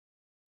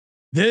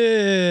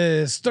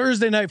This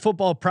Thursday night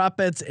football prop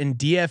bets and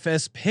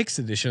DFS picks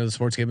edition of the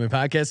Sports Gambling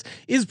Podcast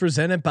is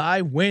presented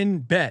by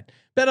WynnBet.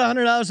 Bet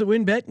 $100 at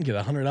WynnBet and get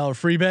a $100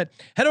 free bet.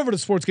 Head over to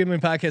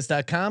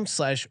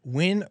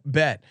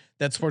sportsgamblingpodcast.com/WynnBet.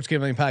 That's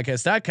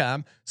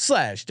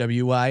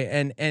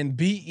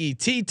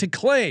sportsgamblingpodcast.com/WYNNBET to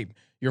claim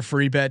your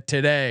free bet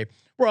today.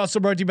 We're also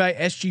brought to you by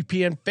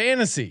SGPN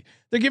Fantasy.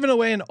 They're giving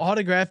away an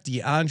autographed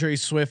DeAndre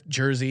Swift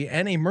jersey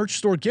and a merch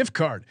store gift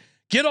card.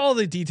 Get all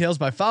the details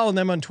by following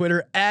them on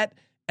Twitter at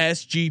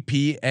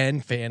SGPN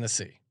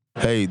Fantasy.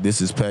 Hey,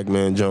 this is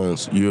Pac-Man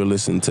Jones. You're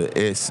listening to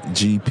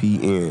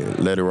SGPN.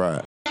 Let it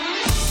ride.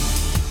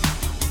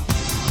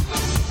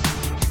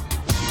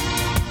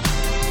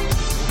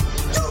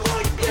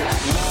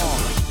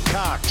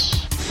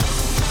 Cox.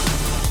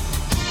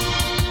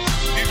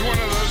 He's one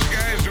of those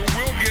guys who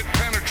will get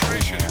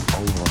penetration.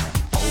 Over.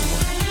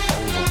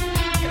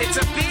 It's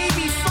a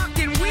baby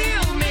fucking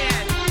wheel,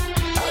 man.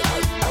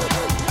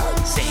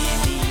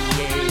 San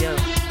Diego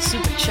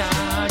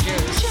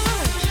Superchargers.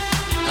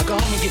 Now go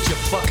home and get your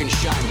fucking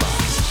shine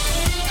box.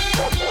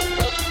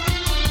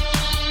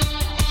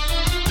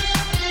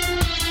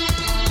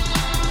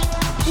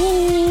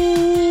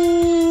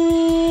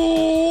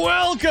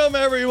 Welcome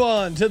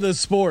everyone to the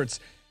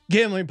Sports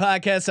Gambling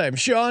Podcast. I'm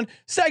Sean,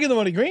 stacking the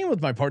money green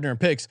with my partner in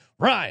picks,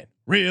 Ryan,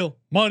 Real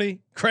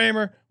Money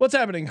Kramer. What's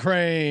happening,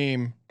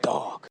 Kramer?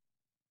 Dog.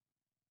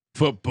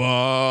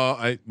 Football.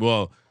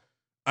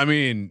 I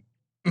mean,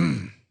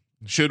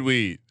 should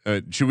we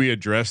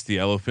address the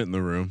elephant in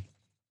the room?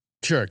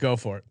 Sure, go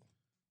for it.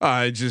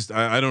 I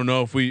don't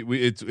know if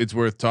it's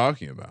worth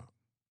talking about.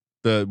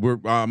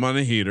 I'm on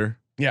a heater.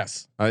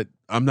 Yes.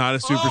 I'm not a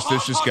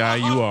superstitious guy.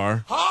 You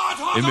are.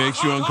 It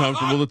makes you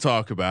uncomfortable to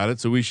talk about it,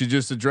 so we should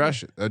just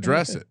address it.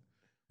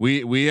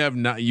 We have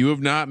not. You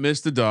have not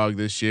missed a dog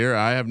this year.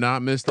 I have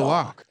not missed a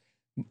lock.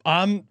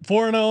 I'm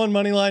 4-0 in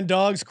moneyline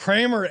dogs.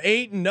 Kramer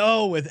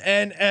 8-0 with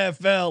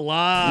NFL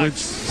Live, which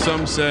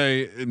some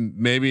say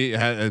maybe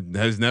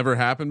has never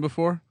happened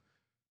before.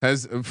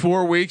 Has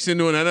 4 weeks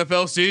into an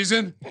NFL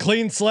season,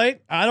 clean slate.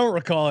 I don't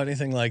recall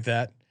anything like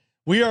that.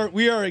 We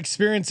are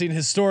experiencing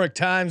historic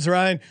times,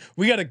 Ryan.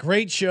 We got a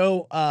great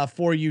show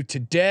for you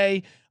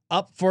today.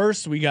 Up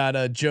first, we got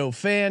Joe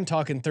Fan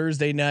talking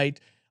Thursday night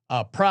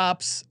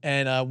props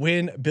and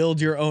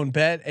build your own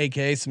bet,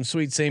 aka some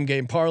sweet same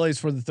game parlays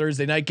for the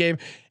Thursday night game.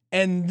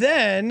 And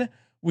then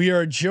we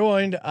are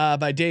joined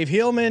by Dave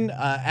Heelman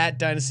at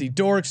Dynasty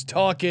Dorks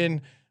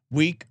talking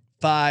Week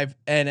 5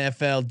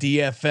 NFL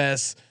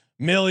DFS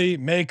Millie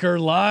Maker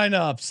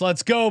lineups.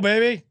 Let's go,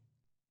 baby.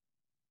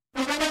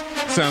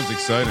 Sounds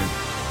exciting.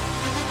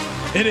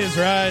 It is,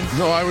 Ryan.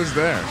 No, I was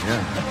there.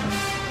 Yeah.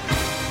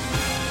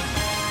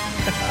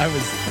 I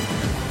was.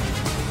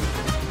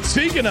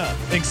 Speaking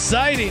of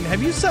exciting,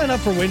 have you signed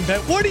up for WynnBet?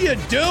 What are you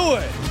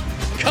doing?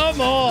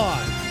 Come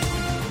on.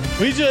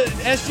 We just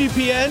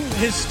SGPN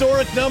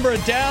historic number of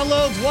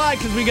downloads. Why?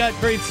 Because we got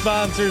great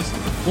sponsors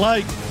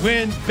like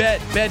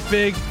WynnBet. Bet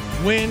big,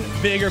 win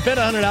bigger. Bet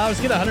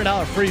 $100, get a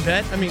 $100 free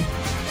bet. I mean,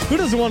 who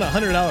doesn't want a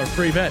 $100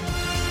 free bet?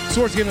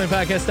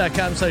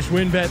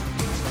 SportsGamblingPodcast.com/WynnBet.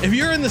 If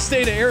you're in the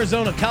state of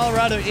Arizona,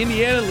 Colorado,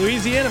 Indiana,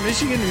 Louisiana,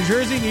 Michigan, New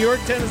Jersey, New York,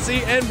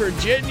 Tennessee, and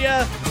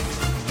Virginia,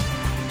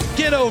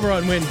 get over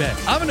on WynnBet.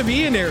 I'm going to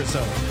be in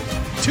Arizona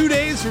 2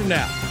 days from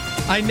now.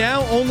 I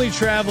now only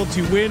travel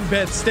to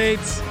WynnBet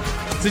states,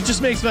 so it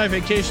just makes my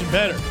vacation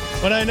better.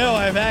 When I know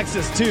I have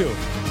access to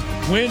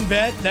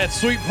WynnBet, that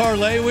sweet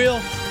parlay wheel,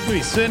 we'll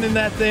be spinning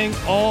that thing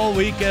all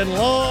weekend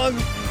long.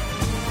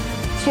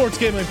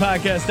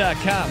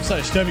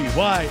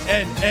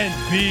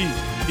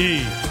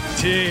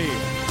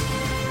 SportsGamblingPodcast.com/WYNNBET.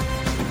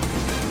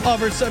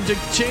 Offer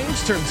subject to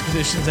change. Terms and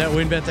conditions at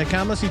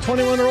WynnBet.com. Must be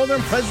 21 or older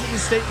and present in the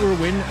state where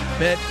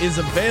WynnBet is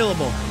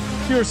available.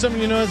 If you or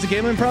someone you know has a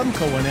gambling problem,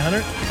 call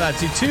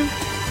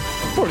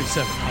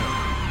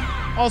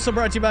 1-800-522-4700. Also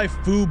brought to you by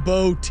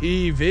Fubo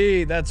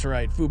TV. That's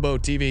right, Fubo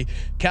TV.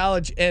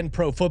 College and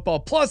pro football,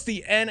 plus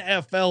the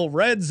NFL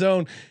Red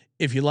Zone.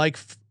 If you like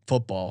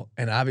football,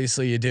 and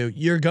obviously you do,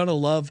 you're going to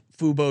love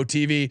Fubo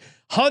TV.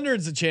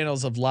 Hundreds of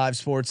channels of live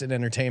sports and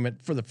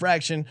entertainment for the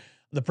fraction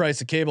the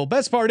price of cable.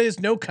 Best part is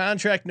no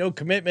contract, no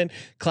commitment,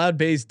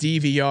 cloud-based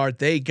DVR.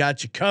 They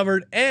got you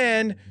covered,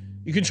 and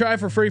you can try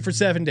for free for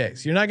 7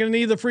 days. You're not going to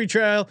need the free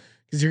trial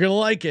because you're going to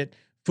like it.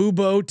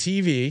 Fubo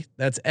TV.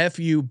 That's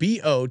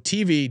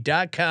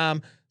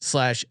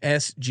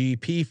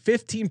FUBOTV.com/SGP.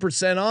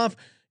 15% off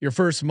your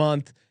first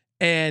month.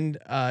 And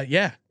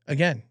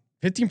again,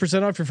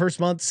 15% off your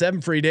first month,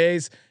 7 free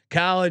days,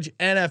 college,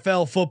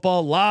 NFL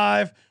football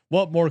live.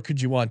 What more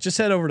could you want? Just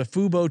head over to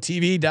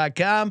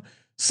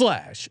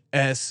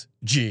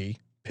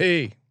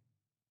FUBOTV.com/SGP.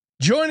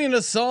 Joining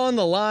us on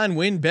the line,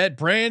 WynnBet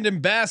brand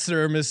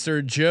ambassador,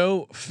 Mr.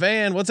 Joe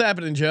Fan. What's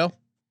happening, Joe?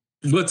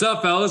 What's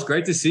up, fellas?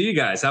 Great to see you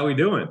guys. How we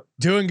doing?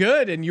 Doing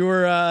good. And you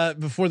were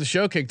before the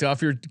show kicked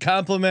off, you're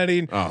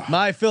complimenting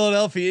my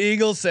Philadelphia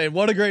Eagles, saying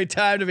what a great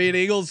time to be an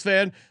Eagles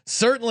fan.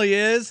 Certainly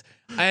is.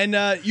 And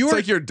you It's were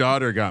like your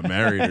daughter got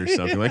married or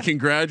something. Like,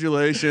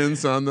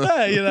 congratulations on the.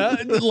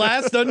 the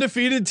last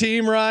undefeated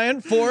team,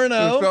 Ryan,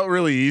 4-0. It felt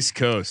really East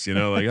Coast,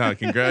 like,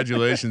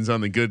 congratulations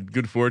on the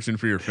good fortune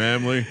for your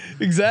family.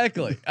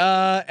 Exactly.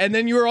 And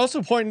then you were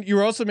also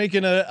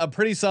making a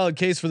pretty solid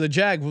case for the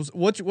Jags.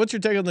 What's your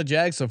take on the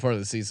Jags so far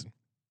this season?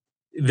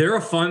 They're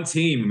a fun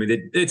team. I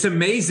mean, it's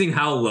amazing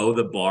how low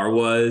the bar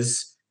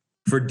was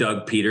for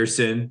Doug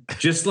Peterson.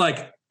 Just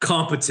like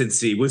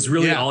competency was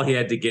really all he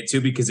had to get to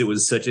because it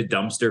was such a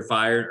dumpster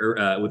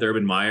fire with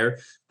Urban Meyer.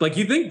 Like,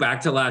 you think back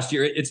to last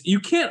year,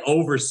 you can't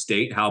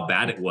overstate how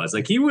bad it was.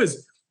 Like, he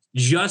was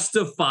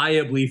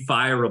justifiably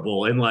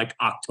fireable in like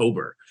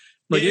October.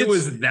 Like, it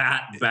was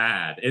that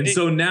bad. And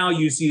so now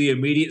you see the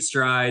immediate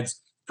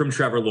strides from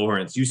Trevor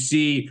Lawrence. You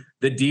see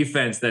the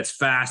defense that's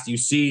fast. You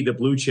see the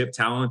blue chip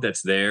talent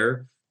that's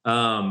there.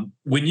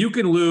 When you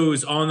can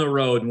lose on the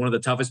road in one of the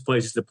toughest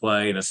places to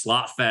play in a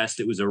slot fest,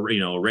 it was a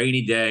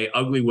rainy day,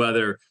 ugly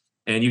weather,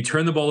 and you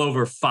turn the ball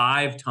over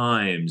 5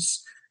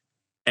 times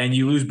and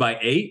you lose by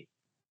 8.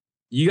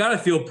 You got to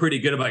feel pretty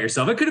good about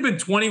yourself. It could have been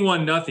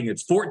 21-0.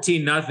 It's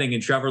 14-0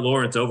 and Trevor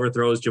Lawrence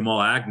overthrows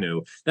Jamal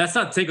Agnew. That's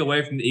not to take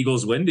away from the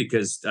Eagles win,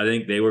 because I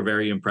think they were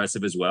very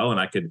impressive as well. And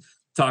I could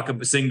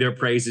sing their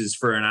praises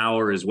for an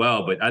hour as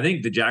well. But I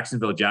think the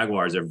Jacksonville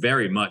Jaguars are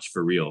very much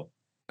for real.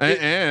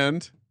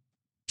 And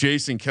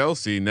Jason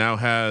Kelsey now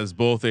has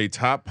both a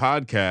top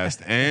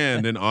podcast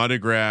and an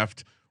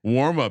autographed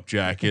warm-up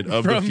jacket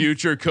of the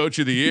future coach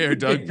of the year,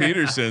 Doug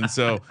Peterson.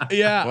 So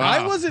yeah,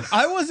 wow.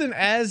 I wasn't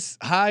as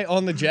high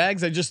on the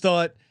Jags. I just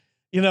thought,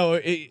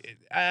 what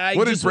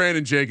did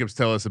Brandon Jacobs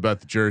tell us about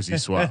the jersey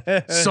swap?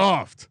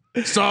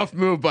 Soft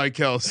move by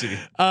Kelsey.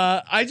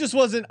 I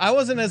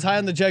wasn't as high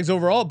on the Jags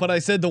overall, but I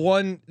said the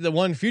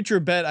one future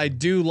bet I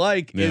do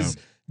like is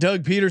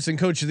Doug Peterson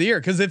coach of the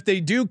year. Cause if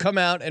they do come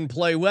out and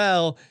play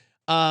well,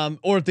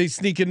 or if they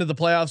sneak into the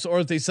playoffs,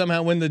 or if they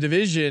somehow win the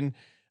division,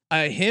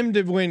 him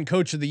to win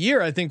coach of the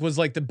year, I think was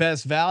like the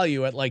best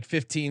value at like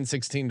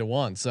 15-16 to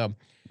 1. So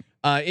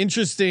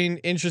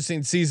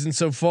interesting season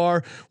so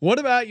far. What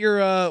about your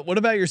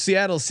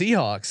Seattle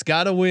Seahawks?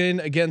 Got to win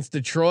against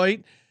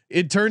Detroit.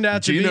 It turned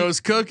out to Gino's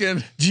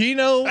cooking.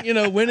 Gino,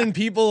 winning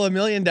people $1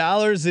 million in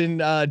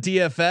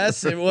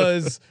DFS. It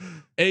was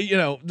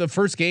the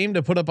first game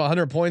to put up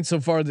 100 points so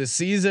far this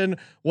season.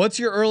 What's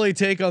your early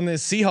take on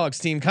this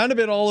Seahawks team? Kind of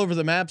been all over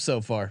the map so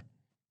far.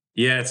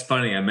 Yeah, it's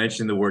funny. I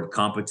mentioned the word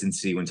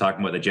competency when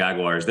talking about the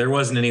Jaguars. There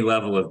wasn't any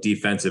level of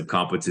defensive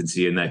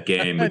competency in that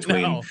game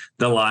between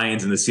the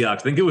Lions and the Seahawks.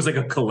 I think it was like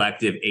a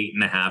collective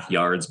 8.5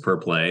 yards per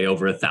play,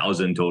 over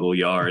 1,000 total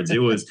yards.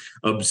 It was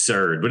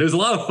absurd, but it was a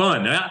lot of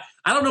fun.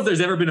 I don't know if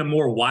there's ever been a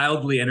more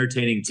wildly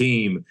entertaining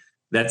team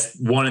that's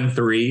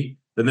 1-3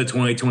 than the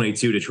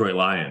 2022 Detroit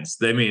Lions.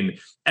 I mean,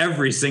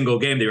 every single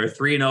game they were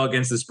 3-0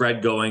 against the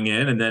spread going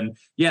in, and then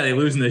they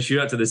lose in the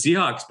shootout to the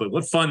Seahawks. But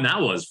what fun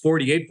that was!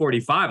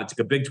 48-45. It's like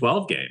a Big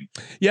 12 game.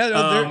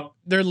 Yeah,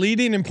 they're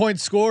leading in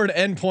points scored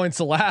and points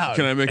allowed.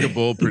 Can I make a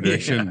bold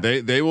prediction?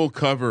 They will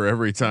cover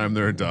every time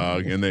they're a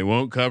dog, and they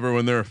won't cover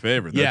when they're a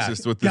favorite. That's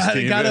just what this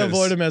team is. Got to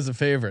avoid them as a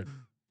favorite.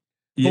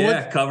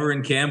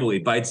 Covering Campbell, he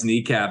bites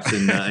kneecaps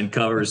and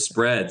covers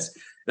spreads.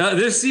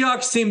 This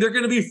Seahawks team, they're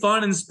going to be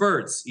fun in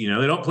spurts. They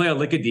don't play a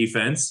lick of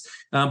defense,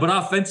 but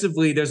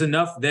offensively, there's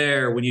enough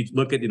there when you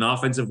look at an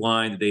offensive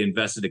line that they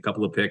invested a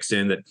couple of picks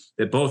in,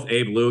 that both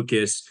Abe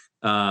Lucas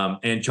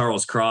and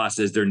Charles Cross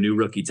as their new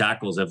rookie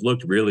tackles have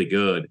looked really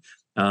good.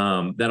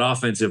 That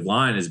offensive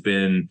line has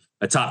been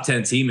a top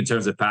 10 team in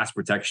terms of pass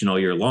protection all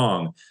year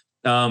long.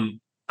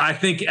 I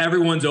think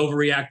everyone's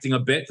overreacting a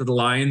bit to the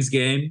Lions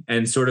game,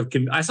 and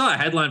I saw a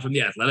headline from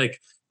The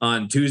Athletic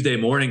on Tuesday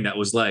morning that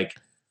was like,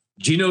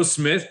 Geno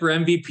Smith for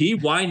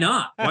MVP. Why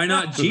not? Why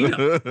not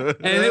Geno?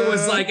 And it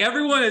was like,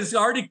 everyone has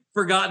already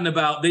forgotten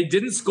about, they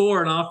didn't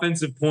score an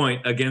offensive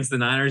point against the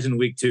Niners in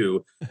week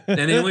 2.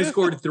 And they only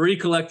scored 3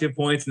 collective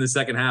points in the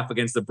second half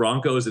against the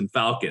Broncos and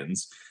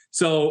Falcons.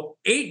 So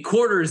 8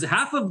 quarters,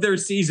 half of their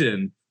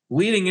season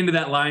leading into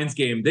that Lions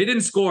game, they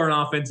didn't score an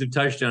offensive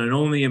touchdown and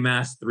only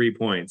amassed 3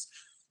 points.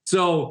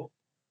 So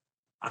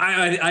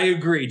I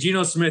agree.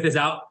 Geno Smith has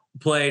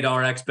outplayed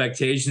our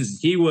expectations.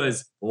 He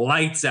was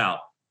lights out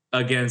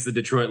against the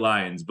Detroit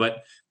Lions, but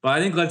I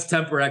think let's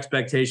temper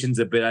expectations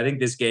a bit. I think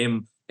this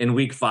game in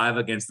week 5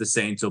 against the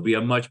Saints will be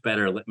a much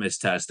better litmus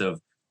test of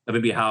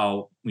maybe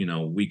how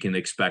we can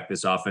expect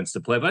this offense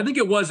to play. But I think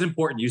it was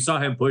important. You saw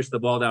him push the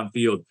ball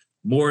downfield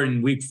more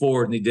in week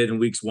 4 than he did in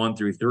weeks 1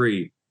 through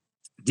 3.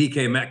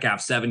 DK Metcalf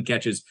 7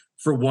 catches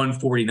for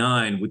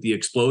 149 with the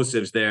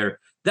explosives there.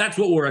 That's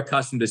what we're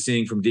accustomed to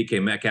seeing from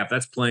DK Metcalf.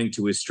 That's playing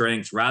to his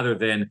strengths rather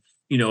than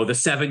the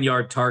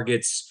 7-yard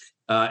targets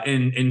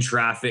in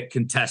traffic,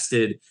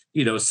 contested,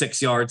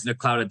 6 yards in a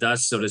cloud of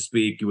dust, so to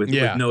speak, with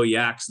no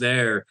yaks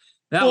there.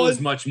 That was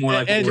much more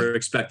like what we're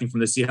expecting from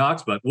the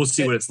Seahawks, but we'll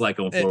see what it's like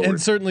going forward.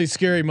 And certainly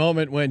scary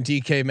moment when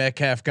DK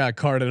Metcalf got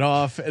carted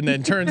off, and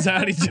then turns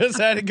out he just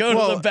had to go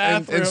to the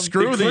bathroom. And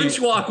screw the clinch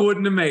walk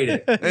wouldn't have made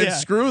it. And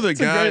screw the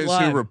guys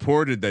who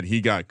reported that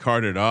he got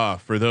carted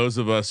off. For those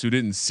of us who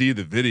didn't see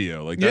the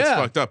video, that's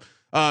fucked up.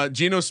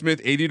 Geno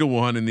Smith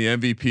 80-1 in the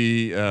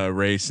MVP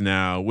race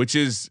now, which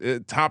is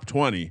top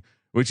 20,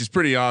 which is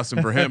pretty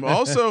awesome for him.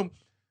 Also,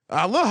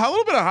 a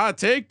little bit of hot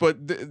take, but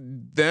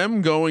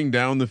them going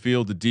down the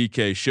field to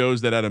DK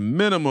shows that at a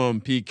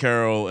minimum, Pete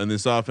Carroll and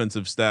this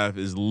offensive staff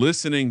is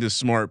listening to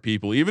smart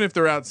people, even if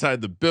they're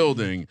outside the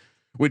building,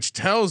 which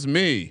tells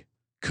me,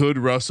 could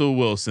Russell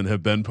Wilson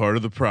have been part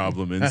of the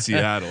problem in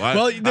Seattle? I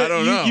don't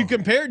know. You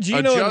compare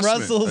Geno and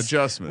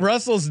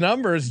Russell's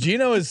numbers.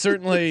 Geno is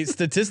certainly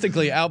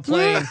statistically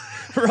outplaying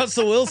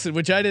Russell Wilson,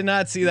 which I did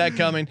not see that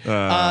coming.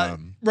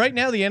 Right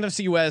now, the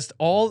NFC West,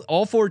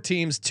 all 4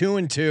 teams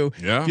 2-2.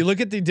 Yeah. If you look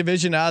at the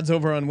division odds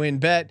over on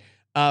WinBet,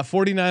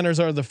 49ers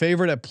are the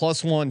favorite at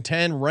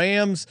 +110.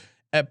 Rams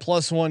at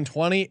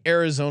 +120.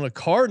 Arizona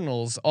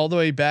Cardinals all the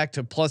way back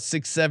to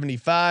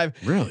 +675.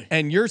 Really?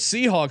 And your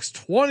Seahawks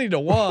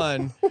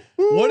 20-1.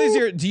 What is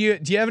your? Do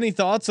you have any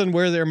thoughts on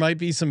where there might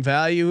be some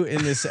value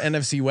in this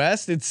NFC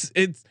West? It's.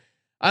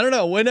 I don't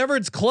know. Whenever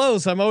it's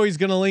close, I'm always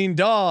going to lean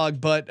dog.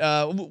 But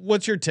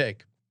what's your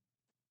take?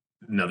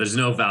 No, there's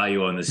no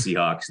value on the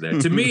Seahawks there.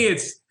 To me,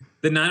 it's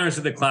the Niners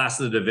are the class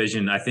of the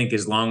division. I think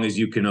as long as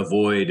you can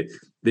avoid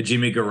the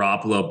Jimmy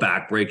Garoppolo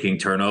backbreaking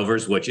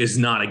turnovers, which is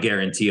not a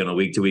guarantee on a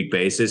week-to-week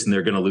basis, and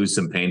they're going to lose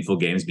some painful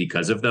games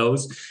because of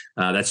those.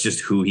 That's just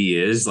who he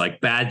is.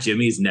 Like bad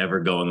Jimmy's never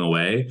going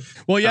away.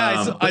 Well,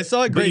 yeah, I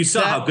saw a great. But you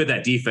saw how good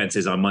that defense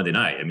is on Monday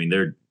night. I mean,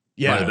 they're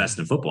one of the best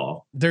in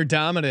football. They're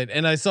dominant,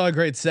 and I saw a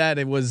great stat.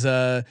 It was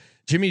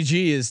Jimmy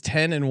G is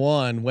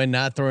 10-1 when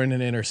not throwing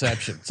an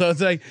interception. So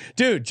it's like,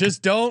 dude,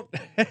 just don't.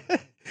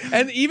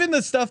 And even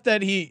the stuff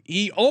that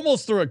he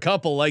almost threw a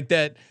couple, like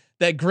that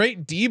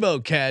great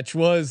Debo catch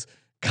was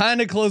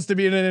kind of close to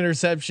being an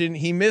interception.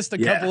 He missed a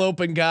couple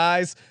open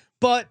guys,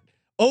 but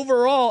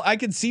overall, I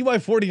could see why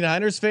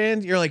 49ers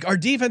fans, you're like, our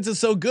defense is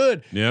so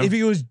good. Yeah. If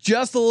he was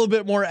just a little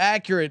bit more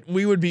accurate,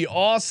 we would be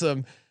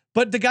awesome.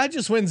 But the guy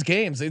just wins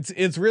games.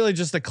 It's really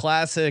just a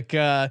classic.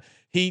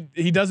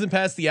 He doesn't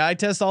pass the eye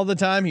test all the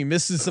time. He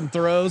misses some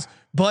throws,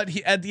 but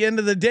at the end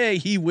of the day,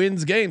 he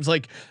wins games.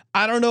 Like,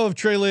 I don't know if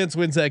Trey Lance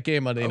wins that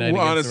game Monday night.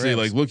 Well, honestly,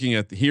 like looking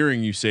at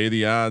hearing you say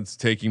the odds,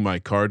 taking my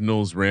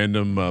Cardinals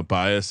random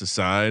bias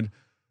aside,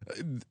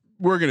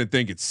 we're going to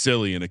think it's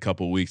silly in a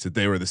couple of weeks that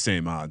they were the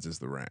same odds as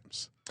the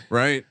Rams,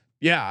 right?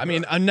 Yeah, I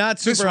mean, I'm not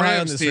super high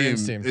on this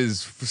Rams team. Is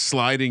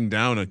sliding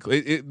down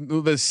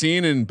the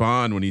scene in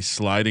Bond when he's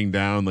sliding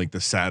down like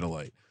the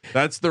satellite.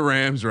 That's the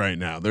Rams right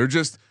now. They're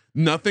just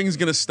nothing's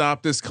going to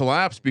stop this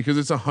collapse because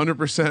it's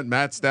 100%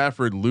 Matt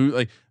Stafford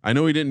like I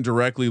know he didn't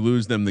directly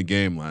lose them the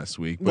game last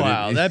week. But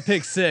wow, that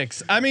pick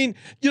 6. I mean,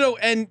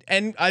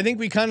 and I think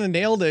we kind of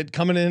nailed it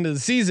coming into the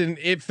season.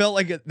 It felt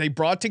like they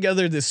brought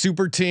together this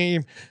super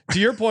team. To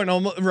your point,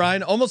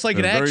 Ryan, almost like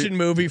an action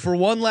movie for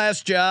one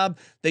last job.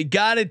 They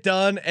got it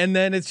done, and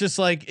then it's just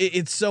like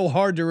it's so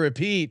hard to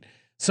repeat.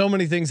 So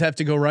many things have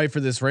to go right for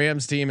this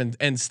Rams team,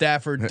 and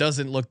Stafford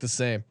doesn't look the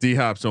same.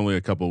 D-Hop's only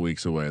a couple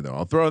weeks away, though.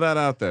 I'll throw that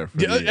out there.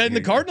 And the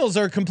Cardinals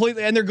are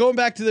completely, and they're going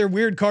back to their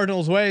weird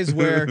Cardinals ways,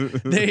 where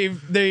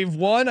they've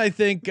won. I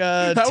think.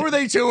 How were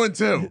they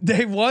 2-2?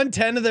 They've won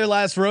 10 of their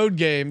last road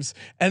games,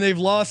 and they've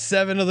lost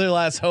 7 of their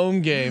last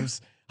home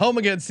games, home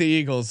against the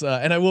Eagles.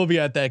 And I will be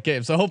at that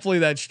game, so hopefully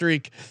that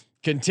streak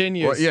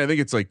continues. Well, yeah, I think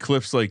it's like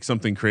Cliff's like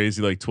something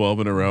crazy, like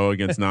 12 in a row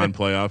against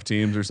non-playoff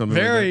teams or something.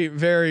 Very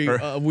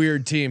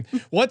weird team.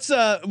 What's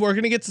we're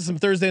gonna get to some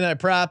Thursday night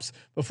props.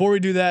 Before we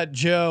do that,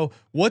 Joe,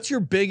 what's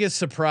your biggest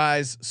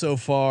surprise so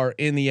far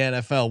in the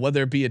NFL?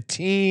 Whether it be a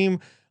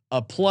team,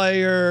 a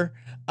player,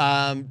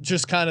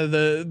 just kind of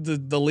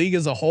the league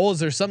as a whole. Is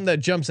there something that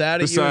jumps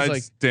out at you?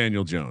 Besides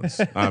Daniel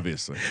Jones,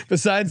 obviously.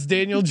 Besides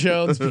Daniel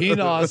Jones being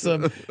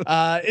awesome,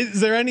 is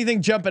there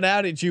anything jumping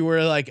out at you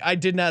where like I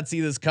did not see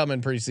this coming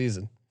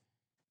preseason?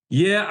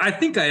 Yeah, I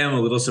think I am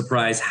a little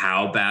surprised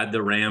how bad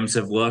the Rams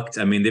have looked.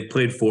 I mean, they've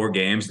played 4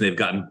 games and they've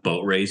gotten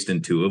boat raced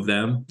in 2 of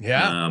them.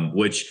 Yeah,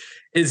 which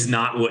is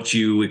not what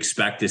you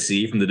expect to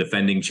see from the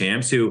defending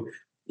champs who.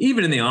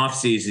 Even in the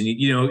offseason,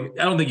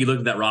 I don't think you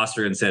looked at that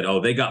roster and said, oh,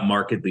 they got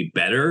markedly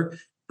better.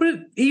 But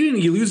even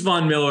you lose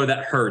Von Miller,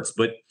 that hurts,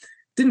 but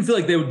didn't feel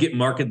like they would get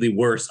markedly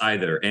worse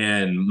either.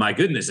 And my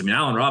goodness, I mean,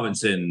 Allen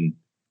Robinson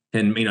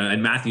and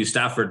Matthew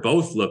Stafford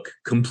both look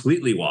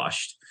completely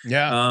washed.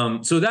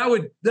 Yeah. So that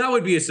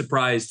would be a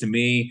surprise to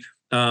me.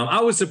 I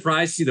was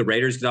surprised to see the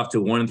Raiders get off to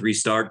a 1-3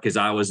 start because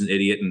I was an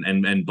idiot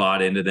and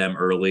bought into them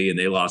early and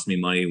they lost me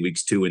money in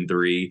weeks 2 and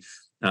 3.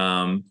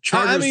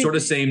 Chargers sort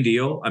of same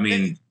deal. I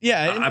mean,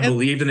 I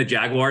believed in the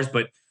Jaguars,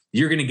 but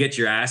you're going to get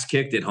your ass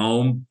kicked at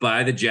home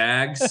by the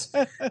Jags.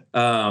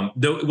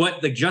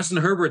 Justin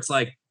Herbert's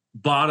like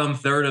bottom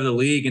third of the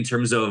league in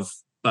terms of,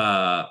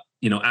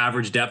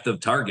 average depth of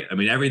target. I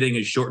mean, everything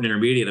is short and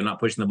intermediate. They're not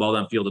pushing the ball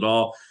downfield at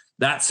all.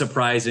 That's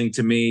surprising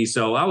to me.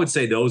 So I would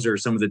say those are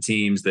some of the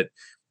teams that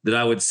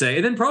I would say.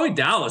 And then probably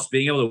Dallas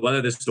being able to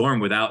weather the storm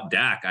without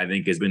Dak, I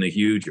think has been a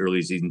huge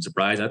early season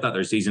surprise. I thought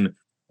their season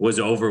was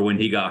over when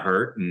he got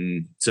hurt.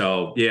 And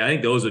so, yeah, I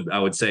think I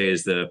would say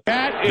is the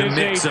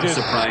mix of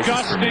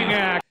surprises for me.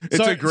 It's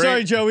sorry, a great.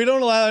 sorry, Joe. We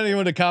don't allow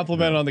anyone to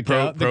compliment on the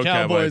Pro Cowboy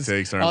Cowboys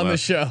takes aren't on the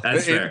left. show.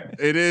 That's fair.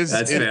 It is.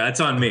 That's fair. That's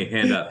on me.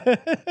 Hand up.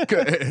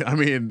 I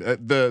mean,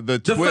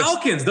 the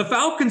twist. The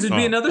Falcons would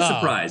be another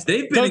surprise.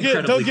 They've been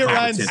Don't get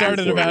Ryan competent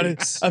started for about 4 it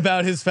weeks.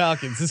 about his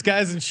Falcons. This guy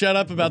hasn't shut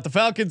up about the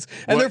Falcons,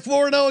 and What? they're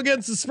 4-0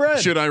 against the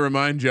spread. Should I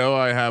remind Joe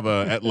I have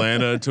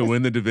Atlanta to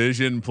win the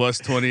division plus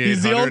 2,800?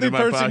 He's the only in my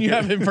person you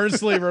pocket? haven't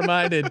personally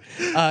reminded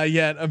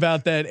yet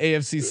about that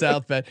AFC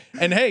South bet.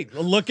 And hey,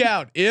 look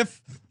out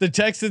if the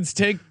Texans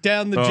take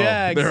down the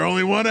Jags. They're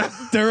only one out.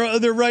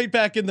 They're right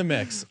back in the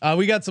mix.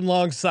 We got some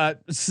long shot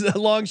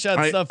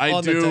stuff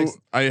on the Texans.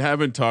 I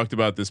haven't talked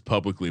about this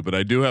publicly, but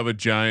I do have a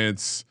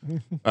Giants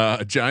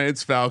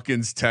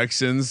Falcons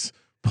Texans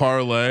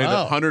parlay.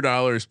 The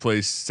 $100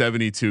 plays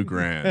 72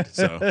 grand.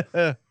 So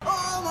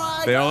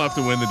they all have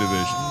to win the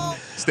division.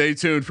 Stay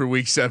tuned for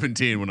week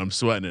 17 when I'm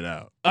sweating it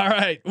out. All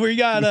right, we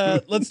got.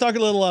 Let's talk a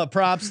little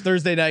props.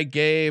 Thursday night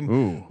game.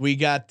 Ooh. We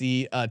got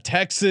the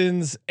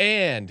Texans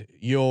and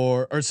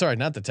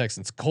not the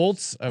Texans.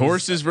 Colts.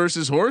 Horses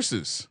versus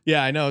horses.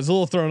 Yeah, I know. I was a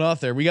little thrown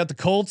off there. We got the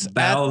Colts.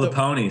 Battle of the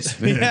ponies.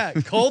 Yeah,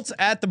 Colts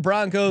at the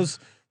Broncos.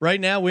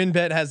 Right now,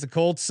 WinBet has the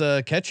Colts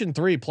catching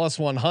 3 plus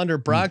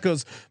 100.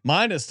 Broncos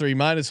 -3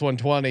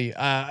 -120.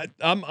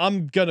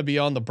 I'm gonna be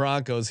on the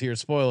Broncos here.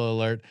 Spoiler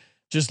alert.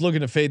 Just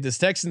looking to fade this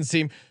Texans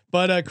team.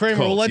 But Kramer,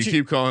 Colts. we'll let you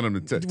keep calling them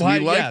the Why,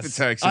 we like yes.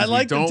 the Texans. I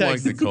like we don't the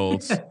like the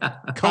Colts.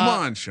 Come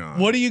on, Sean.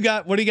 What do you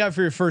got? What do you got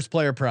for your first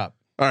player prop?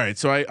 All right,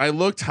 so I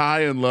looked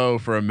high and low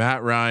for a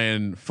Matt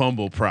Ryan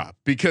fumble prop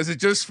because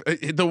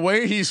the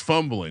way he's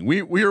fumbling.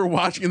 We were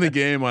watching the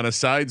game on a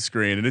side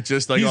screen and it's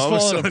just like He's all of a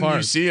falling sudden apart.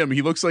 you see him.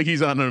 He looks like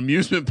he's on an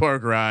amusement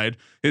park ride.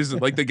 Is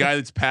like the guy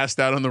that's passed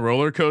out on the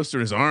roller coaster.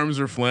 His arms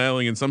are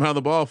flailing and somehow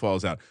the ball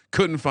falls out.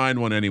 Couldn't find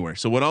one anywhere.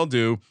 So what I'll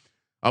do,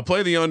 I'll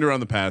play the under on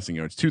the passing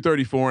yards,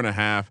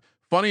 234.5.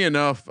 Funny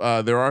enough,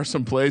 there are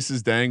some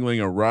places dangling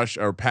a rush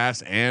or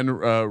pass and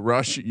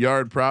rush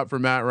yard prop for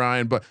Matt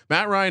Ryan, but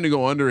Matt Ryan to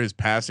go under his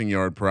passing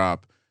yard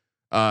prop.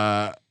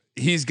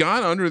 He's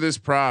gone under this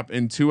prop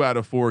in 2 out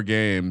of 4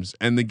 games,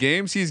 and the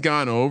games he's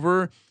gone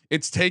over,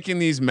 it's taken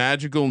these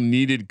magical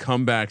needed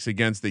comebacks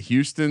against the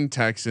Houston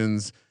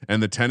Texans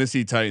and the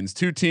Tennessee Titans,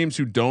 2 teams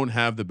who don't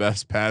have the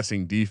best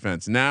passing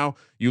defense. Now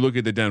you look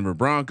at the Denver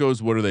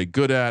Broncos. What are they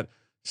good at?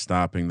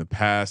 Stopping the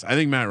pass. I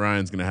think Matt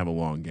Ryan's going to have a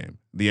long game.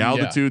 The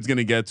altitude's going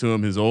to get to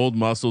him. His old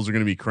muscles are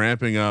going to be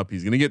cramping up.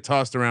 He's going to get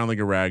tossed around like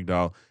a rag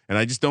doll. And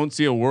I just don't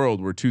see a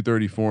world where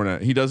 234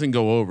 he doesn't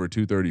go over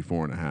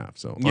 234.5.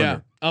 So yeah,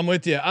 under. I'm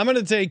with you. I'm going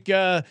to take,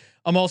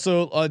 I'm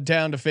also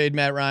down to fade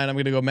Matt Ryan. I'm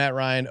going to go Matt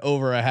Ryan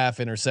over a half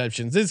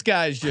interceptions. This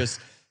guy's just,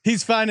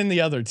 he's finding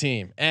the other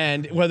team.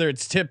 And whether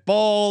it's tip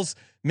balls,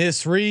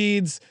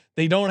 misreads,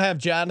 they don't have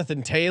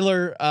Jonathan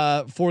Taylor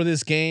for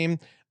this game.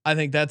 I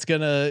think that's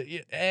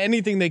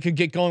anything they could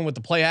get going with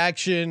the play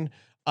action,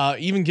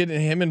 even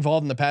getting him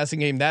involved in the passing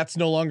game. That's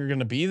no longer going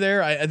to be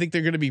there. I think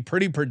they're going to be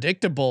pretty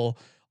predictable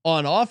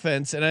on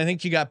offense. And I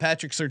think you got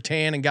Patrick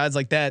Surtain and guys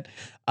like that,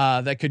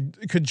 that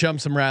could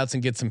jump some routes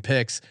and get some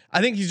picks. I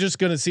think he's just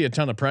going to see a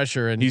ton of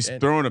pressure and he's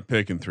throwing a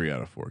pick in 3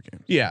 out of 4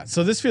 games. Yeah.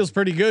 So this feels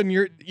pretty good.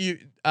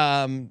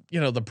 And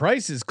the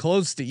price is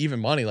close to even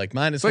money, like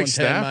minus like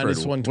 110, minus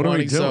 120. What are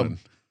we doing?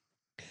 So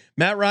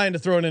Matt Ryan to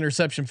throw an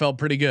interception felt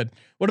pretty good.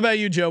 What about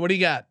you, Joe? What do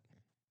you got?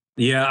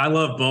 Yeah, I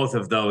love both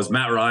of those.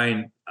 Matt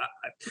Ryan,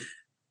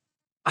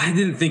 I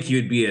didn't think he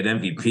would be an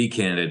MVP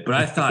candidate, but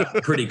I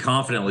thought pretty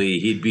confidently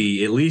he'd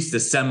be at least a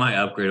semi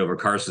upgrade over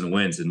Carson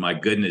Wentz. And my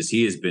goodness,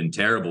 he has been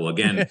terrible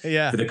again.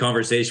 Yeah. For the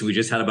conversation we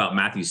just had about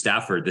Matthew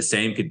Stafford, the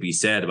same could be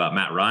said about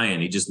Matt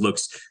Ryan. He just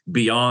looks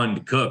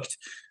beyond cooked.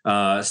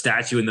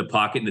 Statue in the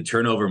pocket and the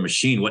turnover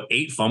machine.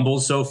 8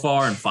 fumbles so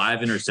far and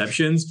 5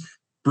 interceptions.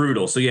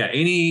 Brutal. So yeah,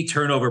 any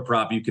turnover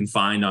prop you can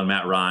find on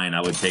Matt Ryan, I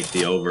would take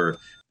the over.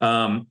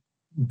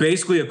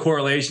 Basically a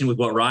correlation with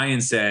what Ryan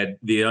said,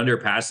 the under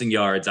passing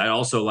yards. I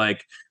also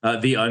like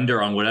the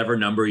under on whatever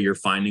number you're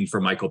finding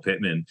for Michael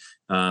Pittman.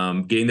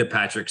 Getting the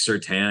Patrick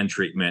Surtain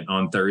treatment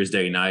on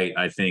Thursday night,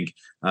 I think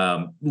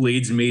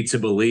leads me to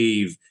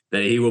believe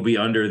that he will be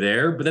under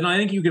there. But then I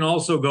think you can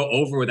also go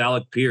over with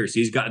Alec Pierce.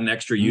 He's gotten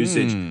extra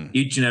usage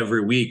each and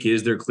every week. He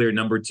is their clear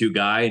number 2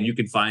 guy, and you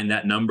can find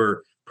that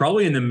number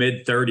probably in the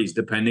mid 30s,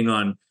 depending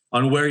on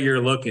where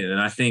you're looking.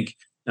 And I think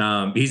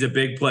he's a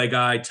big play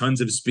guy, tons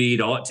of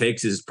speed. All it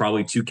takes is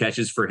probably 2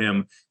 catches for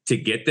him to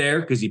get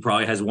there because he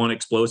probably has 1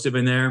 explosive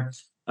in there.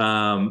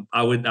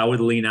 I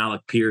would lean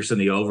Alec Pierce on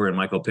the over and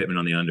Michael Pittman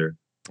on the under.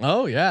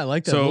 Oh yeah, I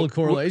like that little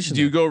correlation.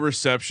 Do you go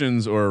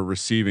receptions or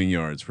receiving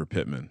yards for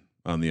Pittman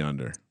on the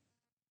under?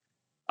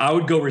 I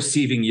would go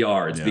receiving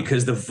yards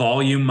because the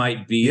volume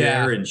might be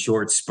there in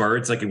short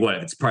spurts. Like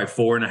it's probably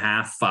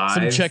 4.5, 5.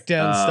 Some check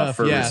down stuff.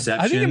 For Yeah,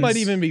 receptions. I think it might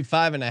even be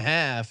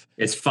 5.5.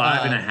 It's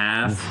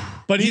 5.5.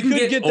 But he could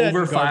get that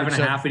over 5.5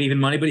 garbage and even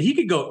money. But he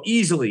could go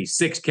easily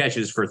 6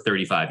 catches for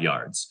 35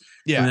 yards.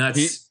 Yeah, and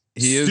that's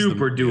he is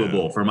super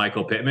doable for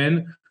Michael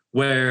Pittman.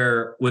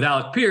 Where with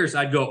Alec Pierce,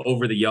 I'd go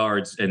over the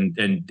yards and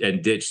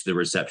ditch the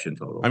reception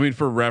total. I mean,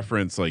 for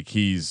reference, like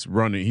he's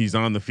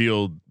on the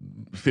field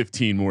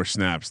 15 more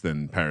snaps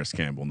than Paris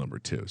Campbell, number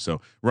 2.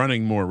 So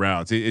running more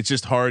routes. It's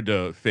just hard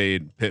to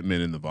fade Pittman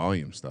in the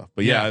volume stuff.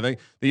 But yeah, I think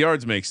the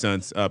yards make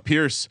sense.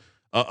 Pierce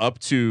up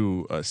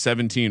to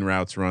 17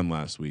 routes run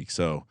last week.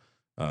 So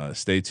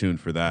stay tuned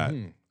for that.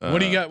 What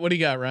do you got? What do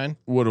you got, Ryan?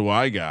 What do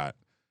I got?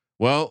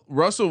 Well,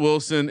 Russell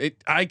Wilson,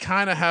 I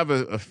kind of have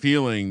a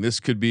feeling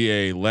this could be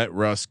a let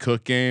Russ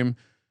cook game.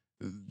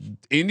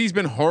 Indy's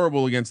been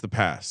horrible against the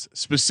pass.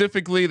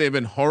 Specifically, they've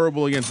been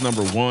horrible against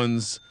number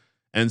ones.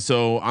 And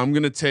so I'm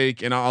going to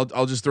take, and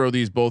I'll just throw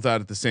these both out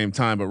at the same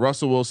time, but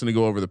Russell Wilson to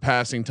go over the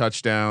passing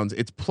touchdowns.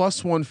 It's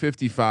plus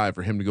 155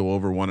 for him to go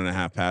over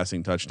 1.5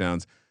 passing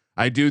touchdowns.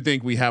 I do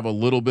think we have a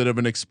little bit of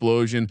an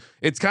explosion.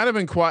 It's kind of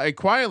been it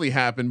quietly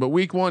happened, but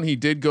week 1 he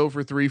did go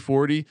for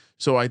 340.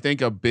 So I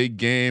think a big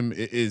game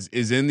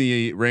is in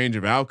the range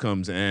of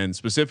outcomes, and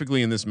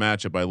specifically in this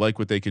matchup, I like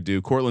what they could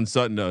do. Cortland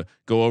Sutton to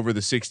go over the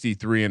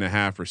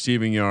 63.5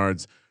 receiving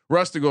yards.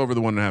 Russ to go over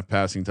the 1.5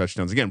 passing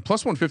touchdowns. Again,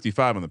 plus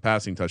 155 on the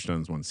passing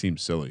touchdowns one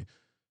seems silly.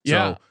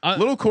 Yeah, so a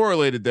little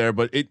correlated there,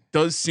 but it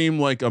does seem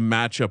like a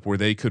matchup where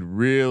they could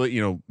really,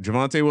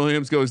 Javonte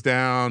Williams goes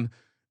down.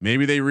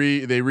 Maybe they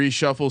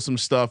reshuffle some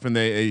stuff and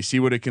they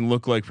see what it can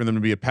look like for them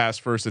to be a pass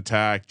first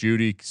attack.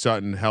 Judy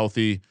Sutton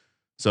healthy,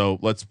 so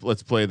let's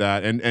play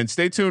that and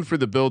stay tuned for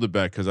the build a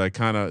bet because I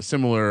kind of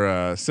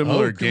similar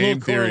game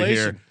theory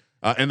here,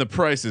 and the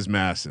price is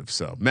massive,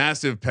 so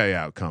massive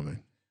payout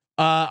coming.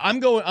 I'm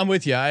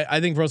with you. I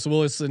think Russell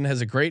Wilson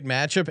has a great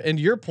matchup, and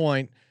to your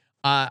point,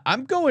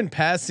 I'm going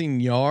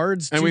passing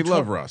yards, and we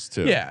love Russ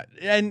too. Yeah,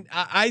 and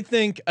I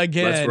think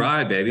again, let's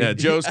ride, baby. Yeah,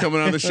 Joe's coming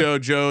on the show.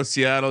 Joe,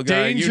 Seattle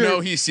guy.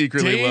 He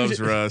secretly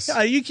loves Russ.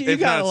 Yeah, you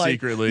gotta like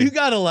secretly. You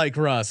gotta like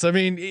Russ. I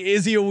mean,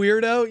 is he a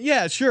weirdo?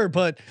 Yeah, sure,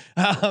 but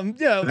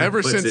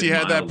ever since he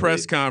had that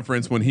press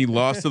conference when he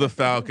lost to the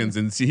Falcons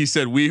and he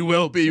said we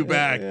will be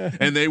back,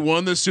 and they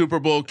won the Super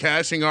Bowl,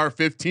 cashing our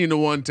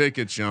 15-1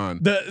 ticket. Sean,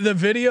 the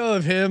video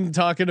of him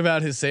talking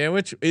about his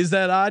sandwich, is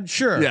that odd?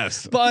 Sure,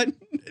 yes, but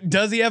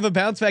does he have a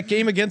bounce back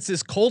game against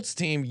this Colts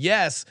team?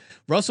 Yes.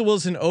 Russell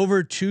Wilson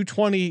over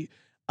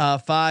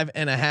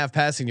 225.5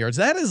 passing yards.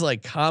 That is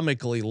like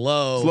comically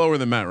low. It's lower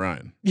than Matt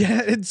Ryan.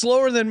 Yeah, it's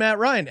lower than Matt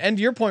Ryan. And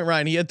to your point,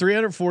 Ryan, he had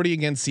 340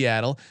 against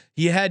Seattle.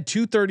 He had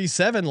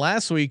 237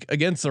 last week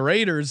against the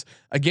Raiders,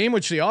 a game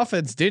which the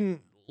offense didn't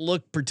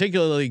look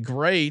particularly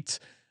great.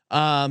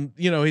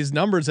 His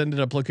numbers ended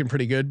up looking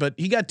pretty good, but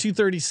he got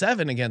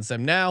 237 against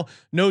them. Now,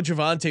 no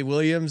Javonte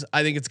Williams.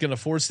 I think it's going to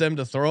force them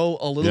to throw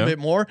a little bit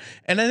more,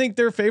 and I think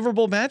they're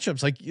favorable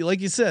matchups. Like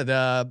you said,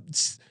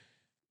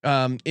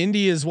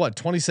 Indy is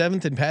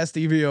 27th in pass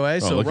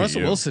DVOA. So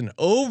Russell Wilson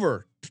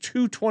over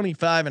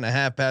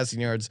 225.5 passing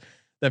yards.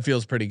 That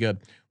feels pretty good.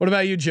 What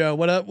about you, Joe?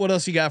 What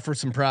else you got for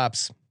some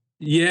props?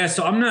 Yeah,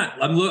 so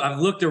I've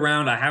looked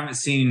around. I haven't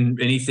seen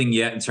anything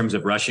yet in terms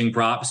of rushing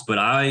props, but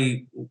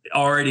I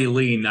already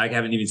lean. I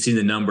haven't even seen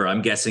the number.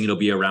 I'm guessing it'll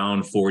be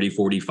around 40,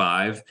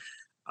 45.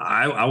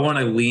 I want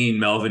to lean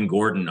Melvin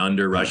Gordon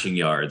under rushing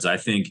yards. I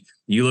think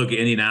you look at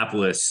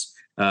Indianapolis,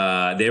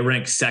 they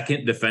rank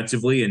second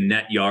defensively in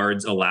net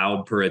yards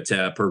allowed per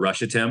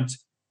rush attempt.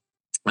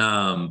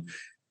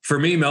 For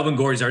me, Melvin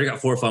Gordon's already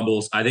got 4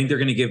 fumbles. I think they're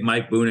going to give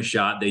Mike Boone a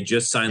shot. They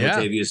just signed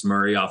Latavius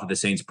Murray off of the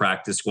Saints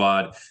practice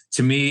squad.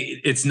 To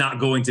me, it's not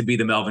going to be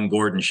the Melvin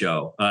Gordon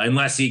show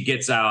unless he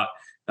gets out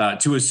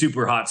to a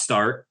super hot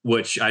start,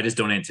 which I just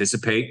don't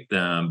anticipate.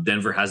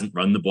 Denver hasn't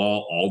run the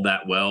ball all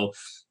that well.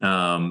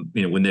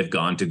 When they've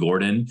gone to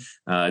Gordon,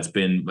 it's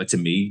been, to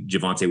me,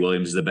 Javonte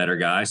Williams is the better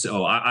guy.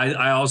 So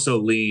I also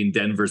lean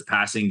Denver's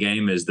passing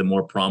game as the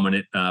more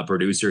prominent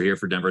producer here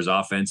for Denver's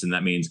offense. And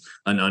that means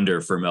an under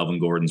for Melvin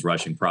Gordon's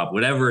rushing prop,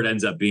 whatever it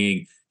ends up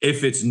being,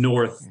 if it's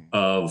north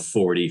of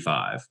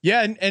 45.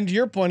 Yeah. And to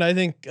your point, I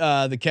think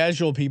the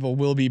casual people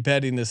will be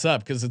betting this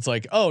up because it's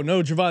like, oh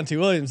no, Javonte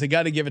Williams, they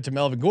got to give it to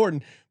Melvin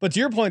Gordon. But to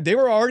your point, they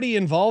were already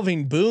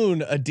involving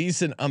Boone a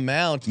decent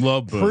amount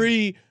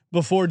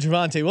before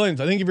Javonte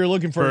Williams. I think if you're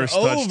looking for first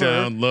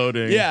touchdown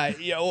loading,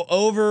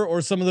 over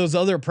or some of those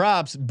other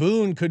props,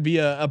 Boone could be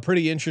a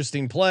pretty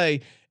interesting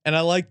play. And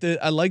I like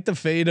the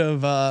fade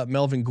of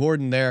Melvin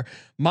Gordon there.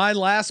 My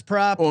last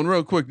prop. Oh, and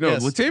real quick,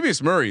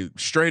 Latavius Murray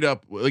straight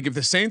up. Like if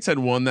the Saints had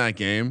won that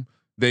game,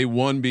 they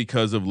won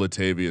because of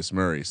Latavius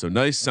Murray. So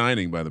nice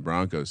signing by the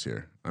Broncos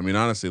here. I mean,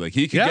 honestly, like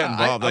he could get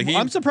involved.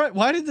 I'm surprised.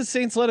 Why did the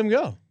Saints let him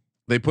go?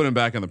 They put him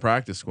back on the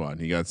practice squad.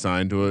 He got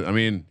signed to it. I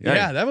mean,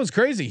 that was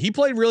crazy. He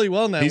played really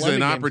well in that. He's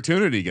an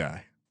opportunity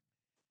guy.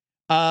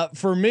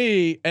 For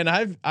me, and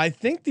I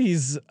think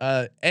these.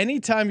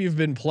 Anytime you've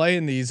been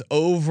playing these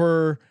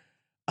over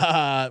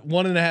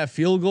 1.5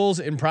 field goals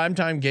in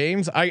primetime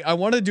games, I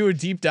want to do a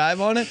deep dive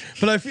on it,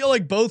 but I feel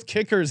like both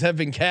kickers have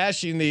been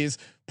cashing these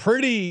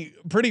pretty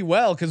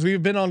well because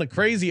we've been on a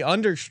crazy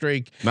under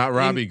streak. Not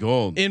Robbie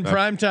Gould in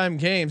primetime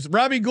games.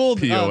 Robbie Gould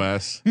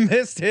POS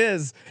missed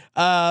his,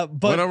 but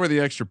went over the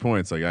extra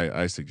points like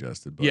I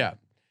suggested. But. Yeah,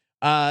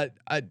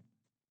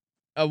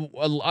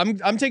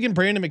 I'm taking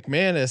Brandon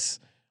McManus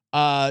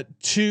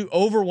to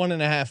over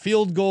 1.5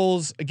 field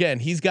goals. Again,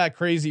 he's got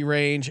crazy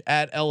range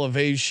at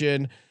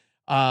elevation.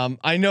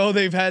 I know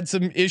they've had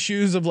some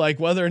issues of like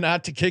whether or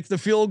not to kick the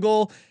field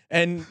goal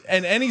and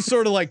any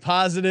sort of like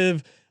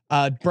positive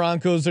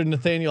Broncos or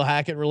Nathaniel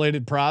Hackett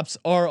related props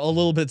are a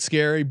little bit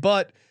scary,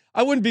 but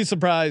I wouldn't be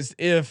surprised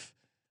if,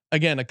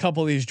 again, a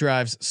couple of these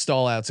drives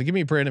stall out. So give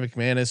me Brandon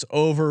McManus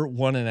over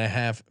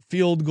 1.5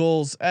 field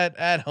goals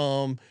at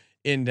home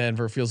in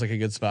Denver. Feels like a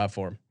good spot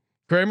for him.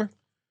 Kramer?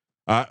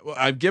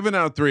 I've given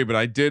out 3, but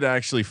I did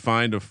actually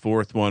find a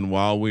 4th one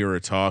while we were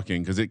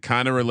talking because it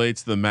kind of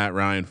relates to the Matt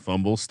Ryan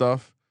fumble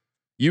stuff.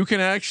 You can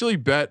actually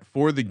bet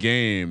for the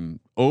game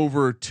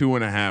over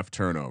 2.5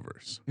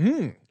 turnovers.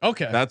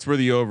 Okay. That's where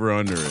the over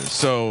under is.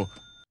 So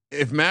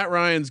if Matt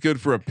Ryan's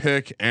good for a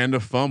pick and a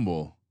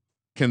fumble,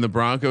 can the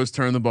Broncos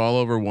turn the ball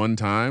over one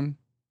time?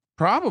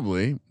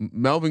 Probably.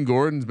 Melvin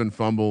Gordon's been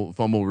fumble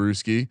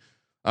Rooski.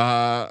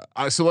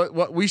 So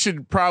what we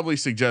should probably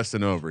suggest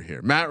an over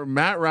here.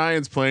 Matt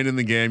Ryan's playing in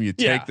the game. You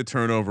take the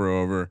turnover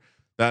over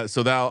that.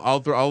 So that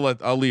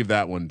I'll leave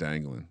that one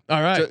dangling.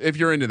 All right. If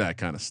you're into that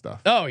kind of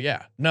stuff. Oh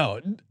yeah. No,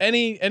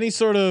 any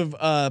sort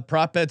of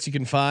prop bets you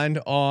can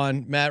find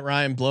on Matt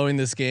Ryan blowing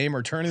this game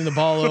or turning the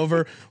ball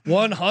over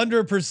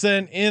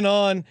 100% in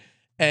on.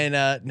 And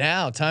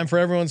now time for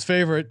everyone's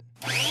favorite.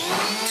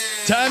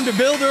 Time to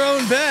build their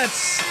own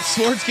bets.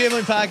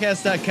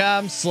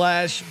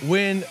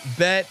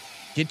 sportsgamblingpodcast.com/winbet.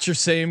 Get your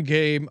same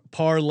game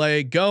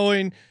parlay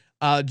going.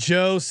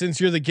 Joe, since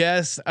you're the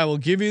guest, I will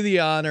give you the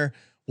honor.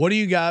 What do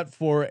you got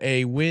for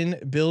a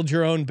build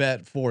your own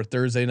bet for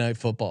Thursday Night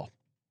Football?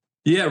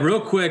 Yeah,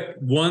 real quick,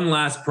 one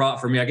last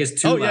prop for me. I guess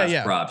two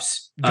last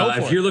props.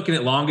 If you're looking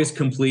at longest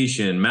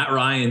completion, Matt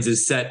Ryan's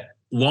is set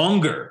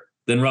longer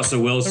than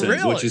Russell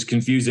Wilson's, which is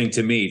confusing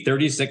to me.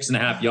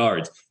 36.5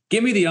 yards.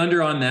 Give me the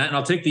under on that, and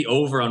I'll take the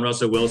over on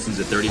Russell Wilson's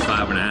at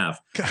 35.5.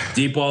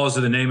 Deep balls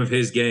are the name of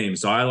his game,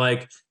 so I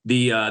like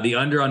the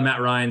under on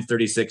Matt Ryan's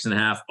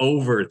 36.5,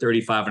 over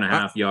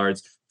 35.5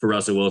 yards for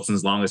Russell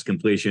Wilson's longest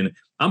completion.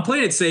 I'm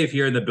playing it safe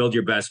here in the build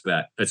your best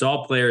bet. It's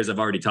all players I've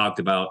already talked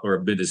about or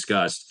have been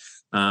discussed.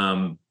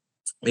 In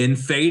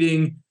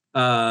fading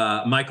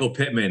Michael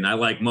Pittman, I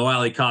like Mo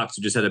Alley Cox,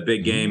 who just had a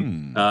big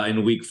game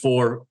in week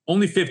 4.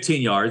 Only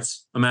 15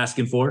 yards. I'm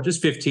asking for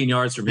just 15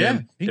 yards from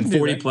him, and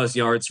 40 plus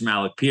yards from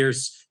Alec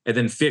Pierce, and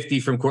then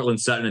 50 from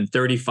Cortland Sutton and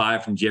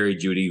 35 from Jerry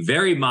Jeudy.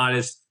 Very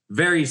modest,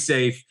 very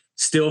safe.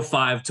 Still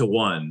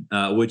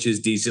 5-1, which is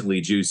decently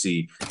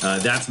juicy.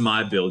 That's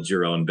my build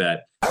your own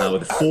bet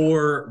with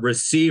 4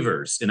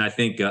 receivers, and I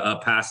think a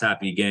pass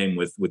happy game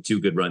with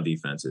 2 good run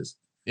defenses.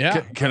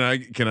 Yeah. Can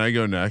I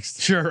go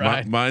next? Sure.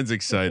 Right. Mine's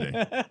exciting.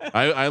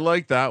 I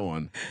like that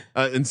one.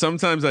 And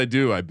sometimes I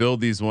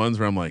build these ones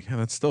where I'm like, hey,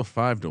 that's still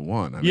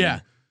 5-1. I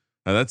mean,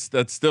 that's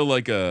still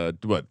like a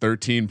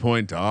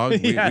 13-point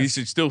dog. We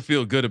should still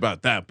feel good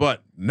about that,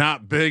 but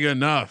not big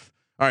enough.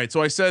 All right.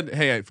 So I said,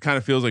 hey, it kind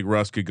of feels like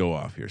Russ could go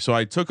off here. So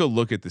I took a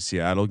look at the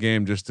Seattle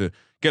game just to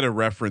get a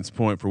reference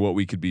point for what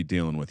we could be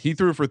dealing with. He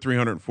threw for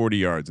 340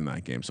 yards in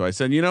that game. So I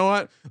said, you know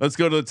what? Let's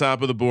go to the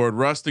top of the board.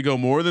 Russ to go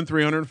more than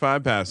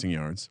 305 passing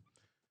yards.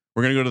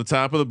 We're going to go to the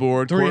top of the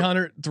board.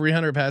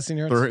 300 passing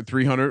yards.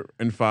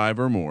 305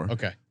 or more.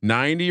 Okay.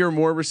 90 or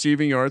more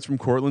receiving yards from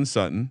Cortland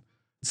Sutton.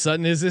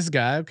 Sutton is this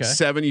guy. Okay.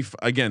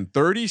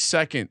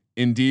 32nd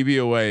in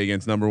DVOA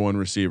against number 1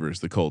 receivers.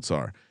 The Colts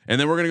are, and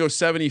then we're going to go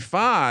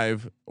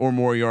 75 or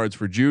more yards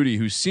for Jeudy,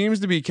 who seems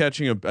to be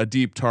catching a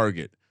deep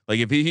target. Like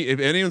if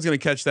anyone's going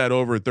to catch that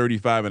over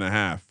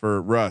 35.5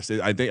 for Russ,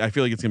 I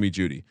feel like it's going to be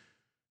Jeudy.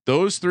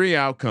 Those 3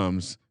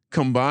 outcomes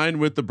combined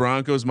with the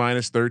Broncos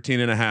minus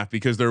 13.5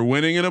 because they're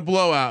winning in a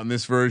blowout in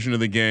this version of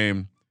the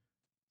game,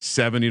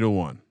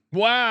 70-1.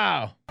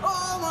 Wow.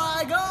 Oh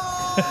my God.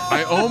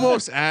 I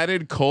almost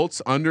added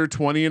Colts under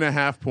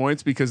 20.5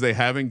 points because they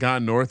haven't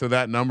gone north of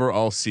that number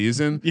all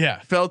season. Yeah.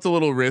 Felt a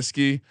little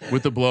risky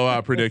with the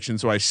blowout prediction.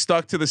 So I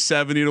stuck to the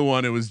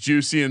 70-1. It was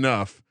juicy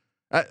enough.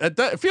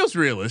 It feels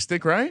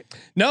realistic, right?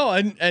 No.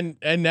 And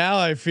now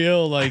I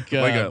feel like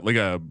I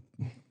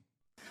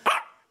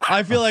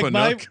feel like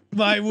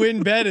my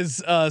win bet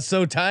is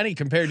so tiny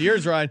compared to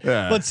yours, Ryan.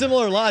 Yeah. But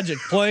similar logic.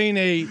 Playing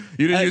you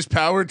didn't use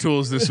power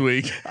tools this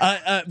week.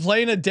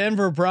 Playing a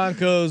Denver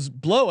Broncos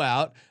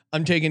blowout.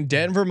 I'm taking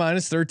Denver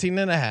minus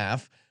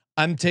 13.5.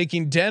 I'm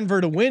taking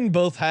Denver to win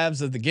both halves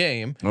of the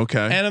game.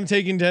 Okay. And I'm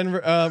taking Denver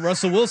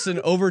Russell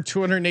Wilson over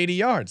 280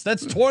 yards.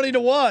 That's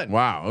 20-1.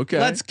 Wow. Okay.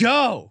 Let's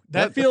go.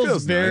 That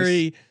feels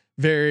very nice.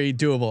 Very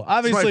doable.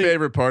 Obviously, my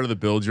favorite part of the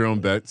build your own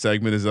bet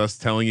segment is us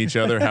telling each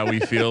other how we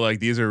feel like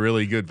these are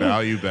really good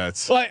value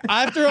bets. Like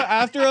after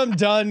I'm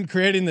done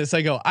creating this,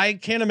 I go, I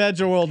can't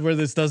imagine a world where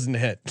this doesn't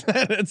hit.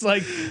 It's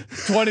like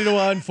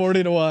 20-1,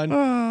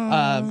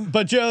 40-1.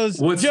 But Joe's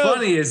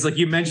funny is like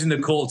you mentioned the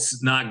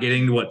Colts not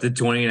getting to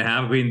 20.5.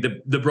 I mean,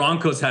 the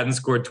Broncos hadn't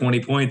scored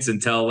 20 points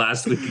until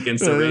last week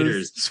against the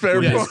Raiders.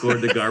 They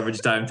scored the garbage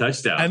time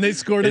touchdown, and they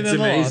scored it in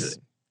the loss.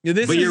 Yeah,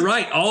 you're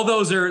right. All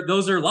those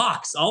are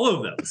locks. All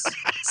of those.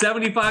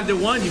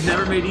 75-1. You've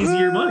never made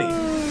easier money.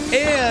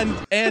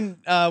 And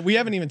we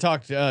haven't even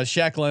talked.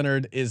 Shaq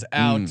Leonard is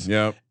out.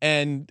 Yep.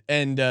 And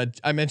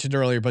I mentioned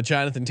earlier, but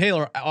Jonathan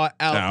Taylor out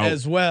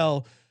as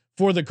well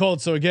for the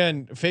Colts. So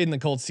again, fading the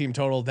Colts team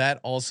total, that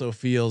also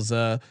feels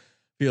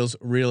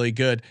really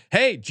good.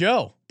 Hey,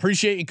 Joe,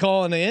 appreciate you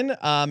calling in.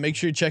 Make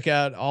sure you check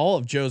out all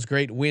of Joe's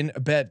great win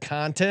bet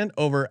content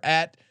over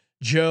at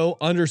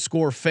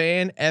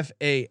Joe_fan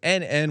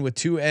FANN with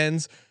 2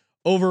 N's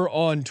over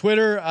on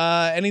Twitter.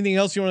 Anything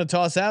else you want to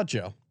toss out,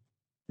 Joe?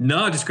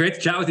 No, just great to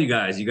chat with you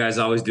guys. You guys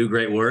always do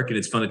great work, and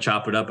it's fun to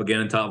chop it up again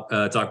and talk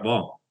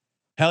ball.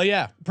 Hell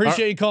yeah.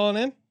 Appreciate you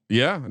calling in.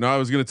 Yeah. No, I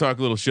was going to talk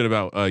a little shit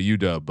about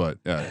UW,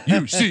 but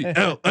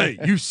UCLA,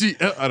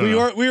 UCLA. I don't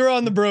know. We were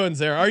on the Bruins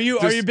there. Are you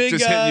big?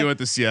 Just hitting you at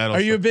the Seattle.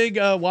 Are you a big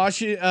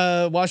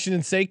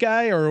Washington State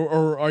guy,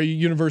 or are you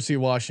University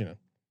of Washington?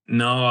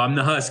 No, I'm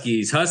the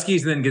Huskies.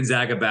 Huskies and then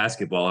Gonzaga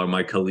basketball are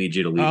my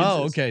collegiate allegiances.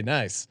 Oh, okay,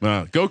 nice.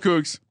 Go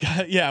Cougs.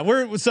 Yeah,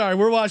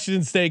 we're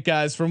Washington State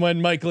guys from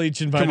when Mike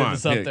Leach invited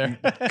us up there.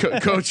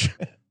 Coach.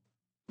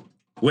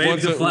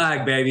 Wave the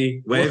flag,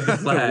 baby. Wave the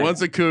flag.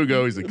 Once a Coug,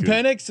 always a Coug.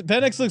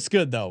 Penix looks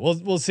good though.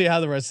 We'll see how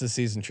the rest of the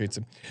season treats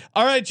him.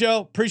 All right, Joe.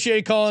 Appreciate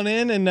you calling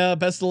in, and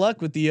best of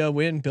luck with the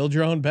win. Build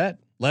your own bet.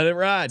 Let it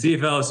ride. See you,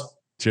 fellas.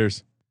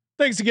 Cheers.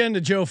 Thanks again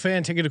to Joe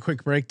Fan. Taking a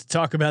quick break to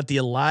talk about the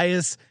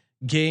Elias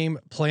Game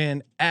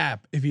Plan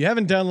app. If you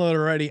haven't downloaded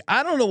already,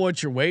 I don't know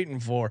what you're waiting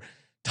for.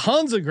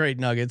 Tons of great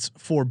nuggets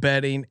for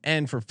betting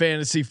and for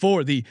fantasy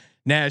for the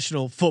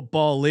National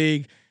Football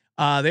League.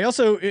 They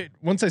also,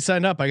 once I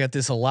signed up, I got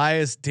this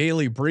Elias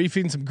daily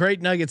briefing, some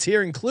great nuggets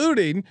here,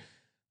 including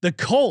the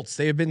Colts.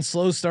 They have been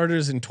slow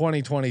starters in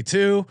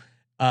 2022.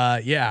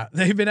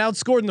 They've been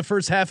outscored in the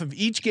first half of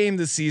each game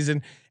this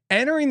season,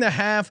 entering the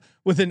half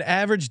with an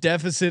average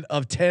deficit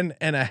of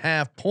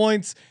 10.5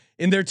 points.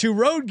 In their 2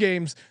 road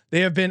games,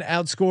 they have been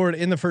outscored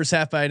in the first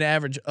half by an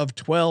average of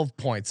 12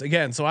 points.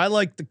 Again, so I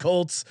like the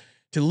Colts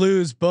to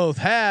lose both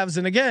halves.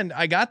 And again,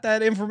 I got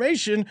that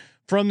information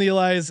from the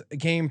Elias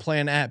Game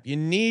Plan app. You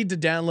need to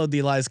download the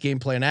Elias Game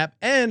Plan app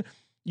and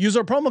use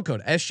our promo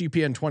code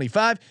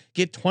SGPN25.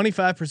 Get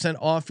 25%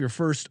 off your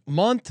first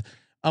month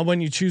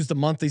when you choose the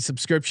monthly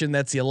subscription.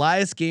 That's the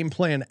Elias Game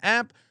Plan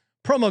app.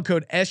 Promo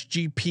code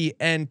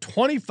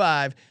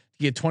SGPN25 to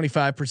get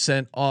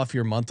 25% off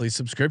your monthly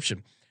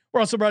subscription. We're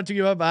also brought to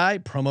you by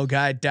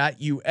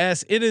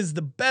promoguide.us. It is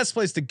the best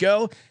place to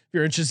go if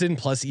you're interested in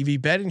plus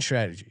EV betting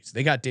strategies.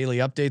 They got daily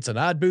updates on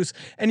odd boosts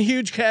and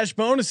huge cash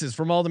bonuses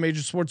from all the major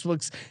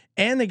sportsbooks.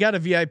 And they got a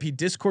VIP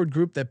Discord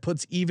group that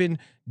puts even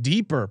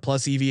deeper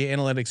plus EV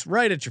analytics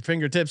right at your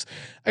fingertips.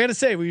 I got to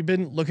say, we've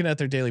been looking at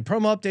their daily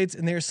promo updates,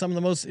 and they're some of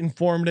the most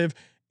informative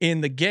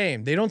in the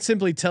game. They don't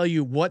simply tell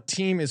you what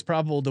team is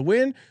probable to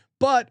win,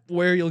 but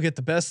where you'll get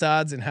the best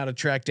odds and how to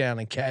track down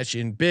and cash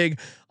in big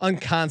on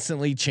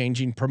constantly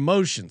changing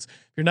promotions.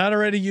 If you're not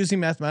already using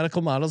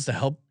mathematical models to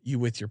help you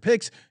with your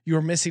picks, you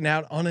are missing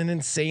out on an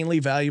insanely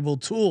valuable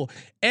tool.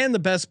 And the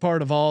best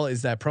part of all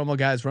is that Promo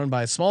Guide is run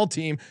by a small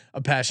team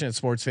of passionate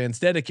sports fans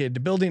dedicated to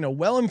building a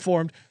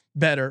well-informed,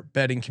 better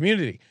betting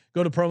community.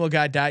 Go to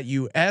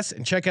promoguide.us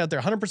and check out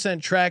their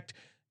 100% tracked,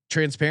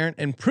 transparent,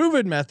 and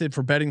proven method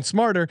for betting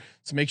smarter.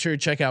 So make sure you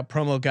check out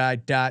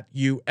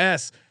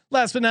promoguide.us.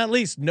 Last but not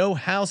least, No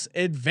House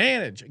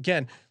Advantage.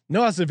 Again,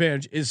 No House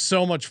Advantage is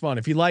so much fun.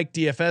 If you like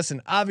DFS,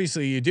 and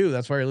obviously you do,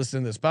 that's why you're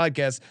listening to this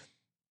podcast.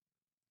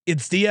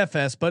 It's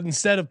DFS, but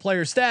instead of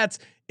player stats,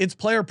 it's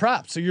player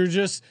props. So you're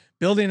just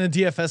building a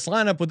DFS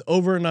lineup with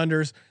over and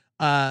unders.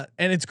 And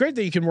it's great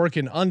that you can work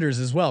in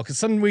unders as well. Cause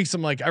some weeks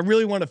I'm like, I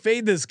really want to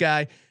fade this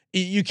guy.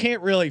 You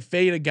can't really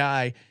fade a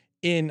guy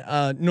in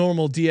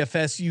normal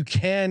DFS. You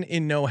can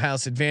in No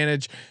House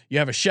Advantage. You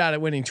have a shot at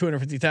winning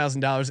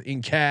 $250,000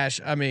 in cash.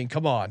 I mean,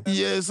 come on.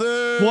 Yes,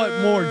 sir.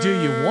 What more do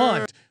you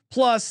want?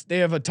 Plus, they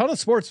have a ton of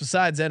sports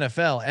besides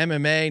NFL,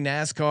 MMA,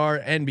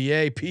 NASCAR,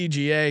 NBA,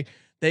 PGA.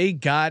 They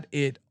got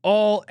it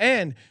all.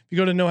 And if you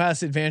go to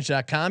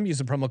nohouseadvantage.com, use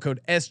the promo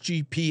code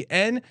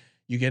SGPN,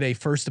 you get a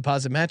first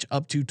deposit match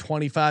up to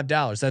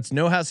 $25. That's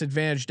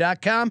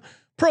nohouseadvantage.com,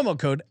 promo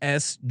code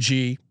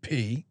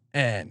SGPN.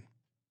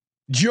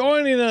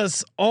 Joining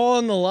us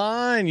on the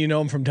line, you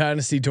know him from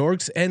Dynasty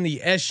Dorks and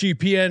the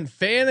SGPN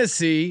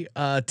fantasy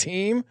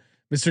team,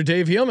 Mr.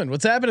 Dave Heelman.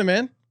 What's happening,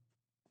 man?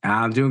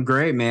 I'm doing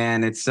great,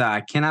 man. It's I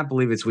cannot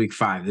believe it's week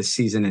 5. This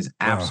season is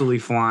absolutely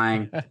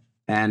flying,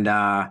 and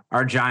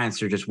our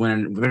Giants are just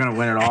winning. They're gonna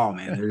win it all,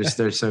 man.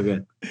 They're so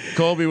good.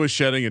 Colby was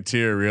shedding a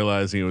tear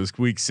realizing it was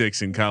week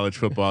 6 in college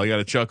football. I got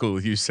to chuckle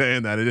with you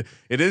saying that.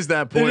 It is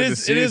that point.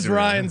 It is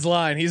Ryan's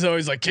line. He's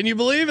always like, "Can you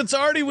believe it's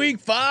already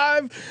week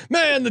 5?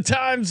 Man, the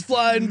time's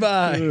flying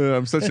by."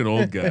 I'm such an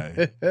old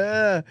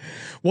guy.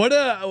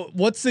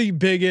 What's the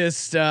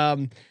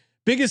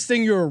biggest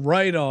thing you're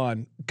right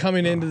on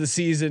coming into the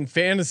season,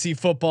 fantasy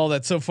football,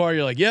 that so far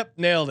you're like, "Yep,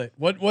 nailed it."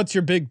 What's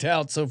your big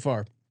tout so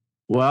far?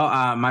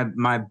 Well,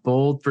 my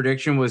bold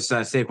prediction was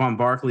Saquon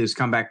Barkley was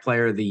comeback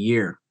player of the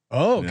year.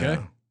 Oh, okay.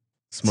 Yeah.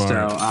 Smart.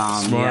 So,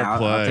 Smart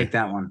play. I'll take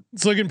that one.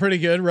 It's looking pretty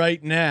good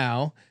right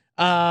now.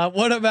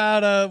 What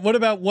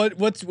about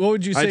what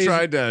would you say? I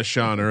tried to ask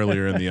Sean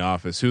earlier in the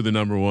office who the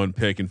number one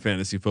pick in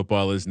fantasy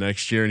football is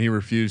next year, and he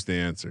refused to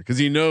answer because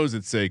he knows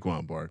it's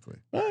Saquon Barkley.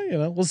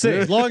 Well, we'll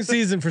see. Long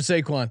season for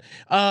Saquon.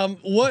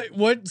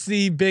 What's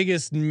the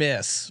biggest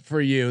miss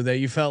for you that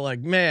you felt like,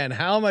 man,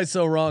 how am I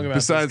so wrong about?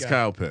 Besides this guy?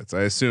 Kyle Pitts,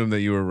 I assume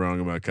that you were wrong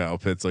about Kyle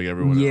Pitts, like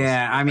everyone else.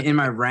 Yeah, I mean, in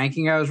my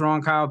ranking, I was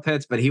wrong, Kyle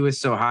Pitts, but he was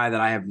so high that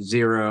I have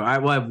zero. I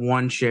will have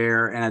one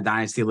share in a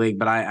dynasty league,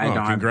 but I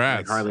don't have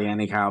like, hardly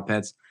any Kyle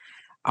Pitts.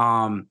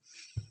 The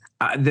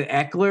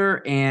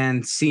Eckler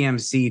and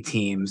CMC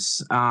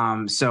teams.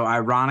 So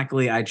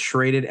ironically, I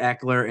traded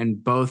Eckler in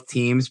both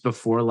teams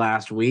before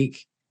last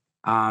week.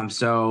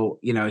 So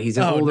he's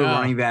an older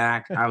running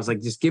back. I was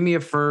like, just give me a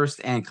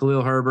first and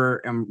Khalil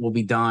Herbert, and we'll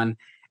be done.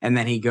 And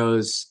then he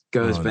goes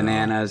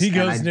bananas. He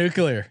goes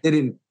nuclear.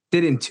 Did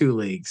in 2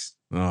 leagues.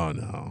 Oh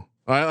no,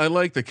 I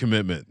like the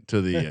commitment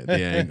to the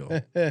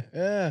angle.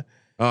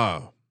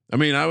 Oh. I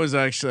mean,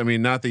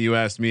 not that you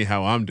asked me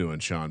how I'm doing,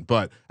 Sean,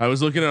 but I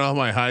was looking at all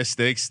my high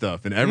stakes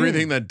stuff, and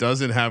everything that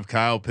doesn't have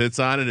Kyle Pitts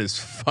on it is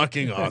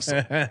fucking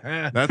awesome.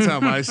 That's how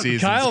my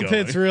season's Kyle going.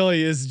 Pitts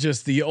really is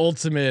just the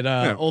ultimate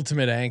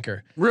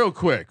anchor. Real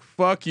quick,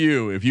 fuck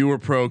you if you were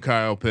pro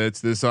Kyle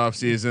Pitts this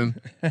offseason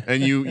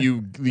and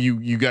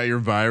you got your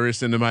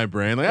virus into my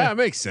brain. Like, it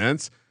makes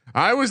sense.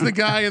 I was the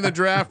guy in the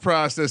draft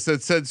process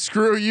that said,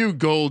 "Screw you,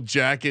 gold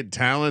jacket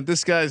talent.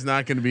 This guy's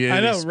not going to be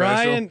anything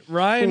special."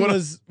 Ryan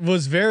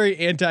was very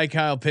anti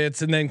Kyle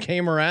Pitts and then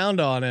came around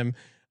on him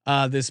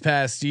this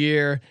past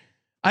year.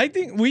 I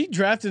think we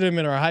drafted him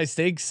in our high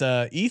stakes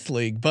ETH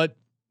league, but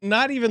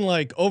not even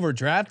like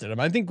overdrafted him.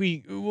 I think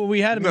we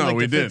had him in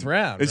the 5th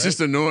round. It's just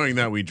annoying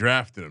that we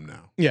drafted him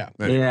now. Yeah.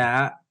 Anyway.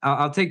 Yeah.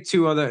 I'll take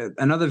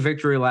another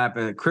victory lap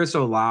at Chris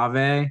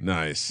Olave.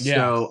 Nice. Yeah.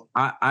 So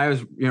I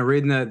was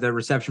reading the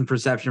reception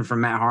perception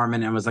from Matt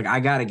Harmon and was like, I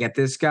got to get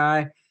this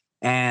guy.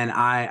 And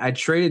I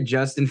traded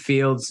Justin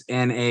Fields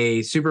in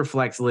a super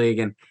flex league.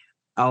 And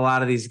a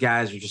lot of these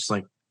guys are just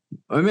like,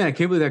 oh man, I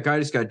can't believe that guy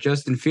just got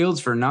Justin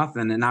Fields for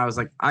nothing. And I was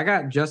like, I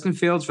got Justin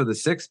Fields for the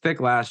 6th pick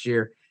last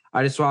year.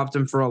 I just swapped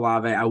him for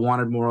Olave. I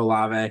wanted more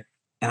Olave,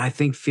 and I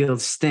think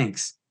Fields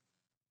stinks.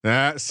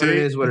 It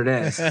is what it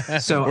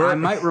is. So I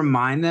might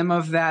remind them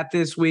of that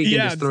this week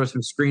and just throw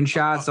some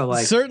screenshots. So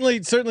like,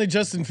 certainly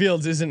Justin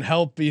Fields isn't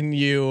helping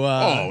you.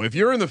 If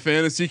you're in the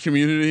fantasy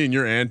community and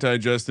you're anti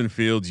Justin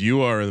Fields,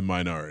 you are the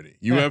minority.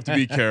 You have to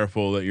be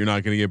careful that you're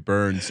not going to get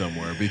burned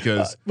somewhere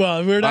because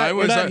we're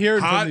not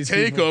hearing hot from these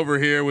take people. over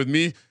here with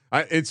me.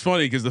 It's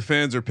funny because the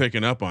fans are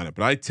picking up on it,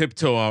 but I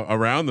tiptoe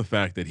around the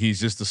fact that he's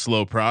just a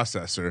slow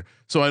processor,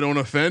 so I don't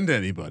offend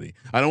anybody.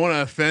 I don't want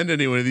to offend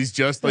anyone. He's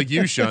just like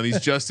you, Sean. He's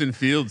Justin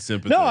Fields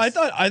sympathists. No, I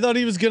thought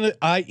he was gonna.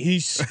 He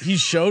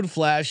showed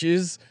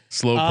flashes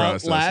slow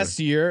processor last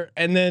year,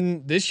 and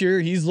then this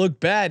year he's looked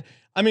bad.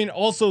 I mean,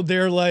 also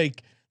they're going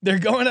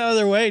out of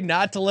their way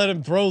not to let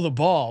him throw the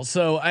ball.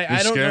 So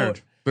I don't know.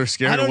 They're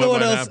scared. I don't know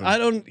what else. Happen. I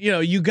don't.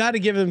 You got to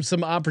give him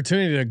some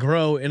opportunity to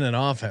grow in an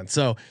offense.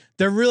 So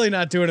they're really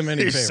not doing him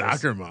any favors.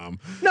 Soccer mom.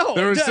 No,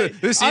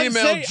 this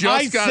email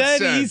I got said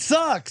sent. he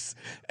sucks.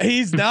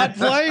 He's not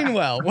playing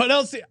well. What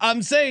else?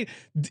 I'm saying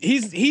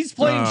he's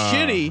playing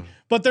shitty,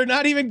 but they're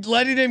not even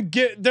letting him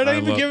get. They're not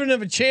even giving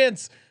him a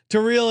chance to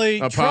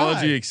really.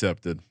 Apology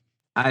accepted.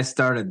 I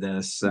started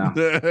this. So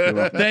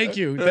thank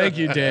you,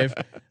 Dave.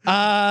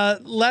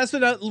 Last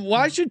but not,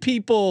 why should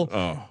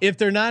people, if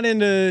they're not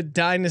into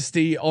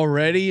dynasty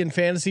already in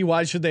fantasy,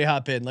 why should they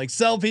hop in? Like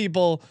sell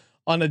people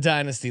on a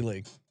dynasty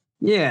league.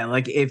 Yeah,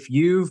 like if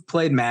you've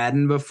played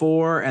Madden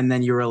before and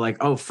then you were like,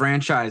 "Oh,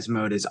 franchise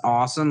mode is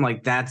awesome,"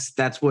 like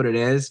that's what it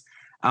is.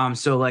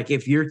 So like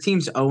if your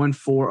team's 0-4,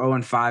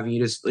 0-5, and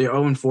you're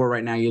 0-4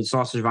 right now, you just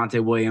lost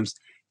Javonte Williams,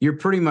 you're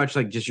pretty much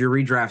like just your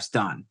redraft's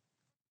done.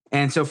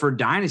 And so for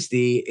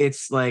Dynasty,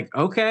 it's like,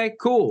 okay,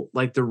 cool.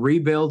 Like the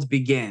rebuild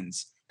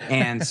begins.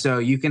 And so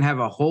you can have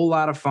a whole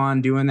lot of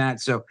fun doing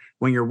that. So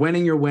when you're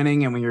winning, you're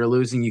winning. And when you're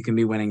losing, you can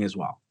be winning as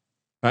well.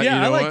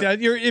 Yeah, I like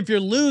that. If you're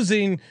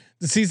losing,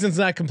 the season's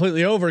not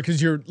completely over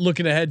because you're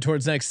looking ahead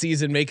towards next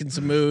season, making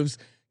some moves,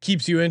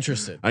 keeps you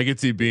interested. I could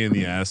see being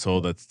the asshole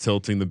that's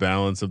tilting the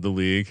balance of the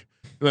league.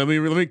 Let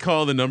me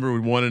call the number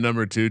 1 and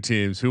number 2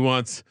 teams.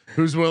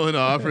 Who's willing to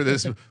offer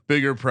this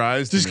bigger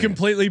prize? Just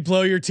completely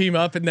blow your team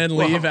up and then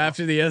leave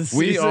after the end.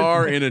 We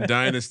are in a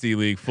dynasty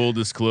league. Full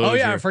disclosure. Oh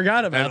yeah, I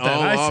forgot about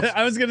that.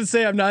 I was going to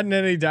say I'm not in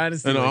any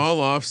dynasty. And leagues.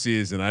 all off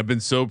season, I've been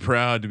so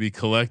proud to be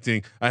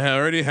collecting. I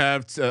already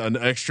have an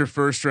extra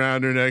 1st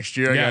rounder next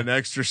year. I got an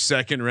extra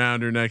 2nd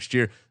rounder next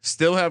year.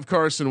 Still have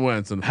Carson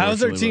Wentz.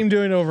 How's our team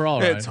doing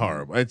overall? It's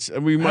horrible.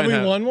 We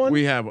won one.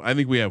 I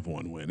think we have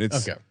one win.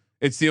 It's okay.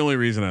 It's the only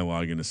reason I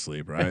log into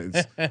sleep, right?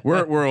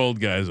 We're old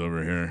guys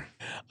over here.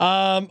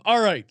 All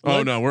right.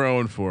 Oh no, we're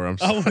 0-4. I'm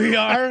sorry. Oh, we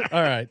are.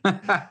 All right.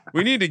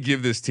 We need to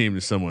give this team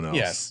to someone else.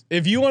 Yes.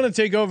 If you want to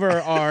take over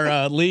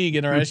our league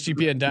and our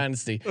SGPN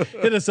dynasty,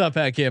 hit us up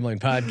at Gambling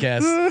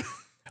Podcast.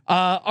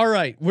 All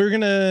right, we'll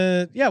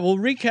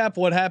recap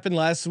what happened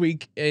last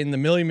week in the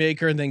Millie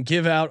Maker and then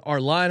give out our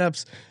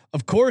lineups.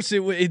 Of course,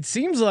 it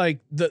seems like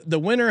the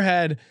winner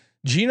had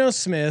Geno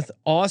Smith,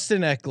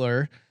 Austin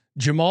Eckler,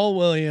 Jamal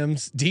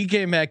Williams,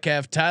 DK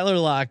Metcalf, Tyler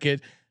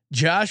Lockett,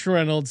 Josh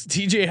Reynolds,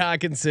 TJ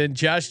Hawkinson,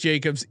 Josh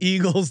Jacobs,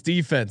 Eagles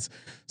defense.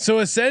 So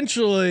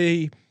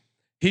essentially,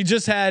 he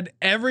just had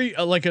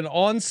like an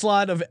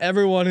onslaught of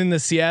everyone in the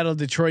Seattle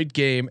Detroit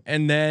game,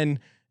 and then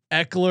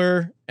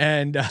Eckler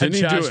and didn't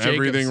he Josh do Jacobs.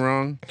 everything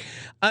wrong?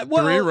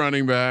 Well,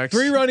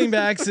 Three running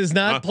backs is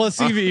not plus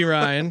CV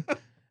Ryan,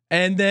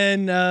 and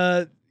then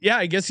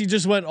I guess he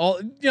just went all.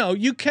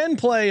 You can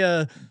play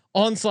a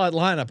onslaught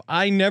lineup.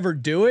 I never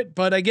do it,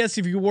 but I guess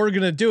if you were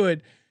gonna do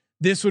it,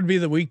 this would be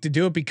the week to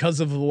do it because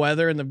of the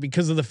weather and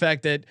because of the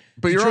fact that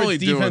you're only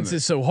defense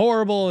is so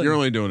horrible. You're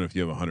only doing it if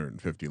you have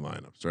 150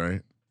 lineups,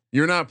 right?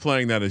 You're not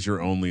playing that as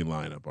your only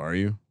lineup, are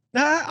you?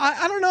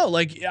 I don't know.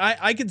 Like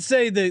I could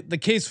say the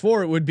case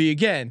for it would be,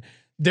 again,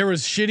 there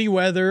was shitty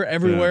weather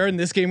everywhere, and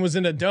this game was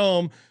in a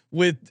dome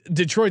with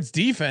Detroit's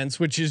defense,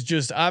 which is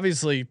just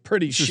obviously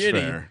pretty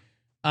shitty.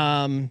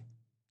 And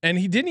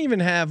he didn't even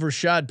have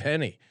Rashad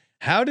Penny.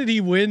 How did he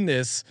win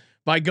this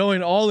by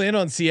going all in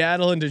on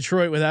Seattle and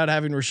Detroit without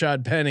having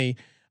Rashad Penny?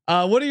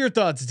 What are your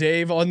thoughts,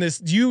 Dave, on this?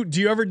 Do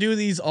you ever do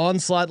these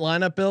onslaught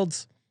lineup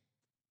builds?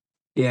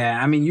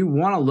 Yeah, I mean, you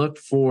want to look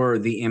for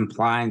the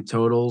implied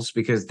totals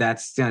because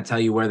that's going to tell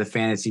you where the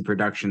fantasy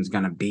production is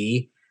going to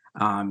be.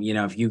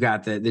 If you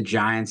got the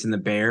Giants and the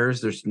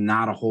Bears, there's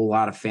not a whole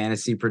lot of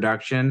fantasy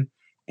production,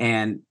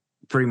 and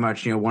pretty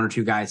much one or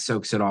two guys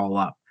soaks it all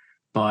up.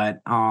 But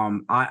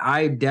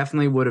I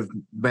definitely would have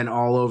been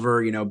all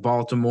over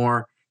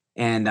Baltimore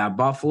and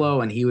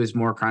Buffalo, and he was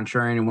more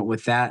contrarian and went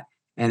with that.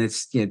 And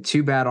it's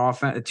two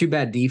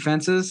bad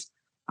defenses,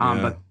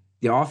 but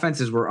the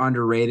offenses were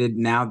underrated.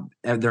 Now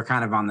they're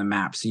kind of on the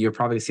map, so you'll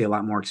probably see a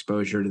lot more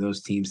exposure to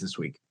those teams this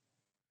week.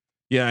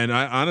 Yeah, and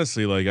I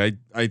honestly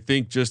I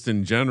think just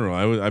in general,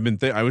 I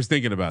was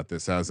thinking about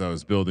this as I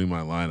was building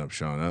my lineup,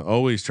 Sean. I'm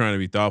always trying to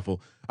be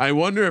thoughtful. I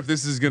wonder if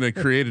this is going to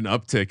create an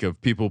uptick of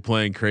people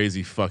playing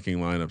crazy fucking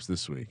lineups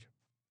this week,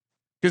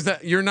 because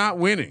that you're not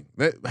winning.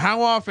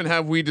 How often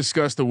have we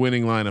discussed a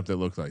winning lineup that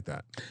looked like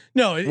that?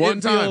 No,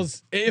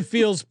 it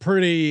feels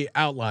pretty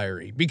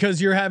outliery because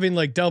you're having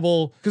like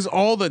double. Because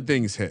all the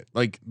things hit,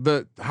 like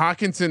the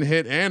Hawkinson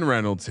hit and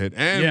Reynolds hit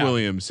and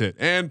Williams hit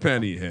and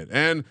Penny hit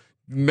and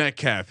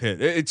Metcalf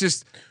hit. It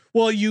just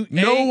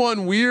no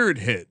one weird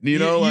hit.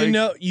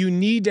 You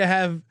need to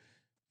have.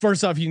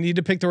 First off, you need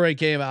to pick the right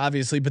game,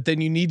 obviously, but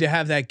then you need to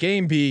have that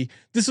game be.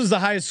 This was the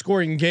highest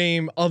scoring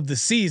game of the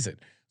season.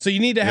 So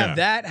you need to have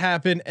that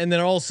happen, and then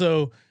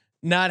also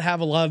not have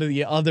a lot of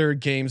the other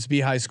games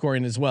be high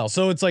scoring as well.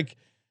 So it's like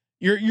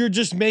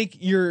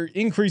you're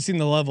increasing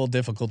the level of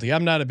difficulty.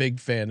 I'm not a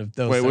big fan of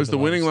those. Wait, was the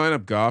winning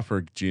lineup Goff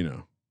or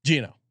Geno?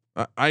 Geno.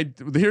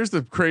 Here's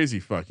the crazy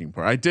fucking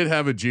part. I did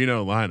have a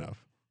Geno lineup.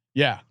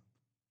 Yeah.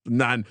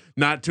 Not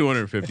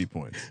 250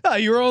 points.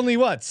 You were only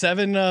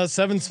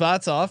seven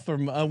spots off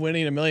from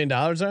winning $1 million,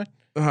 right?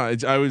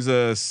 I was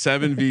a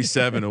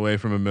 7v7 away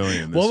from $1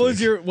 million. What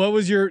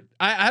was your?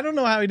 I don't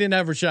know how he didn't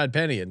have Rashad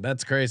Penny in.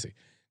 That's crazy.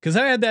 Because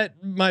I had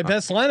that. My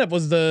best lineup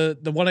was the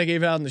one I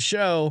gave out in the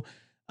show.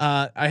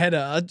 I had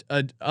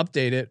to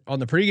update it on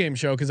the pregame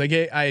show because I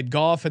had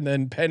Goff and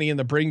then Penny in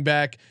the bring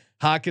back,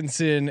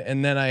 Hawkinson,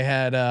 and then I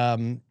had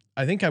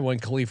I think I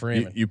went Khalif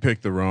Raymond. You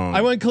picked the wrong.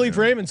 I went Khalif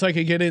Raymond so I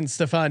could get in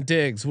Stephon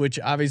Diggs, which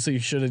obviously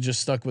should have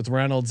just stuck with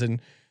Reynolds and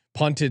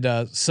punted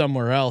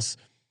somewhere else.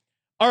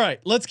 All right,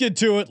 let's get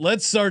to it.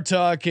 Let's start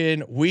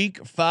talking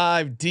Week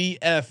 5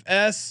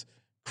 DFS.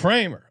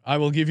 Kramer, I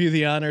will give you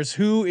the honors.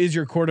 Who is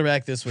your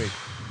quarterback this week?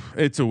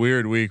 It's a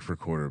weird week for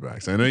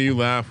quarterbacks. I know you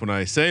laugh when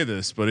I say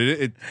this, but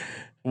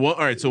all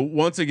right. So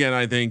once again,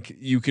 I think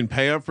you can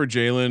pay up for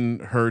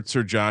Jalen Hurts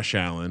or Josh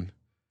Allen.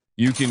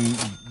 You can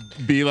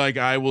be like,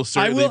 I will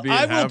certainly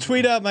I will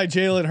tweet out my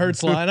Jalen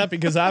Hurts lineup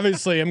because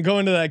obviously I'm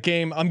going to that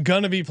game. I'm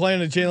going to be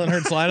playing a Jalen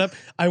Hurts lineup.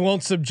 I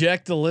won't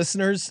subject the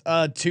listeners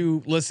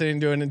to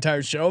listening to an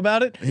entire show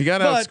about it. He got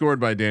outscored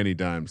by Danny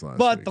Dimes last week.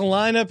 But the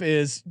lineup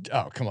is,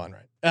 come on,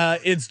 right?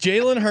 It's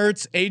Jalen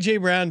Hurts,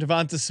 AJ Brown,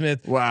 Devonta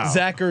Smith,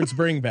 Zach Ertz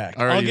bring back.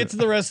 I'll get to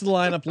the rest of the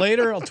lineup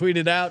later. I'll tweet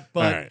it out.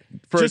 But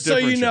just so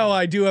you know,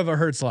 I do have a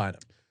Hurts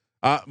lineup.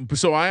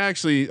 So I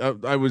actually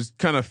I was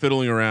kind of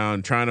fiddling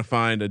around trying to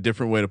find a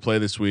different way to play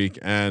this week,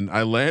 and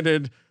I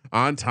landed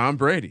on Tom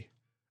Brady.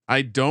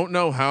 I don't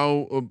know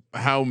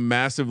how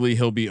massively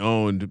he'll be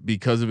owned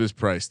because of his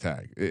price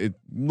tag. It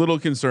little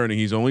concerning.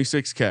 He's only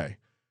 $6K,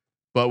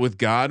 but with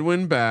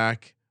Godwin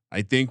back,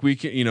 I think we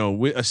can.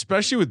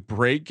 Especially with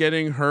Brake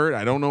getting hurt,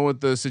 I don't know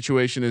what the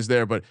situation is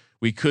there, but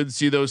we could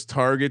see those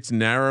targets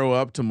narrow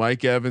up to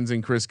Mike Evans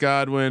and Chris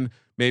Godwin.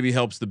 Maybe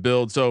helps the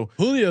build. So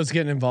Julio's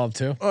getting involved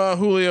too.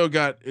 Julio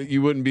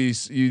you'd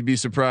be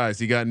surprised.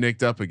 He got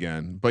nicked up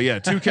again, but yeah,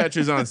 2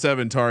 catches on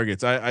 7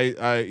 targets.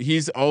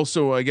 He's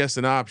also, I guess,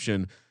 an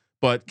option,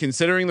 but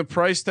considering the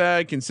price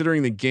tag,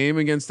 considering the game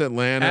against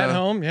Atlanta at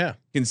home,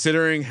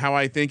 considering how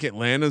I think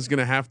Atlanta's going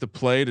to have to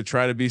play to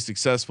try to be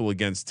successful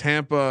against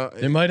Tampa,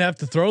 they might have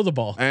to throw the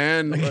ball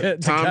and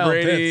Tom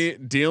Brady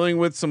dealing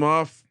with some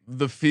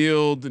the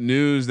field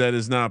news that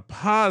is not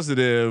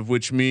positive,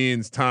 which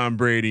means Tom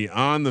Brady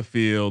on the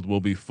field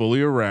will be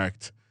fully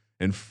erect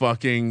and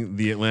fucking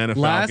the Atlanta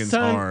Falcons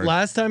hard.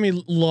 Last time he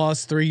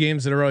lost 3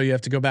 games in a row, you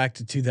have to go back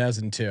to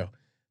 2002.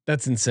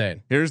 That's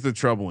insane. Here's the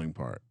troubling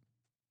part.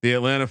 The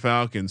Atlanta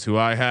Falcons, who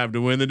I have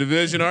to win the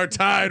division, are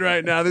tied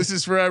right now. This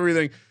is for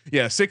everything.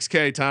 Yeah,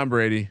 6K Tom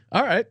Brady.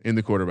 All right. In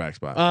the quarterback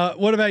spot.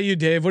 What about you,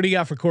 Dave? What do you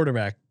got for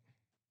quarterback?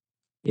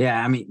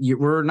 Yeah, I mean,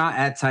 we're not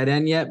at tight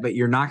end yet, but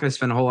you're not going to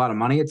spend a whole lot of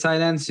money at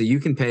tight end, so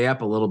you can pay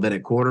up a little bit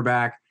at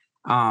quarterback.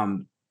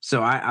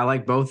 So I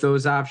like both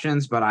those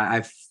options, but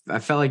I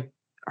felt like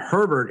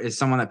Herbert is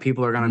someone that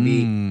people are going to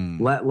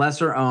be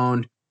lesser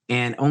owned,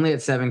 and only at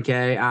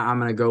 7K. I'm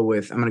going to go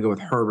with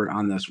Herbert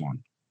on this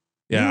one.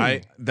 Yeah,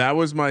 that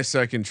was my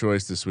second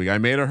choice this week. I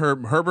made a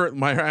Herbert.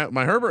 My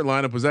Herbert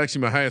lineup was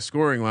actually my highest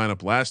scoring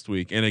lineup last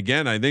week, and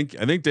again, I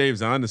think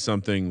Dave's onto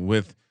something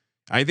with.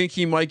 I think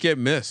he might get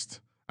missed.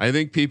 I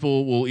think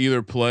people will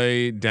either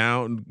play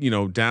down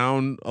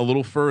a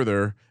little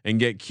further and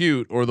get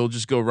cute, or they'll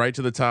just go right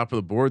to the top of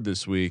the board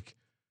this week.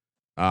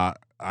 I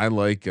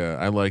like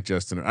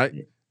Justin.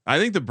 I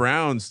think the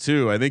Browns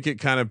too. I think it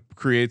kind of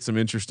creates some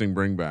interesting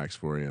bringbacks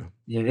for you.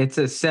 Yeah, it's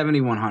a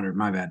 7,100.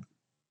 My bad.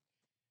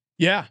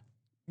 Yeah.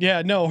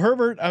 No,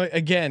 Herbert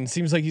again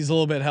seems like he's a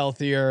little bit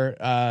healthier.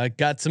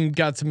 Got some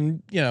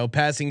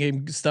passing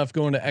game stuff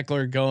going to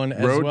Eckler going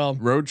as well.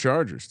 Road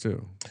Chargers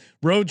too.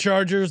 Road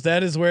Chargers,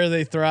 that is where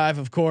they thrive,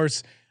 of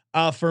course.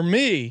 For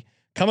me,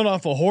 coming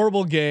off a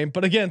horrible game,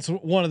 but against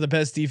one of the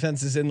best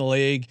defenses in the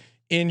league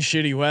in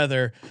shitty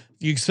weather,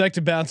 you expect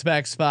a bounce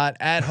back spot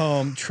at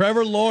home.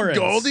 Trevor Lawrence,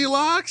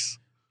 Goldilocks.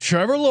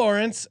 Trevor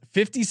Lawrence,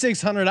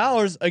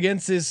 $5,600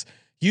 against this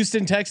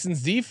Houston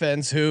Texans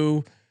defense,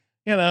 who,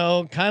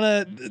 kind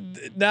of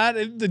not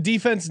the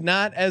defense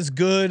not as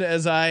good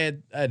as I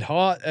had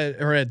hoped.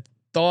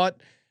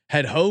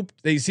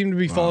 They seem to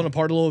be falling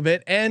apart a little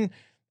bit, and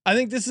I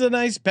think this is a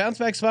nice bounce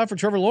back spot for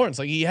Trevor Lawrence.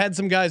 Like, he had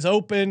some guys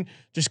open,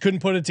 just couldn't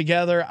put it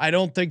together. I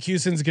don't think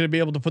Houston's going to be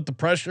able to put the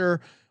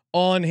pressure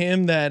on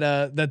him that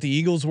the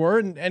Eagles were,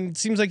 and it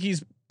seems like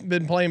he's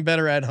been playing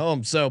better at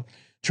home. So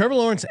Trevor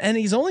Lawrence, and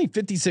he's only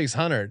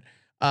 5,600,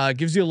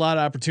 gives you a lot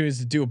of opportunities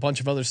to do a bunch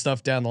of other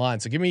stuff down the line.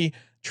 So give me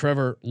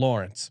Trevor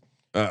Lawrence.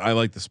 I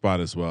like the spot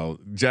as well.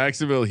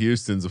 Jacksonville,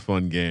 Houston's a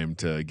fun game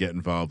to get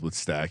involved with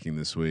stacking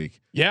this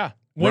week. Yeah.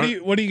 What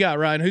do you got,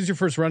 Ryan? Who's your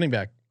first running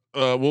back?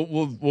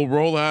 We'll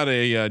roll out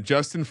a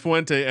Justin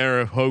Fuente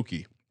era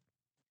Hokie.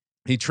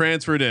 He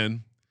transferred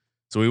in,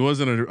 so he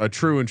wasn't a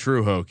true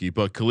Hokie,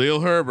 but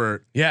Khalil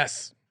Herbert.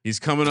 Yes. He's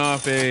coming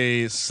off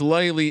a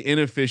slightly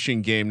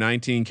inefficient game,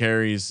 19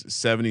 carries,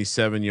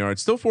 77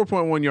 yards, still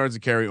 4.1 yards a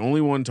carry,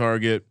 only 1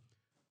 target.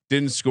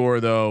 Didn't score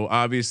though,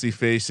 obviously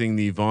facing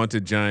the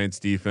vaunted Giants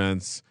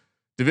defense.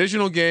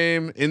 Divisional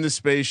game in the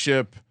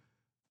spaceship.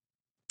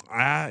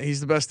 He's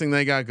the best thing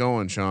they got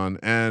going, Sean.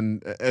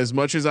 And as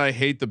much as I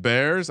hate the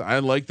Bears, I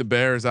like the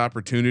Bears'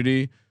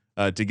 opportunity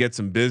to get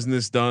some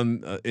business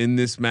done in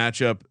this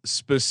matchup.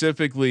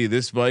 Specifically,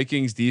 this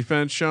Vikings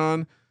defense,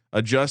 Sean,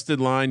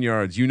 adjusted line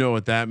yards. You know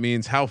what that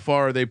means. How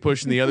far are they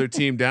pushing the other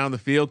team down the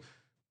field?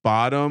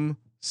 Bottom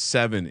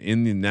 7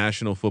 in the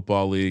National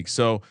Football League.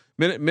 So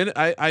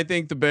I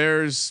think the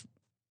Bears.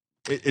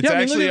 It's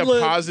actually a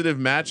positive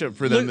matchup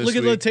for them. Look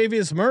at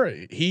Latavius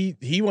Murray.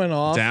 He went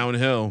off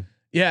downhill.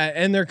 Yeah,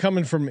 and they're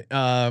coming from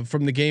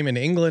the game in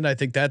England. I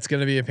think that's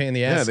going to be a pain in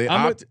the ass.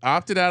 Yeah, they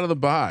opted out of the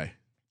bye,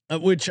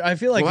 which I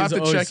feel like we'll have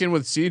to check in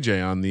with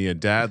CJ on the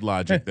dad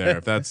logic there.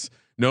 If that's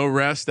no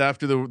rest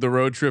after the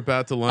road trip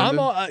out to London.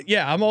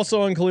 I'm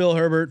also on Khalil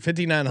Herbert,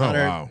 5,900.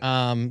 Oh,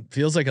 wow.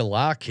 Feels like a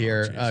lock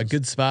here.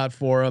 Good spot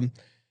for him.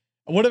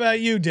 What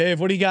about you, Dave?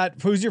 What do you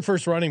got? Who's your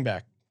first running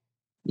back?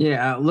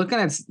 Yeah, looking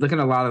at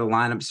a lot of the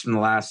lineups from the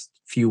last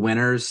few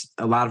winners,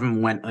 a lot of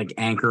them went like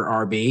anchor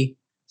RB.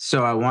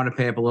 So I want to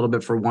pay up a little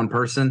bit for one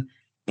person.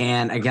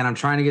 And again, I'm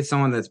trying to get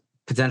someone that's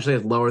potentially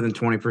lower than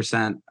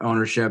 20%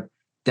 ownership.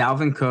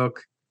 Dalvin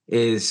Cook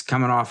is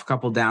coming off a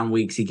couple down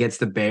weeks. He gets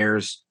the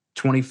Bears,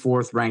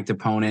 24th ranked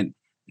opponent.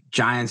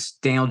 Giants,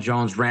 Daniel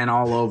Jones ran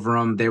all over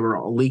them. They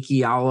were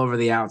leaky all over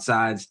the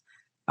outsides.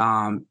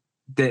 Dalvin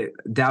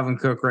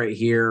Cook right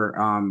here,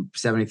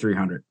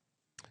 7,300.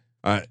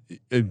 In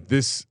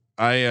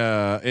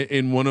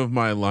one of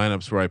my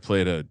lineups where I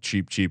played a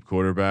cheap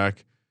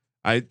quarterback,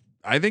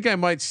 I think I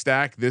might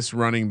stack this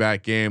running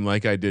back game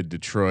like I did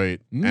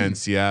Detroit and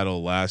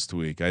Seattle last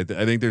week. I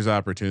think there's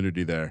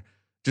opportunity there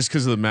just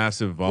because of the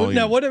massive volume.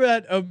 Now, what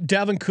about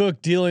Dalvin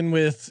Cook dealing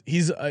with?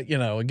 He's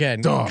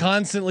again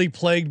constantly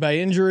plagued by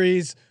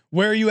injuries.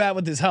 Where are you at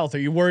with his health? Are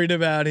you worried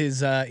about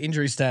his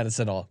injury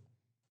status at all?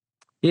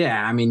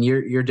 Yeah, I mean,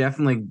 you're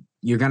definitely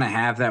gonna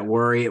have that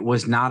worry. It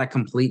was not a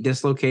complete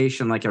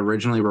dislocation like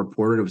originally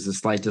reported. It was a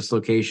slight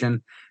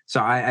dislocation, so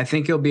I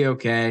think he'll be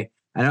okay.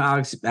 I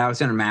know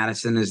Alexander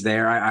Madison is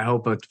there. I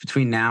hope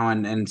between now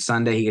and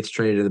Sunday he gets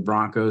traded to the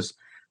Broncos.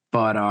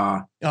 But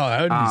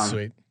that would be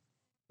sweet.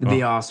 It'd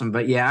be awesome.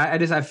 But yeah,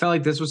 I felt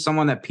like this was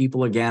someone that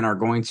people again are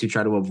going to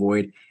try to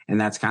avoid, and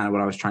that's kind of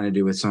what I was trying to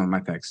do with some of my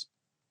picks.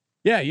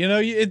 Yeah,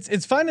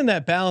 it's finding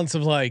that balance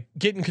of like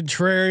getting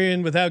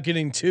contrarian without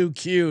getting too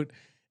cute,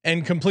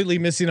 and completely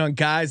missing on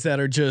guys that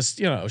are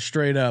just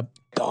straight up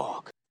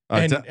dog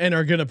and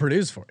are going to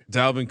produce for you.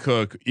 Dalvin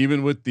Cook,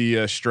 even with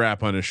the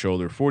strap on his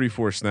shoulder,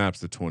 44 snaps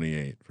to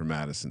 28 for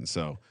Madison.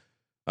 So,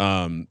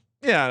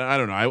 yeah, I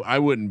don't know. I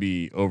wouldn't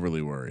be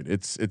overly worried.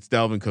 It's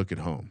Dalvin Cook at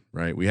home,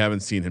 right? We haven't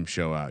seen him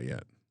show out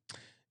yet.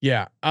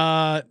 Yeah.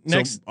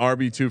 Next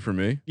RB2 for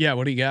me. Yeah.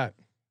 What do you got?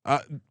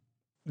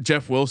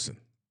 Jeff Wilson.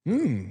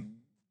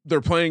 They're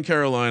playing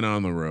Carolina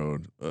on the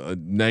road.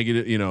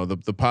 Negative,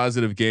 the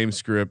positive game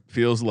script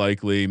feels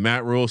likely.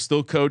 Matt Rule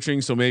still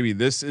coaching, so maybe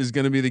this is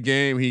going to be the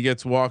game he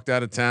gets walked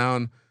out of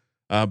town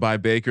by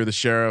Baker, the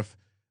sheriff.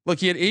 Look,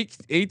 he had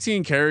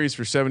 18 carries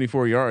for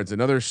 74 yards.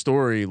 Another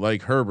story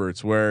like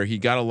Herbert's, where he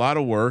got a lot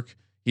of work.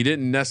 He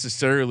didn't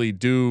necessarily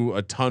do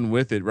a ton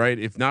with it, right?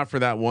 If not for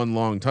that one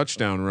long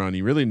touchdown run,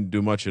 he really didn't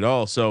do much at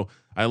all. So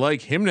I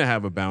like him to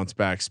have a bounce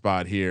back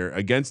spot here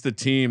against a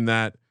team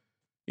that,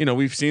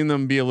 we've seen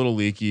them be a little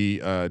leaky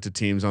to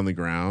teams on the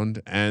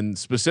ground, and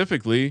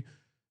specifically,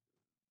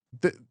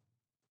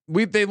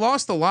 they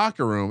lost the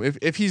locker room.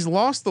 If he's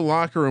lost the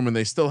locker room and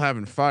they still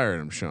haven't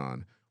fired him,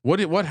 Sean,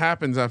 what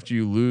happens after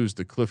you lose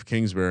to Cliff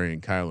Kingsbury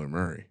and Kyler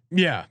Murray?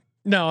 Yeah.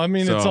 No, I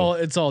mean, so,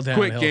 it's all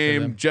downhill. Quick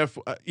game, Jeff.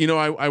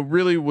 I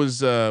really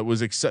was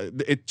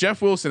excited.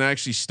 Jeff Wilson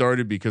actually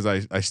started because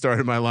I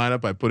started my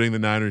lineup by putting the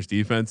Niners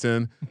defense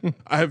in.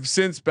 I have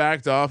since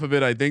backed off of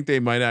it. I think they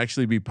might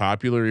actually be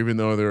popular, even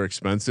though they're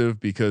expensive.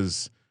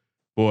 Because,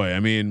 boy, I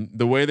mean,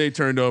 the way they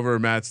turned over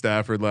Matt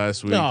Stafford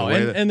last week. No,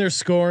 and they're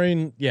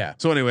scoring. Yeah.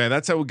 So anyway,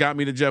 that's how it got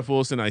me to Jeff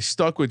Wilson. I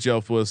stuck with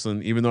Jeff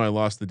Wilson, even though I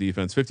lost the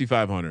defense.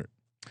 5,500.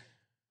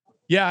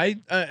 Yeah,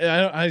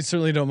 I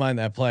certainly don't mind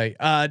that play.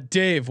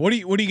 Dave, what do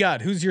you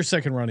got? Who's your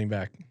second running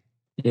back?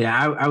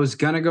 Yeah, I was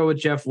gonna go with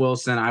Jeff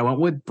Wilson. I went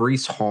with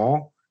Breece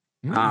Hall.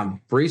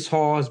 Breece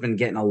Hall has been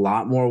getting a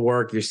lot more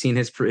work. You're seeing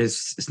his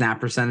snap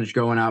percentage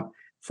going up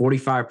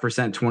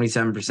 45%,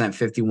 27%,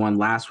 51.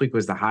 Last week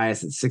was the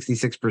highest at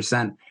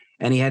 66%,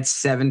 and he had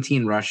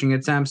 17 rushing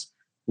attempts,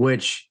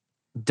 which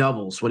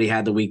doubles what he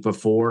had the week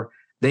before.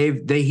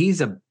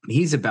 He's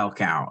a bell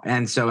cow,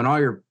 and so in all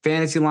your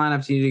fantasy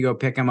lineups, you need to go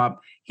pick him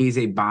up. He's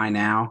a buy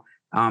now,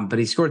 but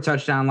he scored a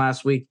touchdown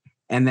last week,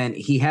 and then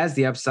he has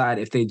the upside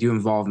if they do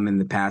involve him in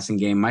the passing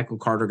game. Michael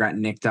Carter got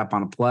nicked up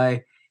on a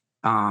play.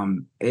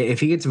 If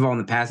he gets involved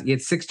in the pass, he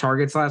had 6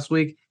 targets last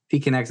week. If he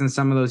connects on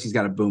some of those, he's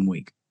got a boom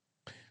week.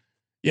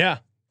 Yeah,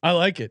 I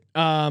like it.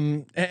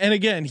 And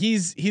again,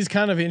 he's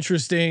kind of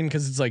interesting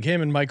because it's like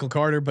him and Michael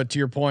Carter. But to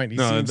your point,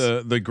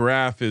 the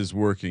graph is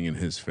working in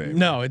his favor.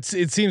 No, it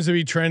seems to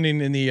be trending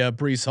in the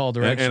Breece Hall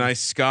direction. And I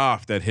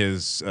scoffed at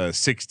his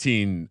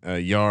 16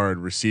 yard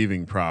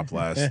receiving prop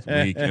last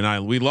week,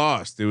 and we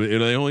lost. They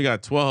only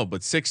got 12,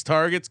 but 6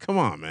 targets. Come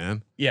on,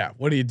 man. Yeah,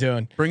 what are you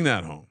doing? Bring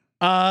that home.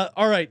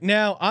 All right,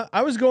 now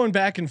I was going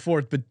back and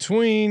forth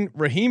between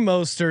Raheem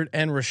Mostert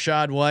and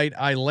Rachaad White.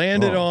 I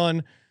landed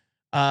on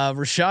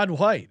Rachaad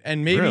White,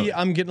 and maybe really?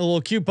 I'm getting a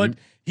little cute, but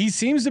he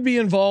seems to be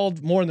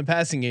involved more in the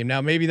passing game.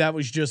 Now, maybe that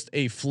was just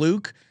a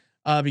fluke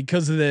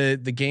because of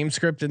the game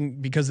script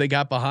and because they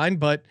got behind,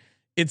 but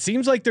it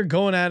seems like they're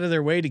going out of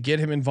their way to get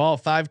him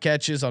involved. 5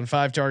 catches on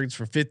 5 targets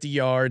for 50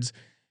 yards.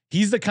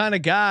 He's the kind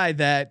of guy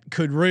that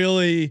could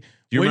really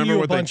win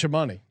you a bunch of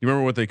money. You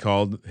remember what they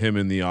called him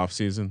in the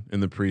offseason, in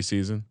the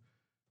preseason?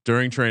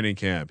 During training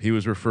camp, he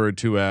was referred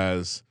to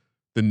as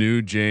the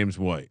new James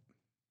White.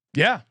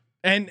 Yeah.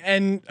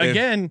 And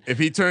again, if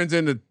he turns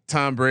into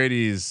Tom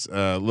Brady's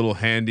little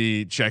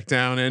handy check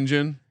down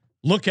engine,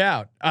 look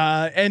out.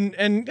 And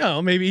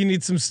maybe he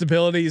needs some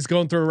stability. He's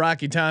going through a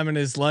rocky time in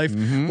his life.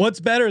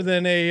 What's better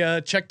than a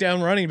check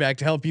down running back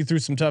to help you through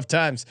some tough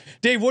times?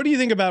 Dave, what do you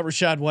think about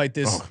Rachaad White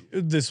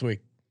this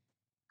week?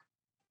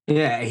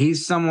 Yeah,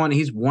 he's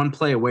one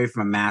play away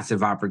from a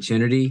massive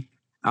opportunity.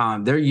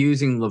 They're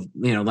using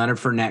Leonard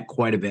Fournette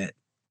quite a bit.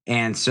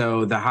 And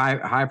so the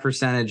high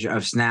percentage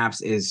of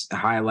snaps is a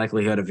high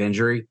likelihood of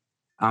injury.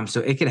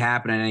 So it could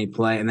happen at any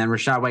play. And then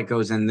Rachaad White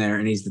goes in there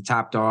and he's the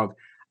top dog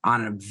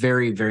on a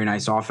very, very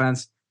nice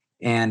offense.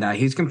 And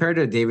he's compared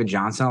to David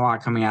Johnson a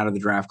lot coming out of the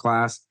draft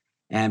class.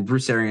 And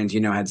Bruce Arians,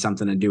 had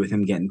something to do with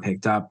him getting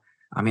picked up.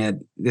 I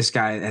mean, this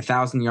guy,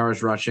 1,000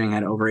 yards rushing,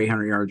 had over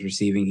 800 yards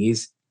receiving.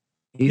 He's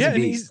a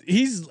beast.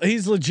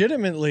 He's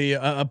legitimately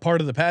a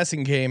part of the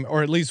passing game,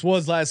 or at least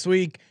was last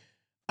week.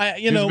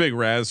 He's a big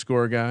RAS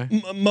score guy.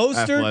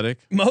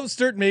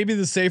 Mostert maybe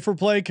the safer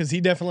play because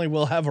he definitely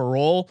will have a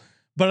role.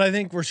 But I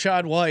think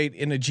Rachaad White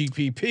in a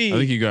GPP. I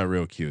think you got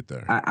real cute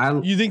there.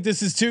 You think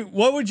this is too?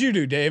 What would you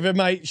do, Dave?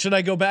 Should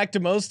I go back to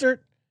Mostert?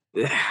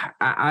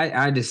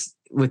 I just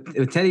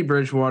with Teddy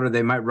Bridgewater,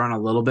 they might run a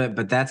little bit,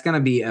 but that's going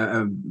to be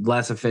a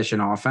less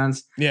efficient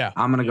offense. Yeah,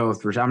 I'm going to go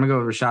with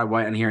Rachaad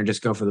White in here and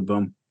just go for the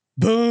boom.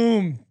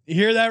 Boom! You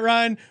hear that,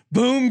 Ryan?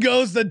 Boom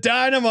goes the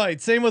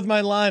dynamite. Same with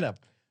my lineup.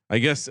 I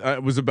guess I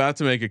was about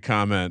to make a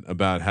comment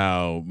about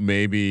how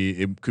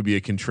maybe it could be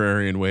a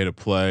contrarian way to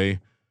play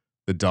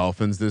the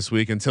Dolphins this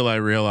week until I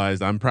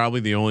realized I'm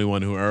probably the only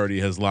one who already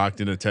has locked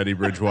in a Teddy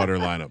Bridgewater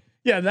lineup.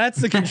 Yeah, that's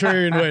the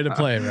contrarian way to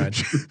play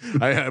it,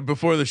 right?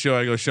 Before the show,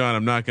 I go, Sean,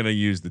 I'm not going to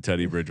use the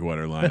Teddy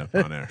Bridgewater lineup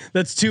on air.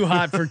 That's too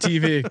hot for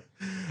TV.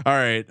 All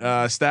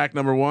right, stack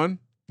number 1.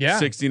 Yeah,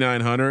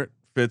 6,900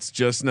 fits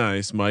just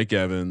nice. Mike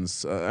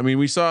Evans. I mean,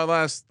 we saw it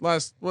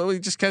last. Well, he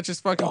just catches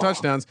fucking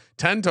touchdowns.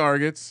 10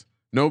 targets,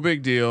 no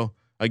big deal.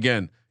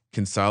 Again,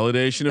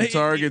 consolidation of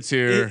targets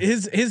here.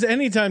 His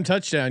anytime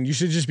touchdown, you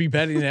should just be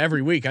betting it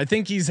every week. I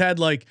think he's had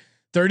like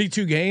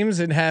 32 games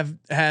and have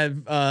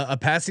a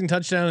passing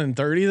touchdown in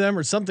 30 of them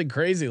or something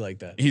crazy like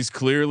that. He's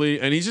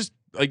clearly, and he's just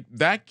like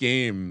that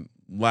game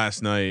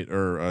last night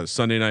or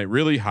Sunday night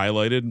really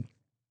highlighted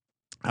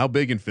how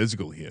big and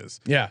physical he is.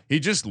 Yeah.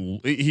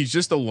 He's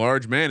just a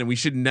large man, and we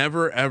should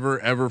never,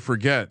 ever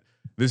forget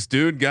this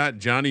dude got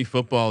Johnny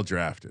Football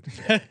drafted.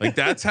 Like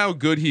that's how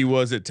good he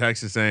was at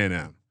Texas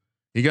A&M.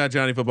 He got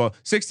Johnny Football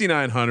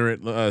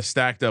 6,900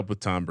 stacked up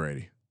with Tom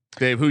Brady.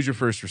 Dave, who's your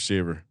first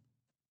receiver?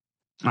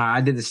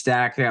 I did the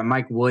stack. I got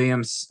Mike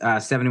Williams,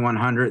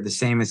 7,100, the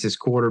same as his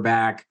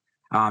quarterback.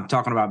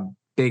 Talking about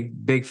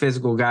big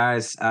physical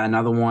guys.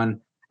 Another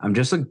one.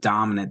 Just looked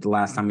dominant the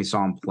last time we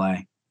saw him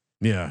play.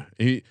 Yeah,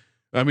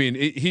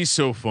 he's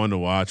so fun to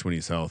watch when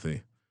he's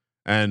healthy.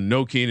 And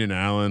no Keenan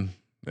Allen.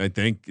 I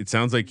think it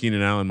sounds like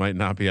Keenan Allen might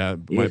be out.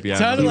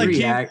 Sounded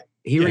like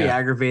he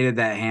re-aggravated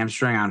that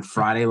hamstring on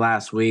Friday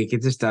last week.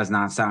 It just does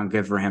not sound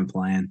good for him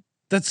playing.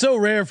 That's so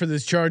rare for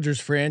this Chargers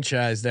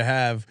franchise to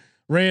have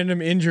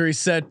random injury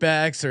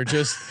setbacks or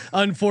just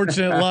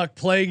unfortunate luck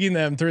plaguing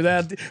them through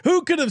that.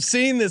 Who could have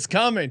seen this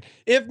coming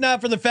if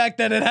not for the fact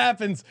that it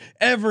happens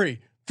every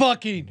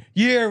fucking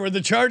year where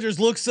the Chargers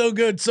look so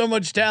good, so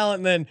much talent,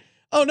 and then,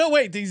 oh no,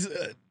 wait, these,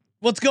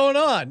 what's going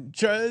on?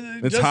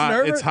 It's hot.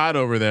 Herbert? It's hot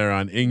over there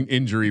on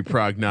injury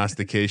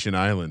prognostication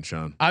island,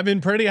 Sean. I've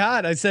been pretty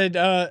hot. I said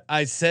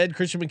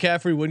Christian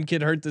McCaffrey wouldn't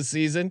get hurt this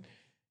season.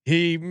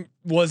 He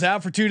was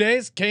out for 2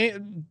 days.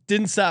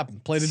 Didn't stop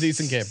him. Played a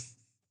decent game.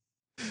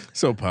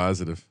 So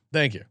positive.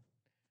 Thank you.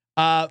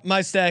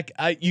 My stack,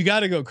 you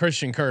got to go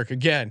Christian Kirk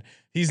again.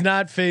 He's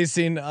not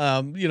facing,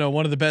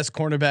 one of the best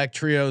cornerback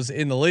trios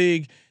in the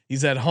league.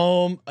 He's at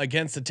home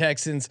against the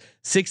Texans,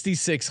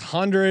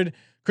 6,600.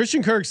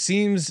 Christian Kirk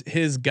seems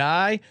his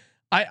guy.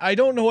 I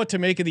don't know what to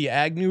make of the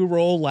Agnew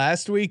role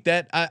last week.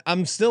 That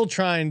I'm still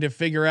trying to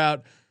figure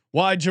out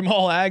why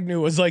Jamal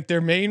Agnew was like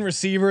their main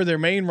receiver, their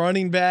main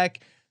running back.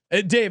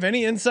 Dave,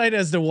 any insight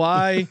as to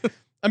why?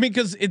 I mean,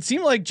 because it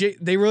seemed like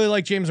they really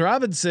like James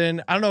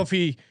Robinson. I don't know if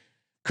he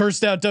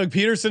cursed out Doug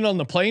Peterson on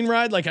the plane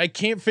ride. Like I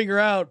can't figure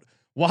out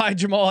why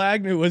Jamal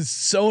Agnew was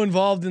so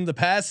involved in the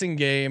passing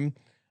game.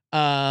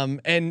 I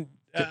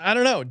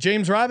don't know.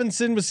 James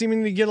Robinson was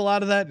seeming to get a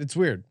lot of that. It's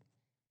weird.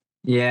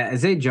 Yeah,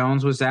 Zay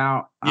Jones was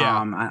out. Yeah.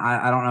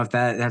 I don't know if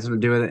that has something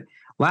to do with it.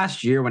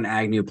 Last year when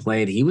Agnew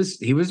played, he was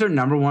their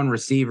number one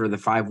receiver the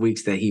 5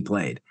 weeks that he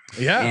played.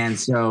 Yeah, and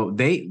so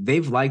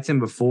they've liked him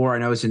before. I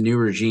know it's a new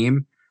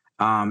regime.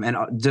 And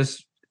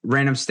just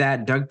random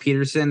stat: Doug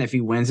Peterson, if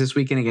he wins this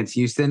weekend against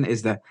Houston,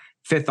 is the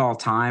 5th all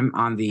time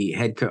on the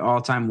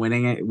all-time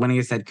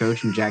winningest head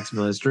coach in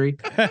Jacksonville history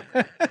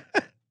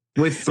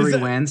with 3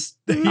 wins.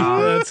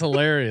 That's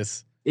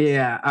hilarious.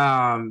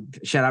 Yeah.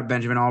 Shout out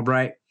Benjamin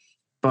Albright.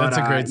 But that's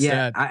a great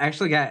stat. I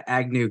actually got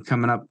Agnew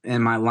coming up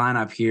in my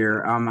lineup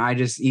here.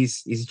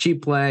 He's a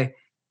cheap play,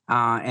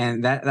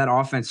 and that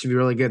offense should be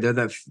really good. They're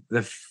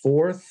the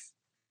fifth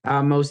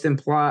most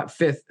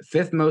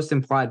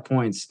implied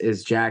points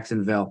is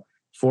Jacksonville.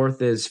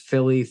 4th is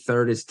Philly.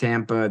 3rd is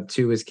Tampa.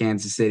 2 is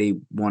Kansas City.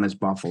 1 is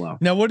Buffalo.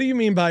 Now, what do you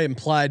mean by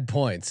implied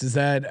points? Is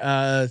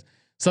that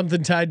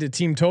something tied to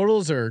team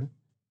totals or?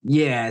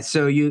 Yeah,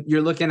 so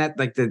you're looking at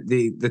like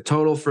the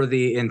total for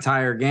the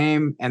entire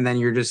game, and then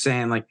you're just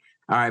saying like,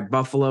 all right,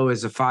 Buffalo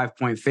is a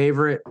 5-point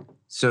favorite,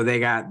 so they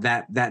got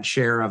that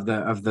share of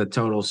the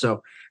total.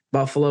 So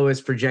Buffalo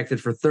is projected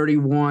for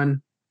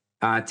 31.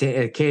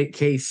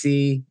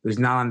 KC, who's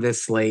not on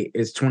this slate,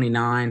 is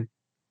 29.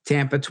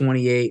 Tampa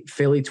 28,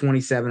 Philly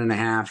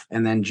 27.5,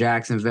 and then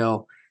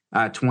Jacksonville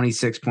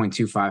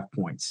 26.25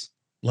 points.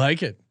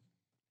 Like it.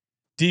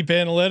 Deep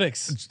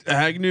analytics.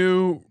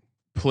 Agnew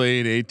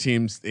played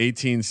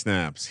 18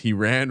 snaps. He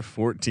ran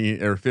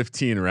 14 or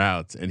 15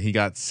 routes and he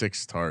got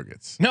 6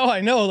 targets. No,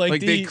 I know. Like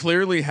they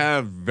clearly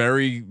have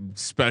very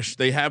special.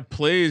 They have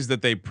plays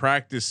that they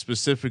practice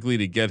specifically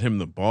to get him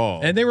the ball.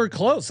 And they were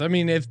close. I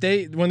mean,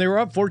 when they were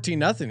up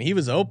 14-0, he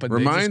was open.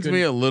 Reminds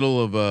me a little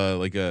of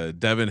like a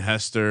Devin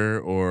Hester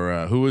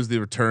or who was the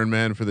return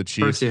man for the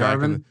Chiefs?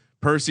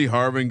 Percy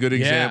Harvin. Good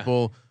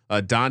example.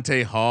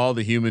 Dante Hall,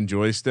 the human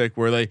joystick,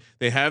 where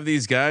they have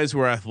these guys who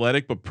are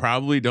athletic but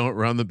probably don't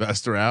run the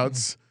best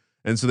routes,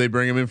 and so they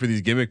bring him in for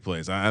these gimmick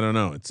plays. I don't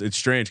know. It's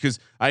strange because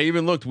I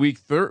even looked week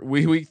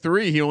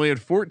 3, he only had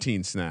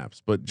 14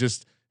 snaps, but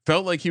just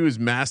felt like he was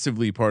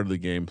massively part of the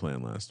game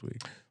plan last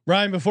week.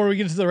 Ryan, before we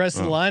get to the rest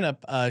of the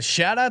lineup,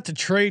 shout out to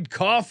Trade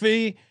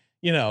Coffee.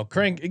 You know,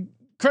 cranking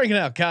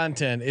out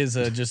content is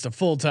just a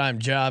full-time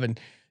job, and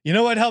you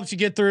know what helps you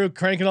get through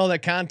cranking all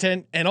that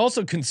content and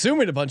also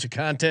consuming a bunch of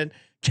content.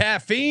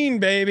 Caffeine,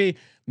 baby.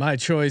 my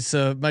choice,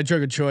 my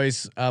drug of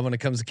choice when it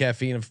comes to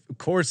caffeine, of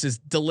course, is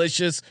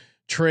delicious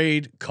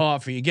Trade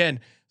coffee.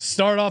 Again,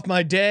 start off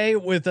my day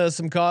with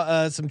some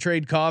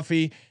Trade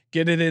coffee.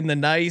 Get it in the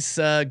nice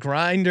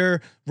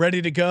grinder,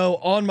 ready to go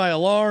on my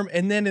alarm,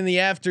 and then in the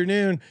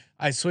afternoon,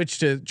 I switch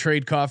to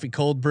Trade coffee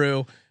cold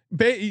brew.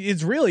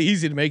 It's really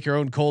easy to make your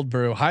own cold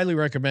brew. Highly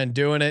recommend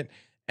doing it,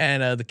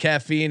 and the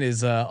caffeine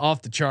is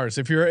off the charts.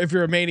 If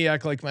you're a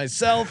maniac like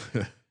myself.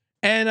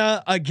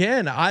 And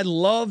again, I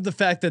love the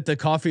fact that the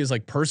coffee is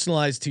like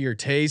personalized to your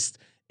taste.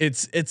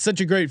 It's such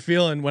a great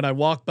feeling when I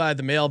walk by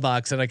the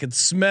mailbox and I can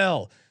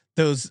smell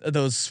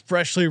those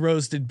freshly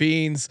roasted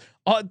beans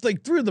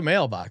like through the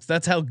mailbox.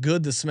 That's how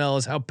good the smell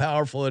is, how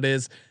powerful it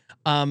is.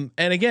 And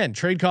again,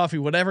 Trade coffee,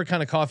 whatever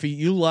kind of coffee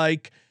you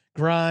like,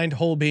 grind,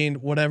 whole bean,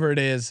 whatever it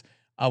is,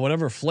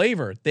 whatever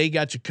flavor, they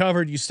got you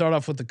covered. You start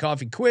off with the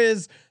coffee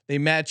quiz, they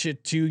match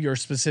it to your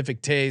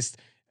specific taste,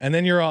 and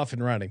then you're off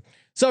and running.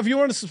 So if you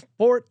want to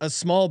support a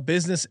small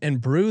business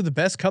and brew the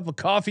best cup of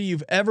coffee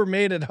you've ever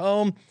made at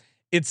home,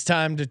 it's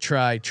time to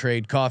try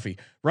Trade coffee.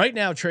 Right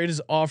now, Trade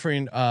is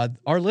offering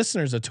our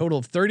listeners a total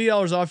of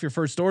 $30 off your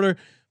first order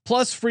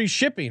plus free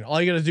shipping. All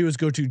you got to do is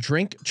go to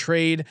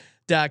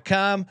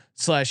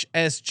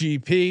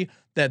drinktrade.com/SGP.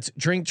 That's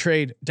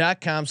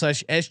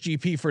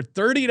drinktrade.com/SGP for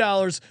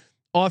 $30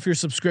 off your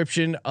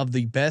subscription of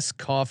the best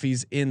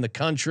coffees in the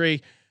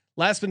country.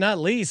 Last but not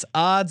least,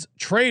 Odds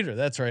Trader.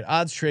 That's right.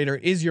 Odds Trader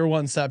is your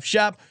one-stop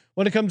shop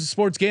when it comes to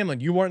sports gambling.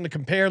 You want to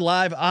compare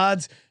live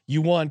odds.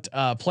 You want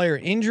player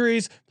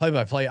injuries,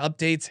 play-by-play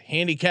updates,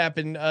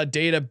 handicapping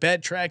data,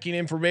 bet tracking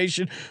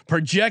information,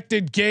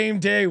 projected game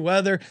day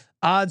weather.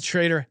 Odds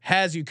Trader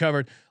has you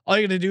covered. All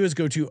you got to do is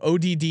go to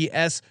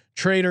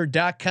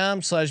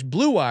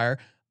oddstrader.com/Blue Wire.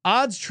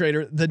 Odds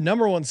Trader, the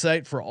 #1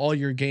 site for all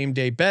your game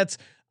day bets.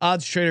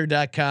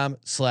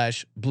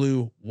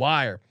 oddstrader.com/Blue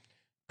Wire.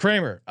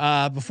 Kramer,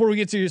 before we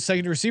get to your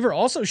second receiver,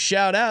 also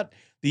shout out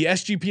the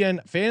SGPN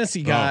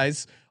fantasy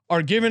guys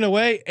are giving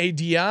away a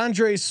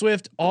DeAndre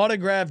Swift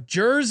autographed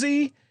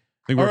jersey,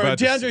 or a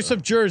DeAndre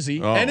Swift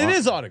jersey, and it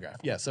is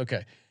autographed. Yes,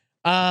 okay.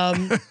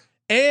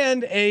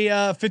 And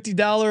a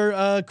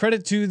 $50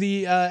 credit to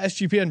the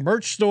SGPN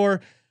merch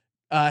store.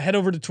 Head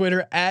over to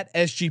Twitter at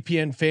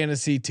SGPN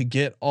Fantasy to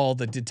get all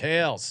the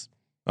details.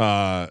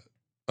 I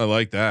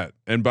like that.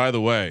 And by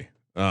the way,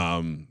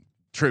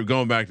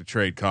 going back to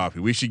Trade coffee,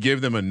 we should give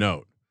them a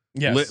note.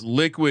 Yes.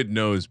 Liquid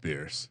nose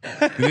beers.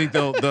 You think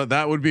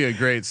that would be a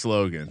great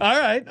slogan? All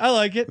right, I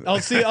like it. I'll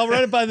see. I'll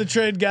run it by the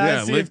Trade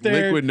guys. See if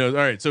they're liquid nose. All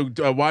right, so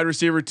wide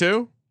receiver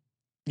 2.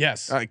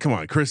 Yes. Come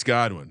on, Chris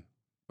Godwin.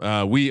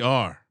 We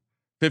are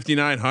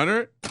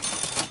 5,900.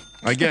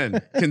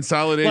 Again,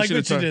 consolidation. Like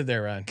what you did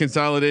there, Ryan.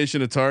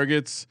 Consolidation of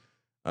targets.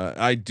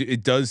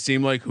 It does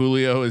seem like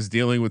Julio is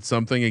dealing with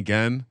something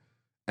again.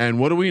 And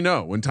what do we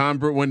know when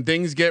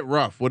things get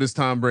rough? What does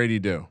Tom Brady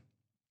do?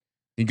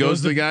 He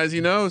goes to the guys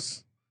he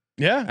knows.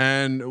 Yeah.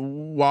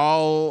 And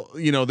while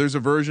there's a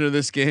version of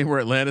this game where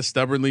Atlanta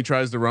stubbornly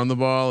tries to run the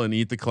ball and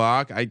eat the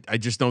clock, I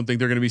just don't think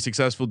they're going to be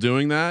successful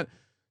doing that.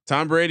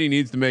 Tom Brady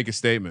needs to make a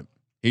statement.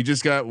 He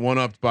just got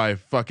one-upped by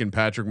fucking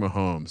Patrick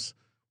Mahomes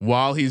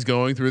while he's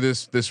going through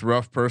this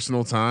rough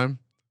personal time.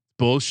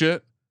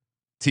 Bullshit.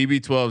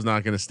 TB12 is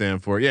not going to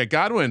stand for it. Yeah,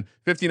 Godwin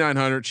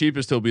 5,900,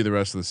 cheapest he'll be the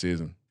rest of the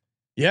season.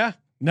 Yeah.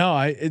 No,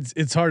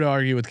 it's hard to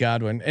argue with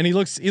Godwin, and he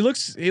looks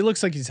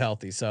like he's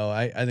healthy. So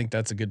I think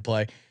that's a good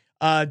play.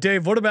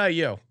 Dave, what about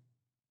you?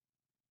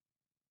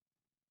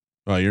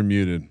 Oh, you're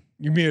muted.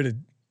 You're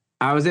muted.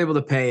 I was able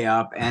to pay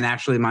up, and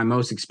actually, my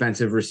most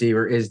expensive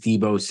receiver is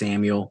Deebo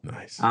Samuel.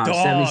 Nice.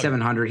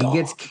 7,700. He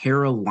gets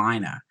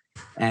Carolina,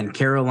 and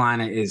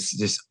Carolina is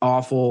just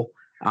awful.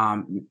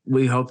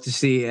 We hope to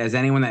see, as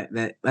anyone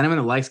that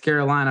likes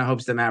Carolina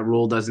hopes that Matt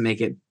Rule doesn't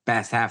make it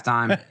past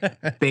halftime.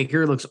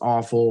 Baker looks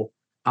awful.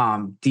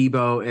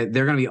 Deebo,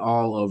 they're going to be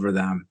all over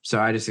them. So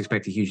I just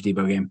expect a huge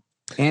Deebo game.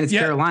 And it's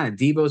Carolina.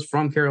 Deebo's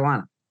from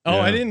Carolina. Oh,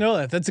 yeah. I didn't know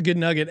that. That's a good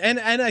nugget. And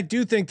I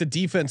do think the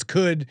defense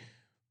could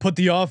put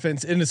the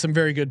offense into some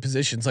very good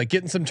positions, like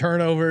getting some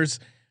turnovers,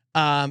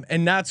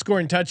 and not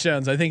scoring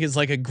touchdowns. I think is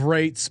like a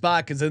great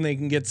spot, because then they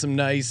can get some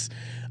nice,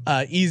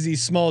 easy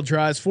small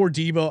drives for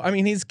Deebo. I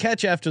mean, his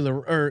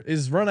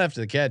run after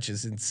the catch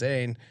is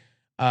insane.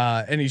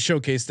 And he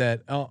showcased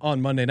that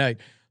on Monday night.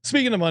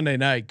 Speaking of Monday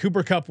night,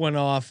 Cooper Kupp went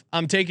off.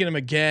 I'm taking him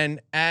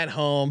again at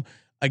home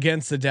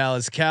against the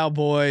Dallas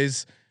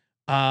Cowboys.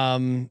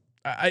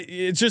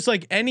 It's just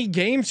like any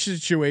game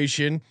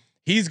situation,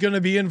 he's going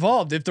to be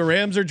involved. If the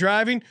Rams are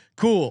driving,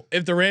 cool.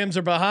 If the Rams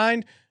are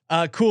behind,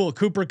 cool.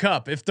 Cooper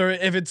Kupp. If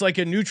it's like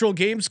a neutral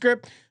game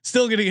script,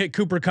 still going to get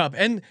Cooper Kupp.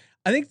 And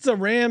I think the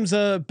Rams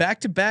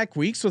back-to-back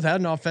weeks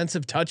without an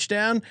offensive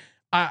touchdown.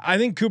 I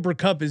think Cooper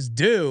Kupp is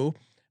due.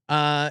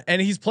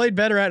 And he's played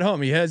better at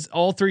home. He has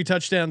all 3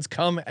 touchdowns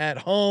come at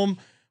home,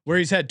 where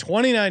he's had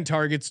 29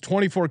 targets,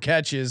 24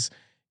 catches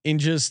in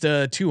just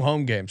 2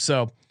 home games.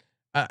 So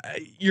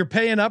you're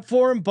paying up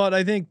for him, but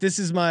I think this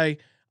is I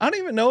don't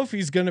even know if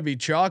he's going to be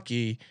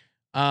chalky.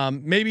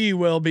 Maybe he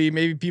will be.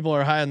 Maybe people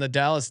are high on the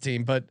Dallas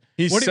team, but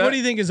what do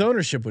you think his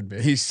ownership would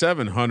be? He's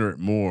 700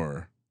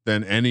 more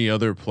than any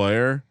other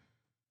player.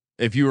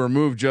 If you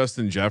remove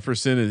Justin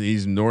Jefferson,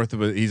 he's north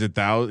of he's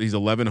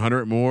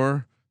 1,100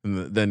 more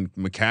than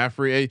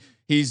McCaffrey.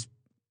 He's,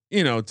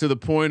 to the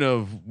point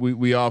of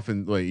we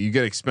often you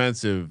get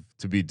expensive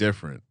to be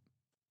different.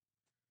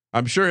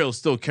 I'm sure he'll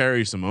still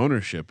carry some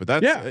ownership,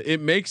 but it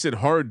makes it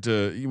hard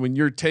to, when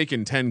you're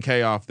taking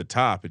 10K off the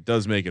top, it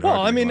does make it hard.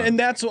 Well, I mean, and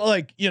that's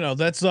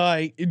that's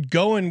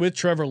going with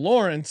Trevor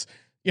Lawrence,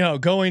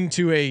 going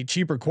to a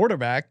cheaper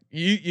quarterback,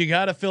 you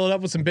got to fill it up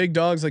with some big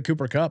dogs like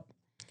Cooper Kupp.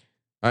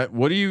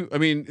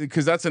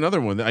 Because that's another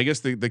one. I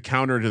guess the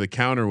counter to the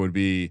counter would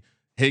be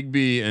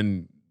Higbee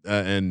and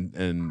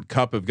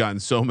Kupp have gotten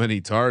so many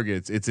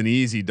targets. It's an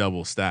easy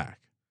double stack.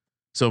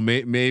 So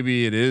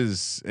maybe it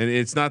is, and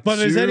it's not. But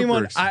is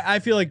anyone? I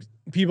feel like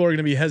people are going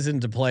to be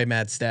hesitant to play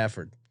Matt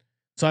Stafford,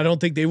 so I don't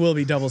think they will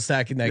be double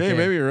stacking that game.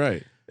 Maybe you're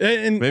right.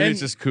 And maybe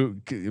it's just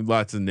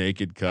lots of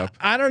naked Kupp.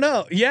 I don't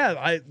know.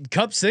 Yeah,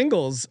 Kupp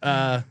singles.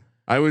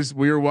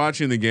 We were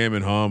watching the game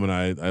at home, and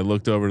I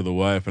looked over to the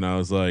wife, and I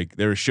was like,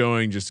 they were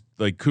showing just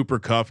like Cooper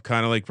Kupp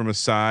kind of like from a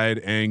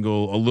side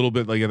angle, a little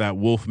bit like that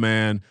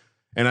Wolfman.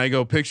 And I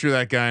go, picture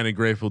that guy in a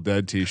Grateful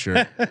Dead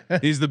t-shirt.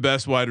 He's the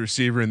best wide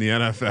receiver in the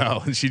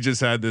NFL. And she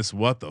just had this,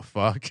 what the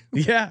fuck?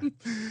 Yeah.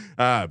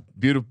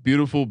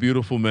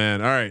 Beautiful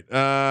man. All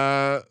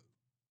right.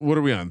 What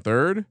are we on?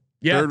 Third?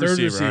 Yeah. Third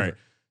receiver. All right.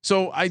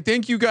 So I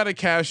think you got to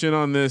cash in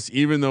on this,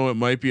 even though it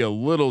might be a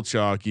little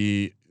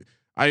chalky.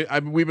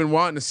 We've been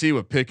wanting to see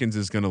what Pickens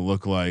is going to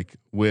look like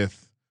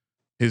with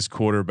his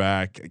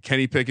quarterback.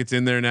 Kenny Pickett's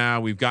in there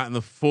now. We've gotten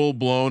the full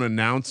blown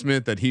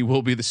announcement that he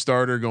will be the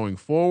starter going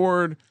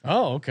forward.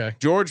 Oh, okay.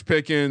 George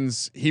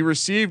Pickens, he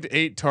received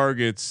 8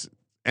 targets,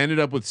 ended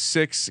up with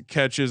 6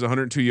 catches,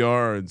 102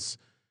 yards.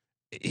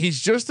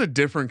 He's just a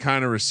different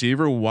kind of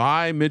receiver.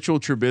 Why Mitchell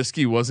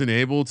Trubisky wasn't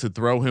able to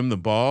throw him the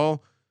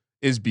ball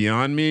is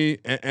beyond me.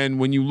 And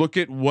when you look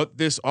at what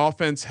this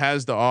offense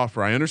has to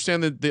offer, I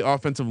understand that the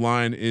offensive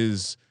line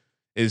is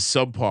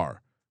subpar,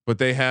 but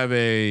they have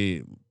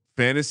a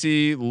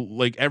fantasy,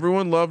 like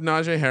everyone loved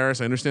Najee Harris.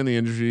 I understand the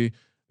injury,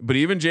 but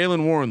even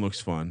Jaylen Warren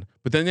looks fun.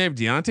 But then they have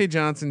Deontay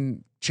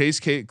Johnson, Chase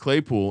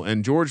Claypool,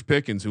 and George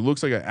Pickens, who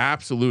looks like an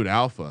absolute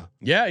alpha.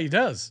 Yeah, he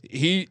does.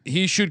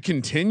 He should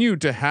continue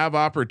to have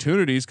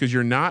opportunities because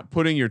you're not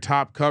putting your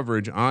top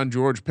coverage on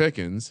George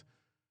Pickens.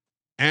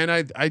 And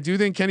I do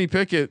think Kenny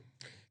Pickett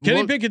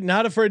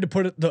not afraid to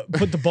put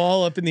the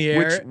ball up in the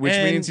air, which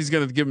means he's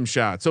going to give him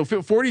shots. So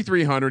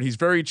 4,300, he's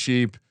very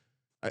cheap.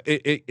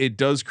 It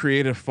does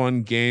create a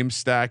fun game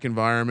stack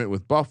environment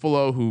with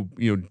Buffalo, who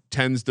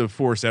tends to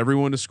force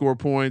everyone to score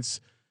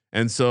points,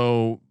 and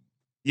so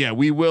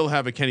we will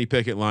have a Kenny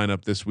Pickett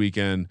lineup this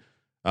weekend.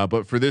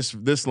 But for this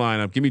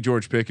lineup, give me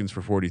George Pickens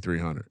for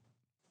 4,300.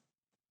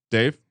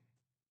 Dave,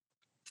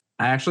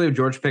 I actually have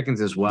George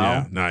Pickens as well.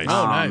 Yeah, nice.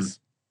 Oh, nice.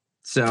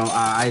 So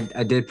I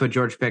did put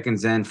George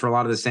Pickens in for a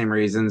lot of the same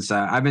reasons.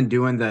 I've been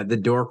doing the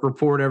dork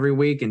report every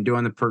week and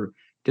doing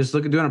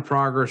doing a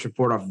progress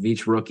report off of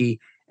each rookie.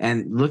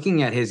 And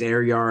looking at his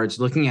air yards,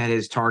 looking at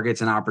his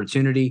targets and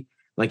opportunity.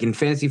 Like in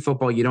fantasy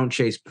football, you don't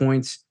chase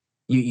points.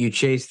 You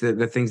chase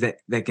the things that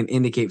can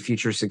indicate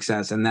future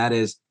success. And that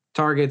is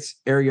targets,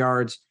 air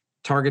yards,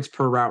 targets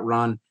per route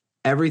run.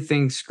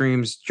 Everything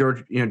screams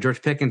George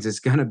Pickens is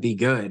going to be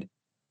good.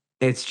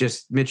 It's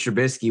just Mitch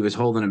Trubisky was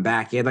holding him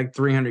back. He had like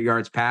 300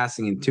 yards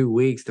passing in 2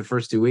 weeks, the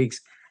first 2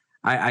 weeks.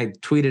 I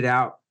tweeted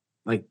out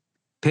like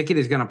Pickett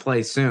is going to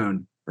play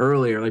soon,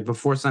 earlier, like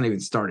before Sun even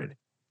started.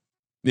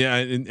 Yeah,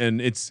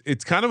 and it's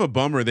kind of a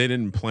bummer they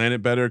didn't plan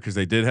it better because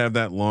they did have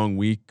that long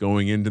week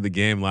going into the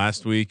game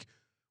last week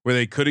where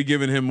they could have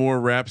given him more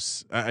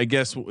reps. I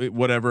guess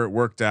whatever, it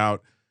worked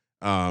out.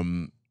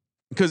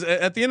 Because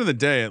at the end of the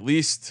day, at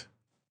least,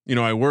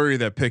 I worry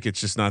that Pickett's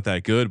just not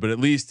that good, but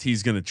at least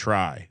he's going to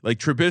try. Like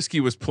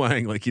Trubisky was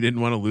playing like he didn't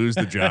want to lose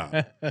the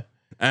job.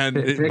 And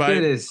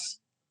Pickett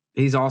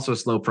he's also a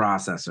slow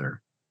processor.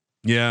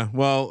 Yeah,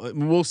 well,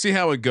 we'll see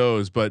how it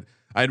goes, but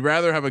I'd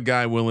rather have a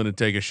guy willing to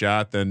take a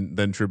shot than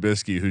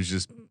Trubisky, who's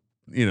just,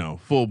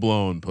 full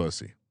blown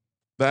pussy.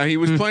 He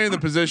was playing the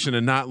position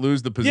and not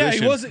lose the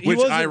position, which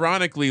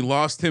ironically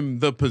lost him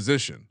the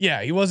position.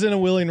 Yeah, he wasn't a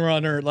willing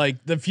runner.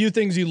 Like the few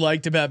things you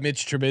liked about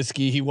Mitch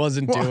Trubisky, he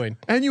wasn't doing.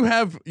 And you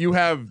have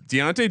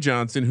Deontay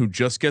Johnson, who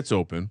just gets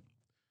open.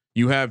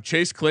 You have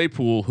Chase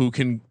Claypool, who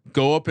can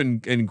go up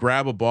and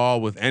grab a ball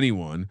with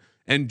anyone,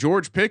 and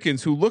George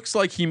Pickens, who looks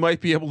like he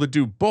might be able to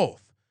do both.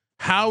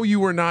 How you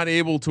were not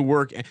able to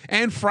work,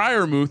 and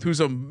Freiermuth, who's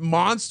a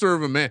monster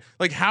of a man,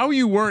 like how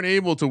you weren't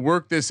able to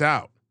work this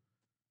out,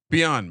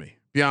 beyond me.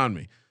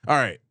 All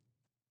right,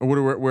 where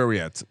are we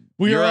at?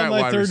 We are on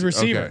my third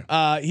receiver.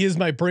 Okay. He is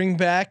my bring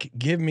back.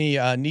 Give me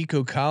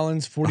Nico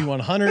Collins,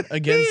 4,100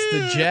 against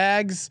the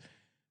Jags.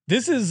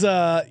 This is he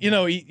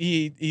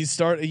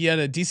had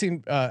a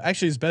decent,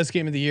 actually his best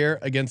game of the year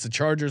against the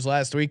Chargers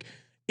last week.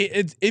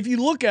 If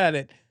you look at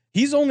it,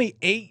 he's only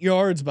 8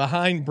 yards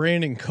behind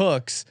Brandon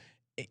Cooks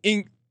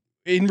in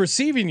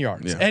receiving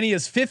yards, and he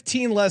has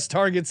 15 less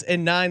targets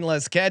and 9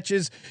 less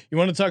catches. You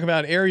want to talk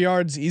about air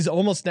yards? He's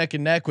almost neck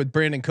and neck with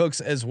Brandon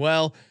Cooks as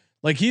well.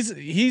 Like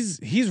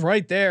he's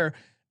right there.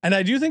 And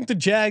I do think the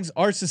Jags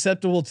are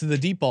susceptible to the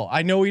deep ball.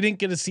 I know we didn't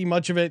get to see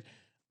much of it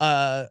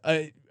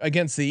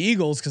against the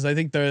Eagles because I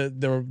think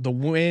the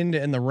wind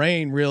and the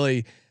rain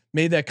really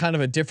made that kind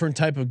of a different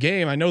type of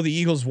game. I know the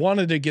Eagles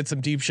wanted to get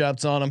some deep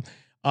shots on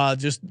them,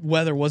 just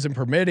weather wasn't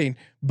permitting.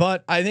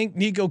 But I think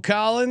Nico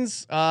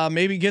Collins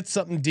maybe gets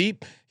something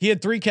deep. He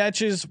had 3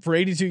 catches for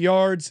 82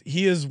 yards.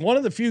 He is one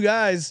of the few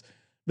guys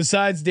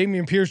besides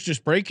Dameon Pierce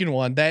just breaking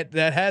one that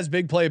has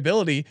big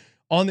playability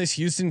on this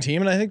Houston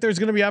team, and I think there's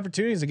going to be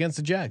opportunities against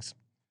the Jags.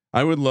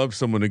 I would love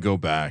someone to go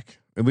back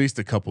at least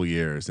a couple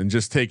years and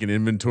just take an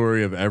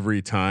inventory of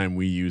every time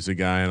we use a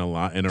guy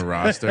in a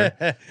roster.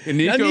 And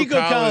Nico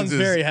Collins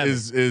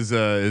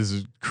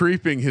is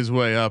creeping his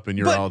way up in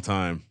your all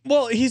time.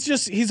 Well,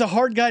 he's a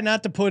hard guy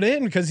not to put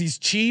in because he's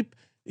cheap.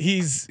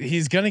 He's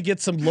going to get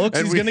some looks.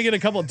 He's going to get a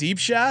couple deep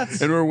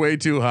shots. And we're way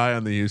too high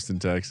on the Houston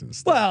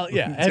Texans. Well,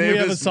 yeah, and we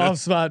have a soft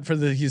spot for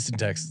the Houston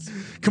Texans.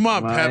 Come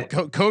on,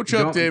 Pep, coach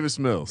up Davis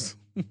Mills.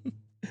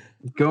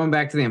 Going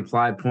back to the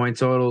implied point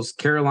totals,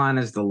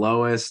 Carolina's the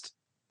lowest.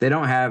 They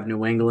don't have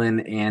New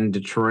England and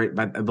Detroit,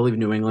 but I believe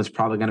New England's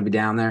probably going to be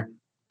down there.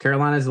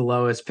 Carolina's the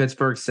lowest.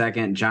 Pittsburgh's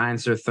second.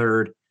 Giants are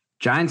third.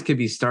 Giants could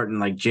be starting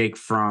like Jake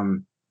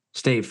from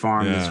State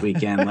Farm this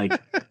weekend.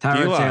 Like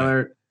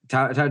Tyler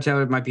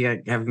Taylor might be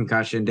have a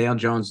concussion. Dale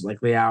Jones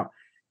likely out.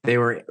 They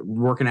were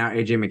working out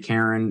AJ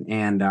McCarron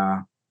and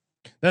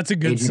that's a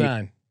good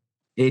sign.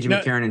 AJ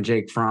McCarron and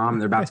Jake Fromm.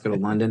 They're about to go to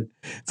London.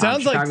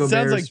 Sounds like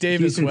Davis.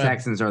 Houston Webb.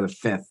 Texans are the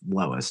 5th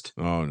lowest.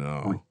 Oh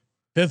no.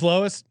 5th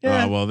lowest.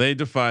 Yeah. Well, they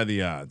defy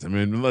the odds. I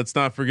mean, let's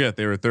not forget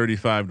they were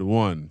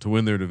 35-1 to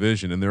win their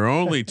division, and they're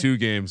only 2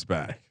 games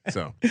back.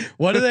 So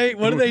what are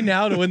they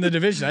now to win the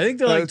division? I think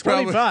they're like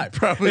 25.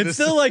 Probably it's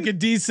still like a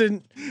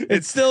decent.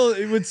 It's still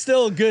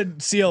a good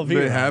CLV.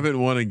 They haven't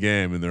won a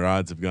game, and their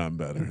odds have gotten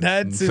better.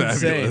 That's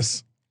insane.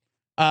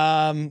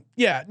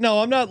 Yeah, no,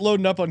 I'm not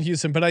loading up on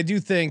Houston, but I do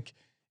think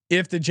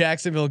if the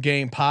Jacksonville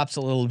game pops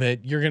a little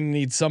bit, you're going to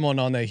need someone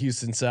on that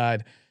Houston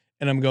side.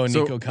 And I'm going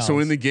Nico Collins. So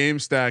in the game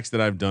stacks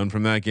that I've done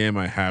from that game,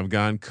 I have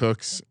gone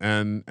Cooks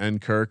and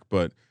Kirk,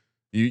 but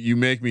you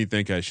make me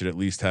think I should at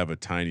least have a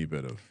tiny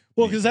bit of.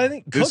 Well, because I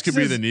think this could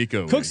be the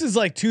Nico. Cooks is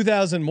like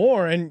 2,000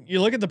 more, and you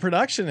look at the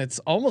production; it's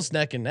almost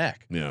neck and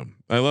neck. Yeah,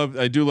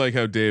 I do like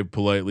how Dave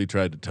politely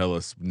tried to tell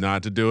us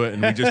not to do it,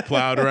 and we just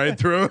plowed right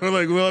through. We're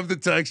like, we'll have the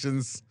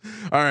Texans.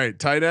 All right,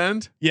 tight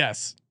end.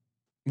 Yes.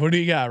 What do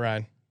you got,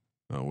 Ryan?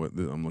 Oh,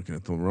 I'm looking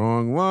at the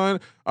wrong one.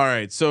 All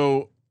right,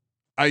 so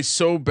I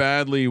so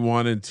badly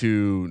wanted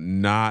to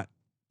not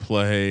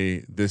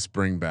play this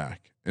bring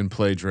back and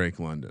play Drake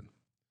London,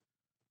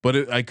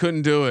 but I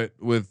couldn't do it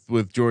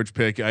with George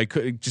Pickens. I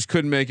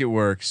couldn't make it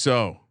work.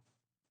 So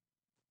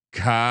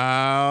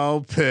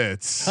Kyle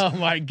Pitts. Oh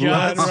my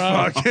God. Let's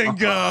fucking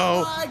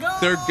go.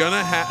 They're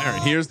gonna have, all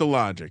right, here's the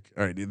logic.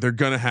 All right. They're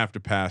gonna have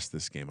to pass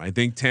this game. I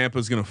think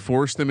Tampa's going to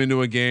force them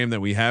into a game that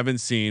we haven't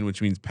seen,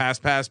 which means pass.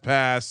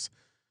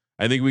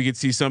 I think we could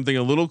see something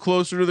a little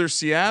closer to their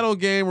Seattle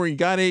game where he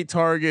got 8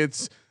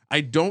 targets.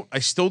 I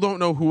still don't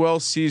know who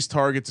else sees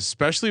targets,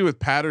 especially with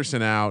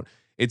Patterson out.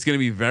 It's going to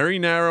be very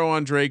narrow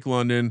on Drake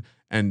London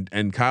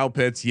and Kyle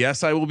Pitts.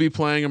 Yes, I will be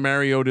playing a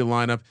Mariota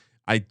lineup.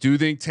 I do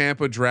think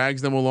Tampa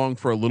drags them along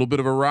for a little bit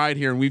of a ride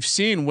here. And we've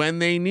seen when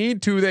they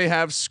need to, they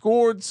have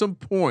scored some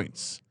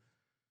points.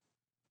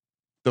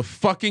 The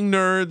fucking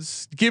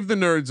nerds, give the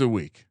nerds a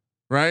week.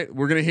 Right,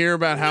 we're gonna hear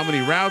about how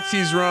many routes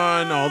he's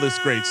run, all this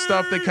great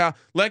stuff. That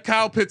let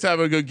Kyle Pitts have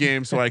a good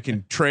game so I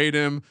can trade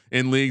him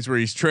in leagues where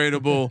he's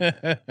tradable.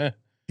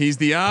 He's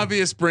the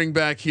obvious bring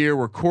back here.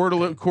 We're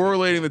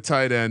correlating the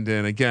tight end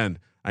in. Again,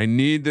 I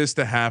need this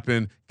to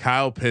happen.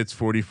 Kyle Pitts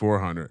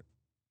 4,400.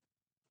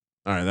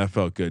 All right, that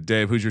felt good.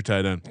 Dave, who's your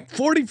tight end?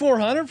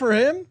 4,400 for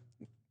him.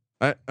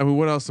 I mean,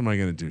 what else am I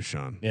gonna do,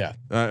 Sean? Yeah,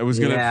 I was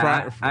gonna.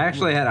 I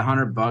actually had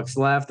 $100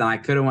 left, and I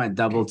could have went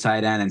double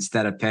tight end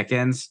instead of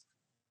Pickens.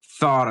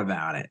 Thought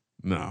about it.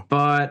 No.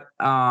 But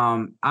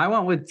I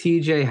went with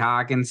TJ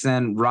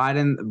Hawkinson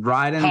riding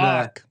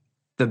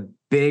the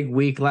big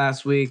week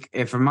last week.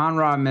 If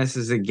Amon-Ra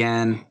misses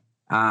again,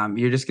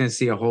 you're just going to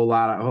see a whole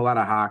lot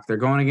of Hawk. They're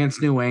going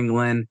against New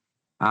England.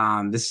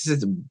 This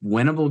is a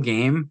winnable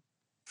game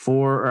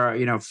for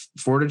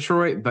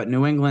Detroit, but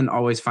New England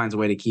always finds a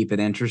way to keep it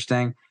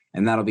interesting,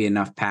 and that'll be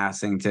enough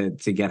passing to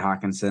get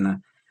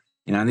Hawkinson.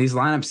 In these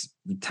lineups,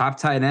 top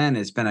tight end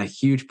has been a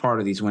huge part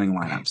of these winning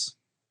lineups.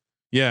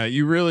 Yeah,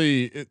 you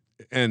really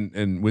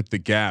and with the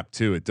gap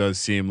too, it does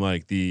seem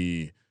like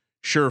the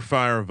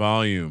surefire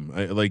volume.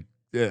 Like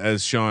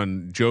as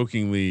Sean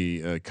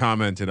jokingly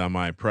commented on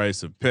my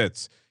price of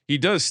Pitts, he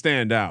does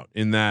stand out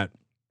in that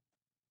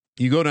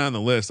you go down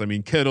the list. I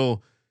mean,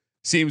 Kittle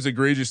seems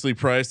egregiously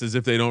priced as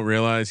if they don't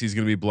realize he's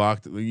going to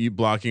be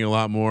blocking a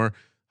lot more.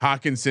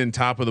 Hawkinson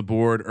top of the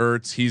board.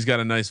 Ertz, he's got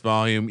a nice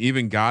volume.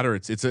 Even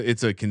Goddard,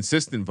 it's a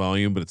consistent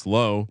volume, but it's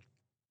low.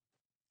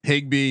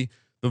 Higbee,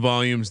 the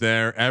volume's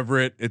there.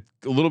 Everett, it's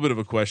a little bit of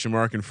a question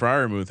mark, and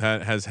Freiermuth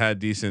has had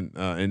decent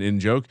in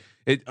joke.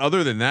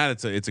 Other than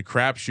that, it's a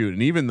crapshoot.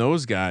 And even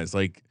those guys,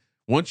 like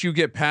once you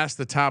get past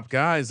the top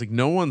guys, like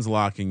no one's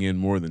locking in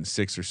more than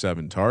 6 or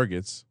 7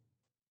 targets.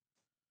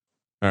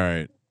 All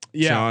right.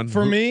 Yeah. Sean,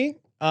 For me,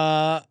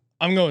 I'm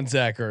going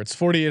Zach Ertz,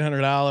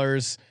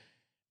 $4,800.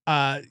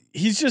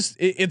 He's just,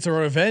 it's a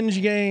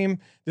revenge game.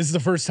 This is the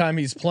first time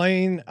he's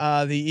playing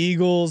the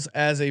Eagles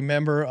as a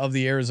member of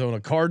the Arizona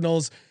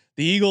Cardinals.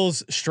 The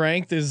Eagles'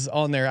 strength is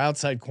on their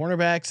outside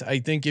cornerbacks. I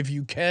think if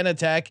you can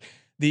attack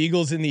the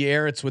Eagles in the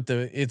air,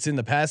 it's in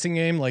the passing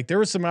game. Like there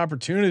were some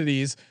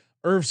opportunities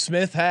Irv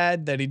Smith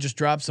had that he just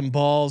dropped some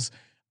balls.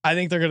 I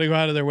think they're going to go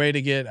out of their way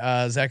to get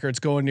Zach Ertz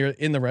going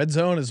in the red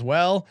zone as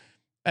well.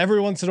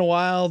 Every once in a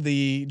while,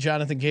 the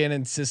Jonathan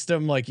Gannon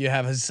system, like you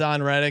have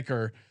Hassan Reddick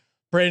or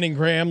Brandon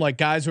Graham, like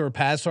guys who are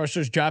pass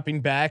rushers dropping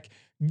back,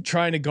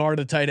 trying to guard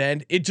a tight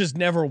end. It just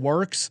never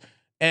works.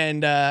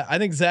 And I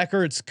think Zach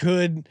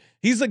Ertz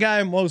he's the guy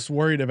I'm most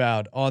worried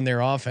about on their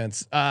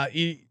offense.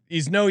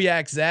 He's no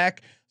yak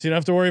Zach, so you don't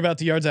have to worry about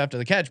the yards after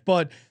the catch,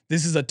 but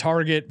this is a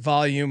target,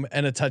 volume,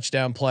 and a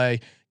touchdown play.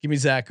 Give me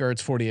Zach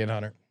Ertz,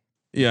 4,800.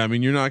 Yeah, I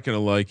mean you're not going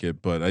to like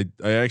it, but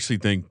I actually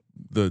think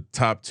the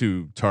top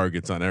 2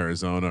 targets on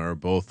Arizona are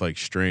both like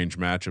strange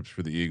matchups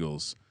for the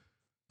Eagles.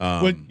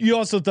 But you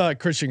also thought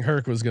Christian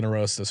Kirk was going to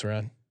roast us,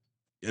 Ryan.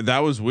 That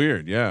was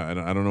weird. Yeah,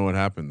 I don't know what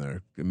happened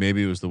there.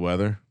 Maybe it was the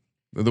weather.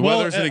 The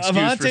weather's an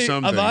excuse for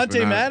some things.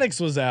 Avante Maddox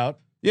was out.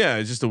 Yeah,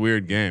 it's just a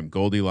weird game.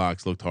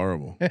 Goldilocks looked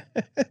horrible.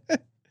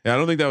 Yeah, I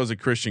don't think that was a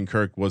Christian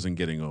Kirk wasn't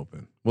getting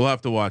open. We'll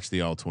have to watch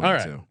the all 22. All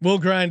right, we'll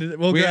grind it.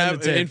 We'll grind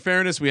the tape. In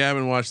fairness, we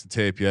haven't watched the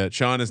tape yet.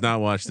 Sean has not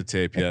watched the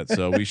tape yet,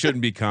 so we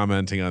shouldn't be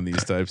commenting on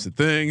these types of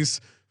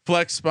things.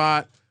 Flex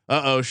spot.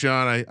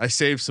 Sean, I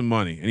saved some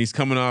money, and he's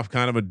coming off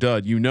kind of a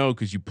dud.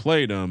 Because you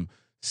played him.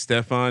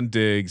 Stephon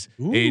Diggs,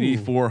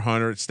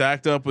 8,400,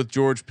 stacked up with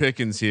George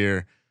Pickens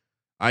here.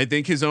 I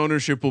think his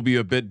ownership will be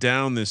a bit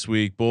down this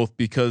week, both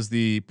because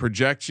the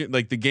projection,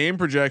 like the game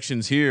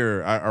projections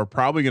here, are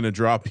probably going to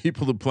draw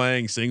people to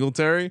playing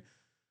Singletary.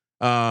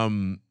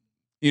 I've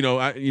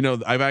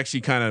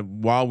actually kind of,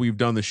 while we've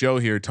done the show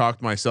here,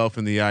 talked myself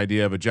in the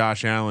idea of a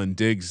Josh Allen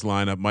Diggs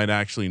lineup might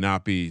actually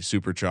not be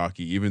super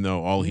chalky, even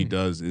though all he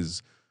does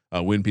is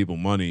win people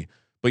money.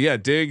 But yeah,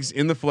 Diggs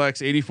in the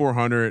flex,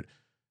 8,400.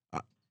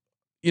 I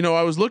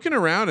was looking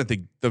around at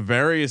the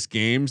various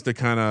games to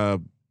kind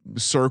of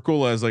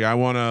circle as like I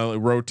want to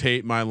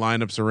rotate my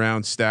lineups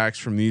around stacks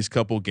from these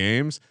couple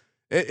games.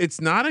 It's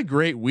not a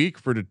great week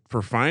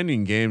for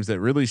finding games that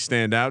really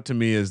stand out to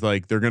me as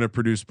like they're going to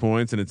produce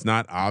points and it's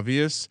not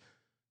obvious.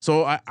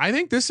 So I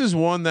think this is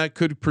one that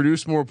could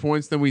produce more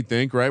points than we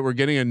think. Right, we're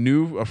getting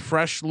a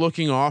fresh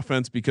looking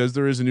offense because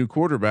there is a new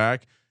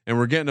quarterback, and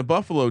we're getting a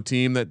Buffalo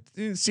team that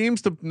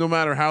seems to, no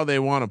matter how they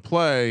want to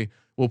play,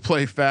 will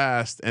play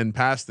fast and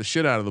pass the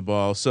shit out of the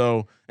ball.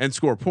 So and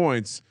score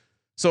points.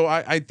 So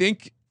I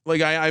think.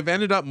 Like I've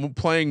ended up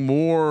playing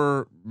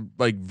more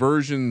like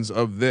versions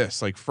of this,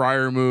 like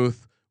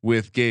Freiermuth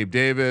with Gabe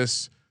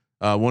Davis,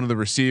 one of the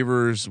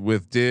receivers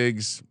with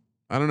Diggs.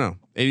 I don't know,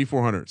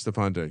 8,400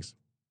 Stephon Diggs.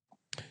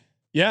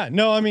 Yeah,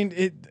 no, I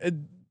mean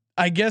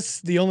I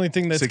guess the only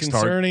thing that's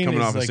concerning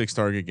coming is off like, a 6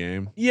 target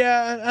game.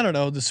 Yeah, I don't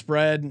know the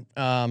spread.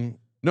 No,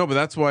 but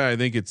that's why I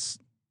think it's.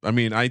 I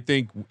mean, I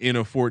think in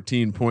a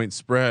 14-point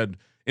spread,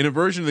 in a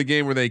version of the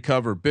game where they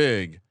cover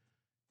big,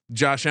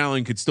 Josh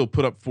Allen could still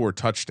put up 4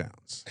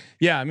 touchdowns.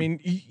 Yeah, I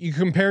mean, you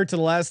compare it to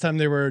the last time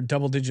they were a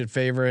double-digit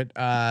favorite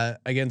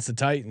against the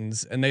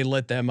Titans, and they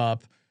lit them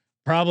up.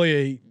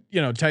 Probably,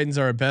 Titans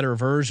are a better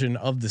version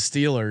of the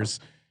Steelers,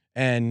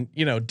 and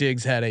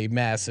Diggs had a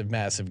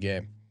massive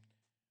game.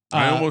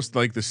 I almost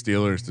like the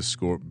Steelers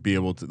to be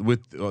able to,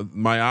 with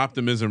my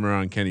optimism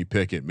around Kenny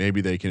Pickett.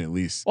 Maybe they can at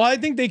least. Well, I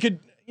think they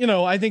could.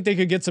 I think they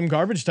could get some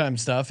garbage time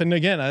stuff. And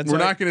again, we're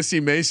not going to see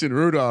Mason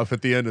Rudolph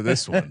at the end of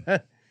this one.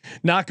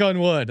 Knock on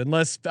wood,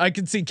 unless I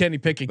could see Kenny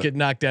Pickett get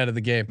knocked out of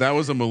the game. That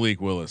was a Malik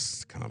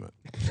Willis comment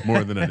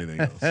more than anything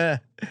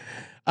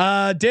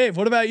else. Dave,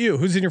 what about you?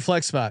 Who's in your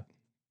flex spot?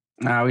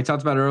 We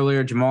talked about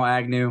earlier, Jamal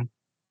Agnew.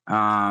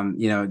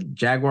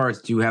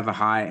 Jaguars do have a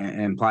high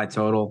implied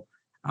total.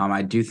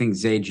 I do think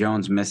Zay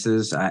Jones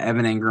misses.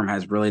 Evan Ingram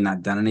has really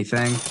not done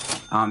anything.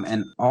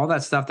 And all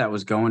that stuff that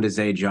was going to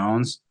Zay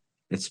Jones,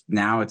 it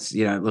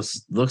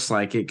looks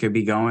like it could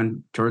be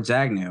going towards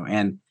Agnew.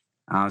 And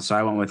so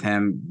I went with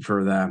him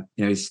for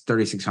he's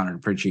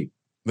 3,600, pretty cheap.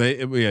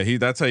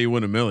 That's how you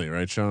win a milli,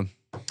 right, Sean?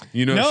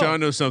 Sean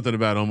knows something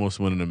about almost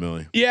winning a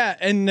milli. Yeah,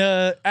 and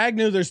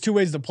Agnew, there's 2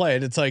 ways to play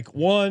it. It's like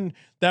 1,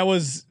 that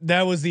was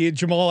the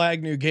Jamal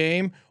Agnew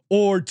game,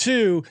 or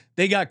 2,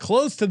 they got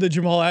close to the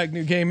Jamal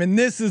Agnew game, and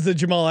this is the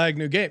Jamal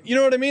Agnew game. You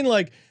know what I mean?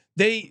 Like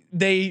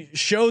they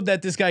showed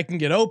that this guy can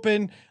get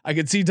open. I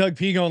could see Doug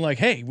P going like,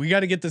 "Hey, we got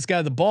to get this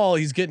guy the ball.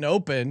 He's getting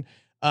open."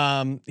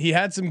 He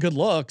had some good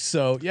looks,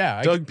 so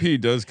yeah. Doug P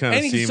does kind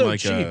of seem so like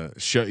cheap.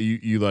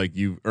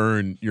 you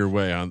earn your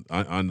way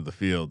onto the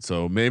field.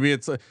 So maybe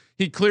it's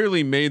he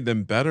clearly made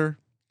them better.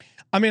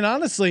 I mean,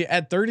 honestly,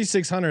 at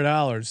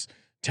 $3,600,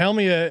 tell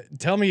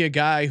me a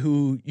guy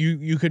who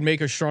you could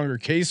make a stronger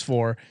case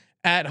for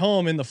at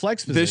home in the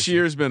flex position. This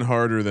year's been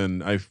harder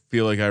than I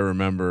feel like I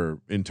remember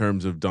in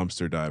terms of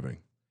dumpster diving.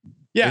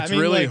 Yeah, it's I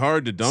mean, really like,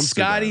 hard to dumpster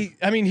Scotty. dive.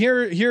 I mean,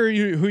 here are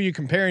you who you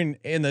comparing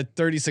in the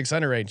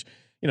 3,600 range?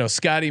 You know,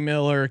 Scotty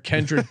Miller,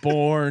 Kendrick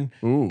Bourne,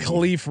 Ooh.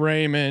 Khalif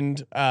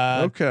Raymond.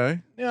 Okay.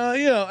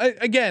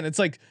 Again, it's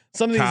like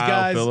some of these Kyle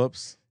guys.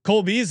 Phillips.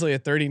 Cole Beasley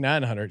at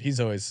 3,900. He's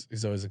always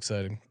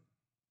exciting.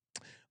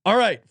 All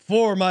right,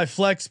 for my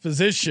flex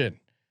position,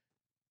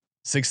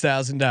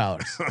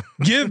 $6,000.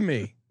 Give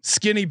me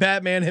skinny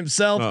Batman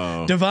himself,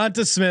 Uh-oh.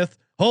 Devonta Smith.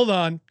 Hold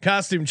on,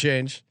 costume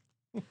change.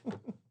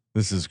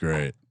 This is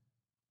great.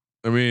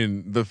 I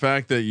mean, the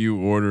fact that you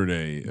ordered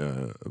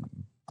a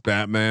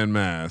Batman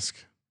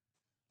mask.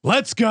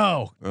 Let's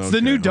go. It's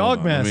the new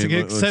dog mask,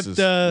 except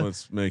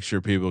let's make sure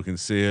people can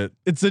see it.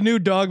 it's the new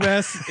dog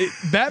mask.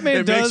 Batman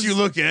It does makes you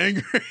look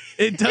angry.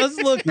 It does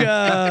look.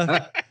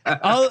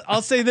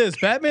 I'll say this: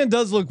 Batman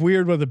does look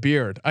weird with a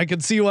beard. I can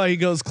see why he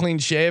goes clean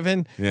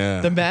shaven.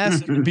 Yeah. The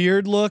mask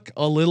beard look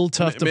a little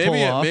tough to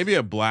pull off. Maybe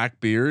a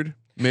black beard.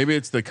 Maybe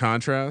it's the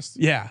contrast.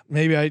 Yeah,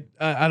 maybe I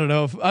don't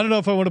know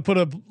if I want to put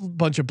a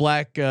bunch of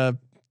black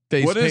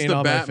face What is paint the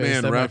on my face.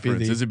 Batman That might be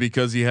reference? Is it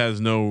because he has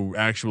no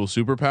actual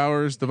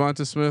superpowers,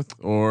 Devonta Smith,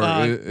 or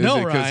is no,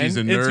 it because he's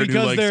a Ryan. It's nerd who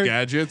because likes they're-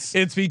 gadgets?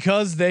 It's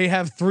because they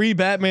have 3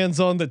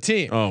 Batmans on the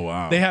team. Oh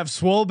wow! They have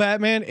Swole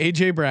Batman,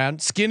 AJ Brown,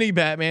 Skinny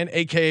Batman,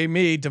 aka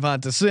me,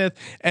 Devonta Smith,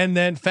 and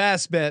then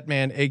Fast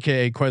Batman,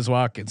 aka Quez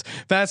Watkins.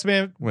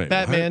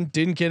 Batman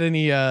didn't get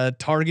any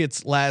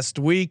targets last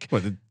week.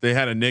 What, they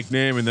had a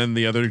nickname, and then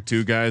the other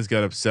 2 guys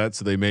got upset,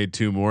 so they made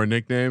 2 more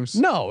nicknames.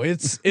 No,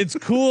 it's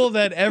cool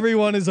that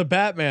everyone is a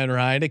Batman,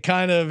 Ryan. It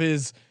kind of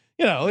is.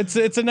 You know, it's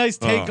a nice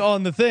take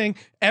on the thing.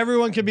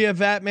 Everyone can be a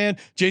Batman.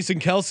 Jason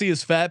Kelsey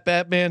is Fat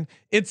Batman.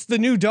 It's the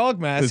new dog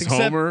mask. Is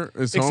except Homer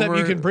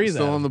you can breathe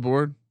still out. on the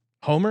board?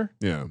 Homer?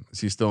 Yeah, is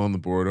he still on the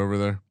board over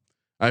there?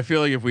 I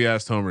feel like if we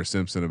asked Homer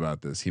Simpson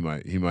about this, he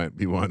might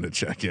be wanting to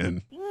check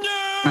in.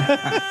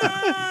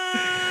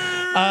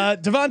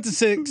 Devonta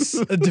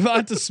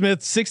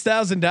Smith,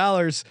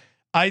 $6,000.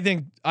 I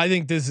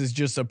think this is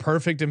just a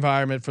perfect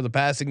environment for the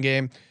passing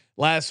game.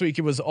 Last week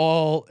it was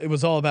all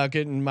about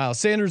getting Miles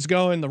Sanders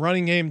going, the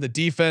running game, the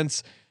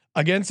defense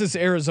against this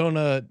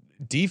Arizona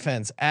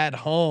defense at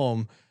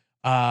home.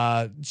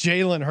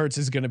 Jalen Hurts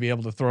is going to be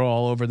able to throw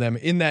all over them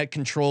in that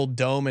controlled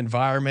dome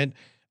environment.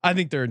 I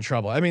think they're in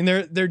trouble. I mean,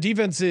 their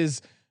defense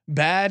is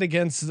bad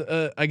against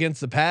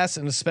the pass,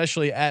 and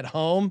especially at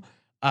home.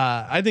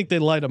 I think they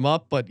light them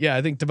up, but yeah,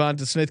 I think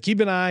Devonta Smith,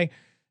 keep an eye.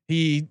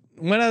 He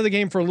went out of the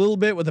game for a little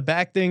bit with a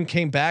back thing,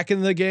 came back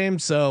into the game.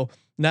 So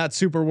not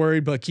super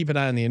worried, but keep an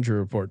eye on the injury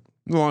report.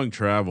 Long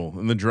travel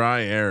in the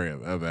dry area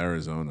of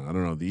Arizona. I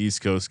don't know. The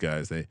East Coast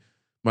guys, they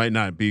might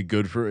not be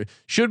good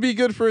should be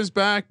good for his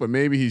back, but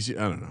maybe I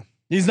don't know.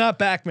 He's not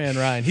Batman,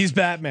 Ryan. He's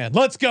Batman.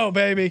 Let's go,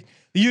 baby.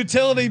 The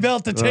utility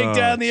belt to take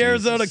down the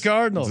Arizona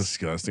Cardinals.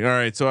 Disgusting. All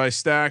right. So I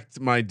stacked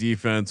my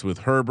defense with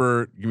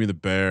Herbert. Give me the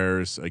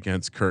Bears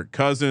against Kirk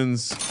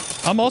Cousins.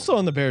 I'm also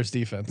on the Bears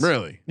defense.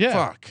 Really? Yeah.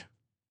 Fuck.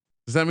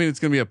 Does that mean it's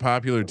going to be a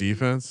popular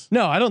defense?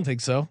 No, I don't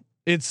think so.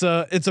 It's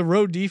a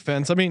road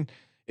defense. I mean,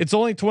 it's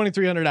only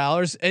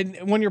 $2,300,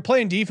 and when you're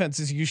playing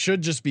defenses, you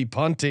should just be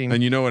punting.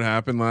 And you know what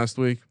happened last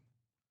week?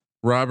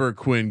 Robert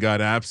Quinn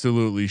got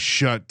absolutely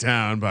shut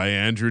down by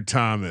Andrew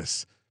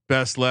Thomas,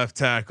 best left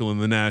tackle in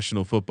the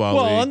National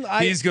Football League.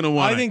 He's going to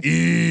want to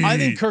eat. I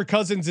think Kirk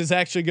Cousins is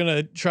actually going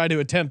to try to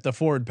attempt the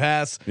forward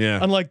pass. Yeah.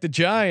 Unlike the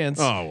Giants.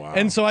 Oh wow.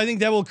 And so I think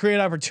that will create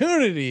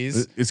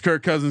opportunities. Is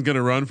Kirk Cousins going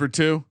to run for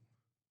 2?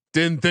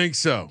 Didn't think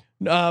so.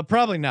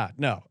 Probably not.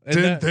 No. And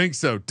Didn't think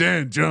so.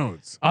 Dan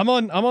Jones. I'm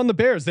on the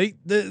Bears.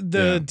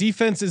 The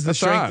defense is the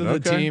strength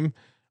of the team.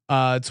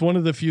 It's one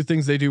of the few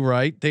things they do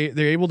right. They're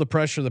able to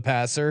pressure the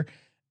passer,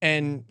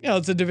 and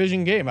it's a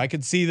division game. I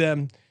could see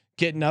them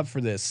getting up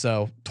for this.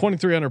 So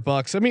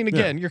 $2,300. I mean,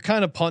 again, you're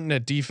kind of punting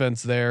at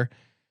defense there.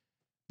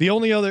 The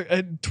only other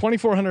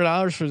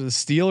 $2,400 for the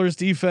Steelers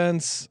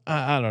defense.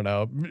 I don't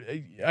know.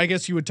 I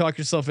guess you would talk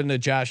yourself into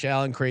Josh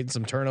Allen creating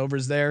some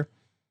turnovers there.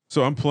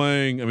 So I'm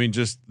playing. I mean,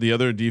 just the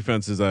other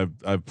defenses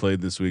I've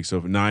played this week. So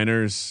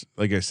Niners,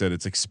 like I said,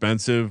 it's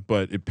expensive,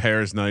 but it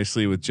pairs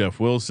nicely with Jeff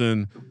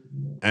Wilson.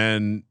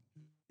 And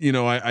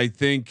I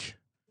think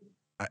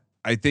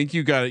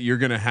you're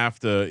going to have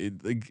to,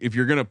 if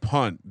you're going to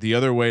punt, the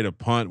other way to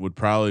punt would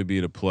probably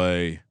be to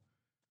play,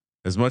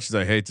 as much as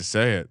I hate to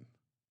say it,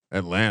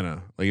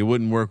 Atlanta. Like, it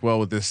wouldn't work well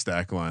with this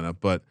stack lineup,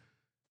 but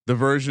the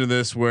version of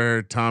this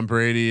where Tom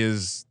Brady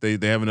is, they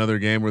have another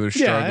game where they're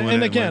struggling. Yeah,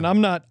 and again,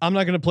 I'm not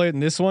going to play it in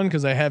this one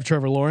because I have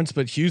Trevor Lawrence,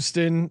 but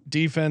Houston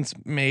defense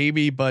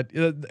maybe. But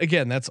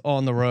again, that's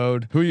on the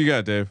road. Who you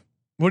got, Dave?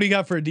 What do you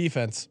got for a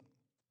defense?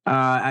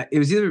 It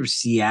was either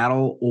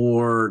Seattle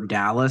or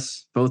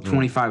Dallas, both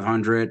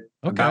 2,500.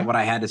 Okay. About what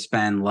I had to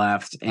spend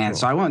left, and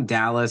so I went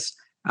Dallas.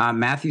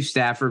 Matthew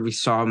Stafford, we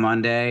saw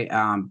Monday.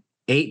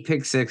 8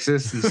 pick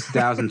sixes since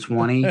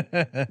 2020.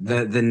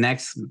 The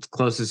next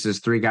closest is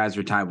 3 guys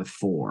are tied with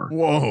 4.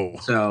 Whoa!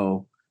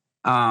 So,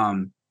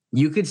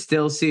 you could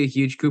still see a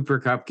huge Cooper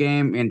Kupp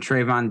game, and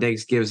Trayvon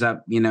Diggs gives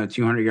up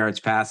 200 yards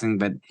passing,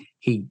 but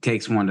he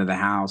takes one to the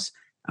house.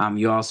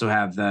 You also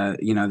have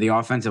the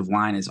offensive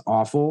line is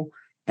awful.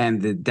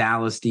 and the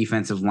Dallas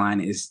defensive line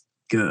is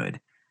good.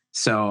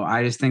 So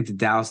I just think the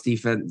Dallas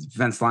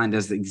defense line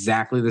does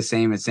exactly the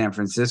same as San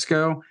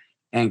Francisco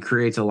and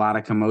creates a lot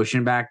of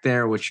commotion back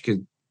there, which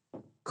could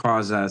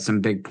cause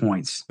some big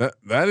points.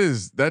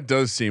 That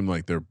does seem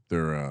like they're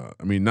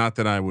I mean, not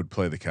that I would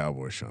play the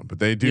Cowboys, Sean, but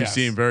they do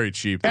seem very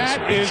cheap.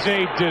 That is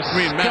a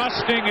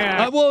disgusting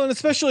act. Well, and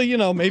especially,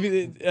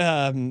 maybe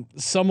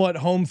somewhat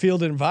home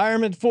field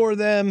environment for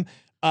them.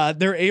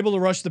 They're able to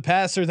rush the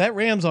passer. That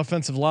Rams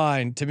offensive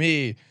line to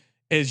me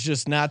is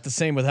just not the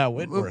same without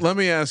Whitworth. Let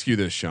me ask you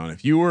this, Sean.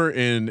 If you were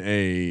in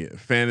a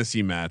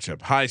fantasy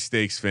matchup, high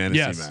stakes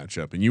fantasy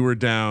matchup, and you were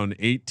down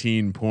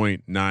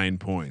 18.9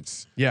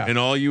 points, and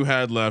all you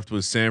had left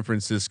was San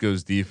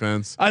Francisco's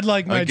defense, I'd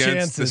like my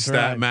against chances.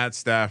 Matt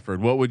Stafford,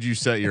 what would you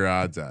set your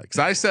odds at? Because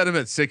I set him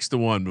at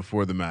 6-1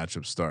 before the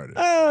matchup started.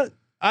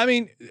 I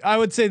mean, I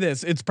would say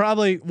this. It's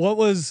probably what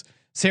was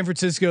San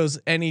Francisco's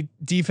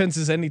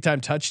defense's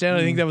anytime touchdown.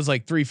 I think that was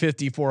like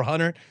 350,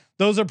 400.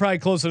 Those are probably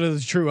closer to the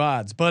true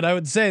odds, but I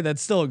would say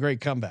that's still a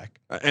great comeback.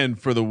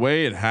 And for the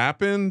way it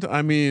happened,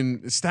 I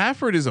mean,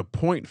 Stafford is a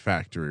point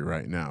factory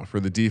right now for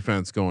the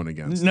defense going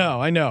against.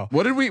 No, I know.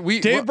 What did we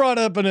Dave brought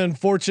up an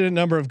unfortunate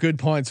number of good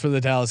points for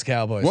the Dallas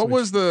Cowboys. What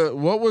was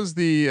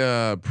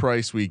the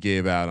price we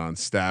gave out on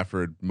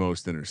Stafford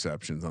most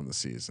interceptions on the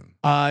season?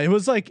 It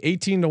was like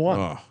 18-1.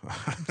 Oh.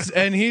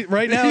 And he's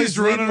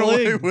running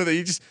away with it.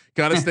 You just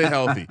got to stay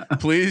healthy.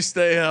 Please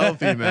stay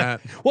healthy,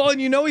 Matt. Well,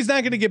 and he's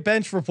not going to get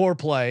benched for poor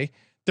play.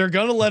 They're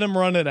going to let him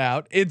run it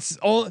out.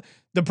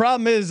 The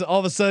problem is all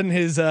of a sudden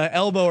his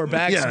elbow or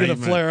back is going to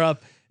flare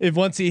up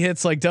once he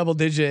hits like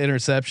double-digit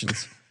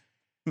interceptions.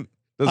 Doesn't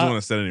want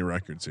to set any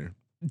records here.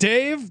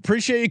 Dave,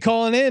 appreciate you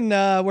calling in.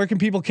 Where can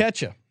people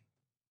catch you?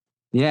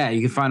 Yeah, you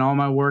can find all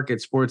my work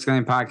at Sports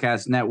Gambling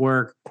Podcast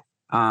Network.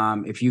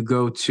 If you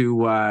go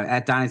to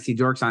at Dynasty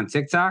Dorks on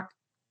TikTok,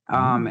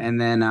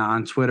 and then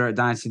on Twitter at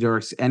Dynasty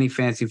Dorks, any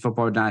fantasy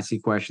football or dynasty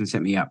questions,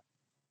 hit me up.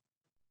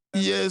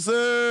 Yes,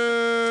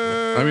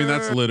 sir. I mean,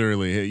 that's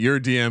literally your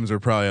DMs are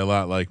probably a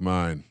lot like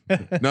mine.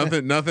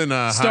 Nothing.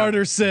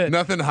 Starter sit.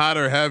 Nothing hot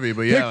or heavy,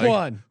 but yeah. Pick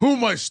one. Who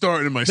am I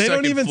starting in my? They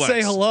second don't even flex?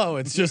 say hello.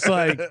 It's just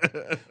like,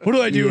 what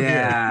do I do here?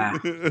 Yeah.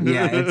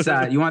 It's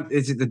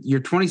your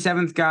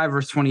 27th guy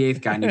versus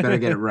 28th guy, and you better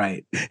get it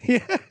right.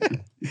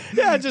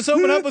 Yeah. Just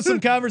open up with some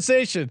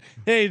conversation.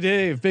 Hey,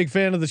 Dave, big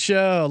fan of the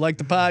show. Like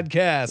the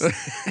podcast.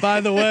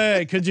 By the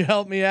way, could you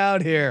help me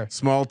out here?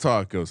 Small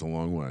talk goes a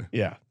long way.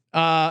 Yeah.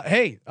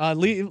 Hey,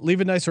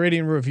 leave a nice rating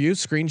and review,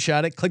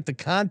 screenshot it, click the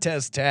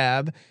contest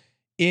tab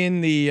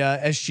in the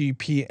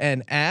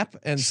SGPN app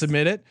and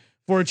submit it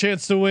for a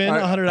chance to win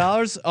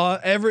 $100,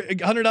 every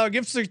 $100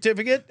 gift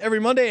certificate every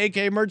Monday,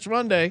 aka Merch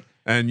Monday.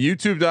 And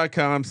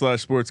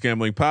youtube.com/sports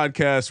gambling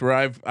podcast, where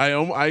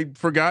I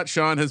forgot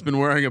Sean has been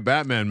wearing a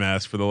Batman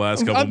mask for the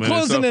last couple minutes. I'm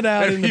closing it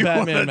out in the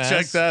Batman mask.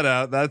 Check that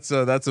out. That's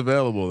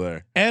available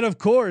there. And of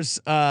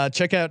course,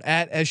 check out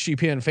at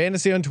SGPN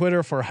Fantasy on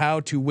Twitter for how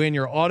to win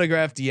your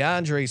autographed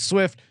DeAndre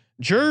Swift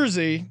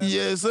jersey.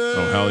 Yes, sir.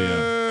 Oh, hell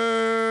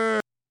yeah.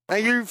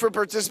 Thank you for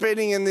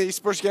participating in the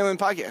Sports Gambling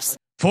Podcast.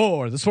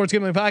 For the Sports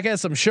Gambling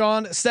Podcast, I'm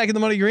Sean, stacking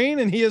the money green,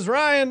 and he is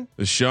Ryan.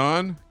 The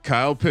Sean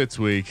Kyle Pitts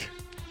week.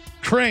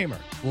 Kramer,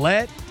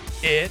 let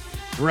it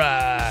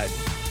ride.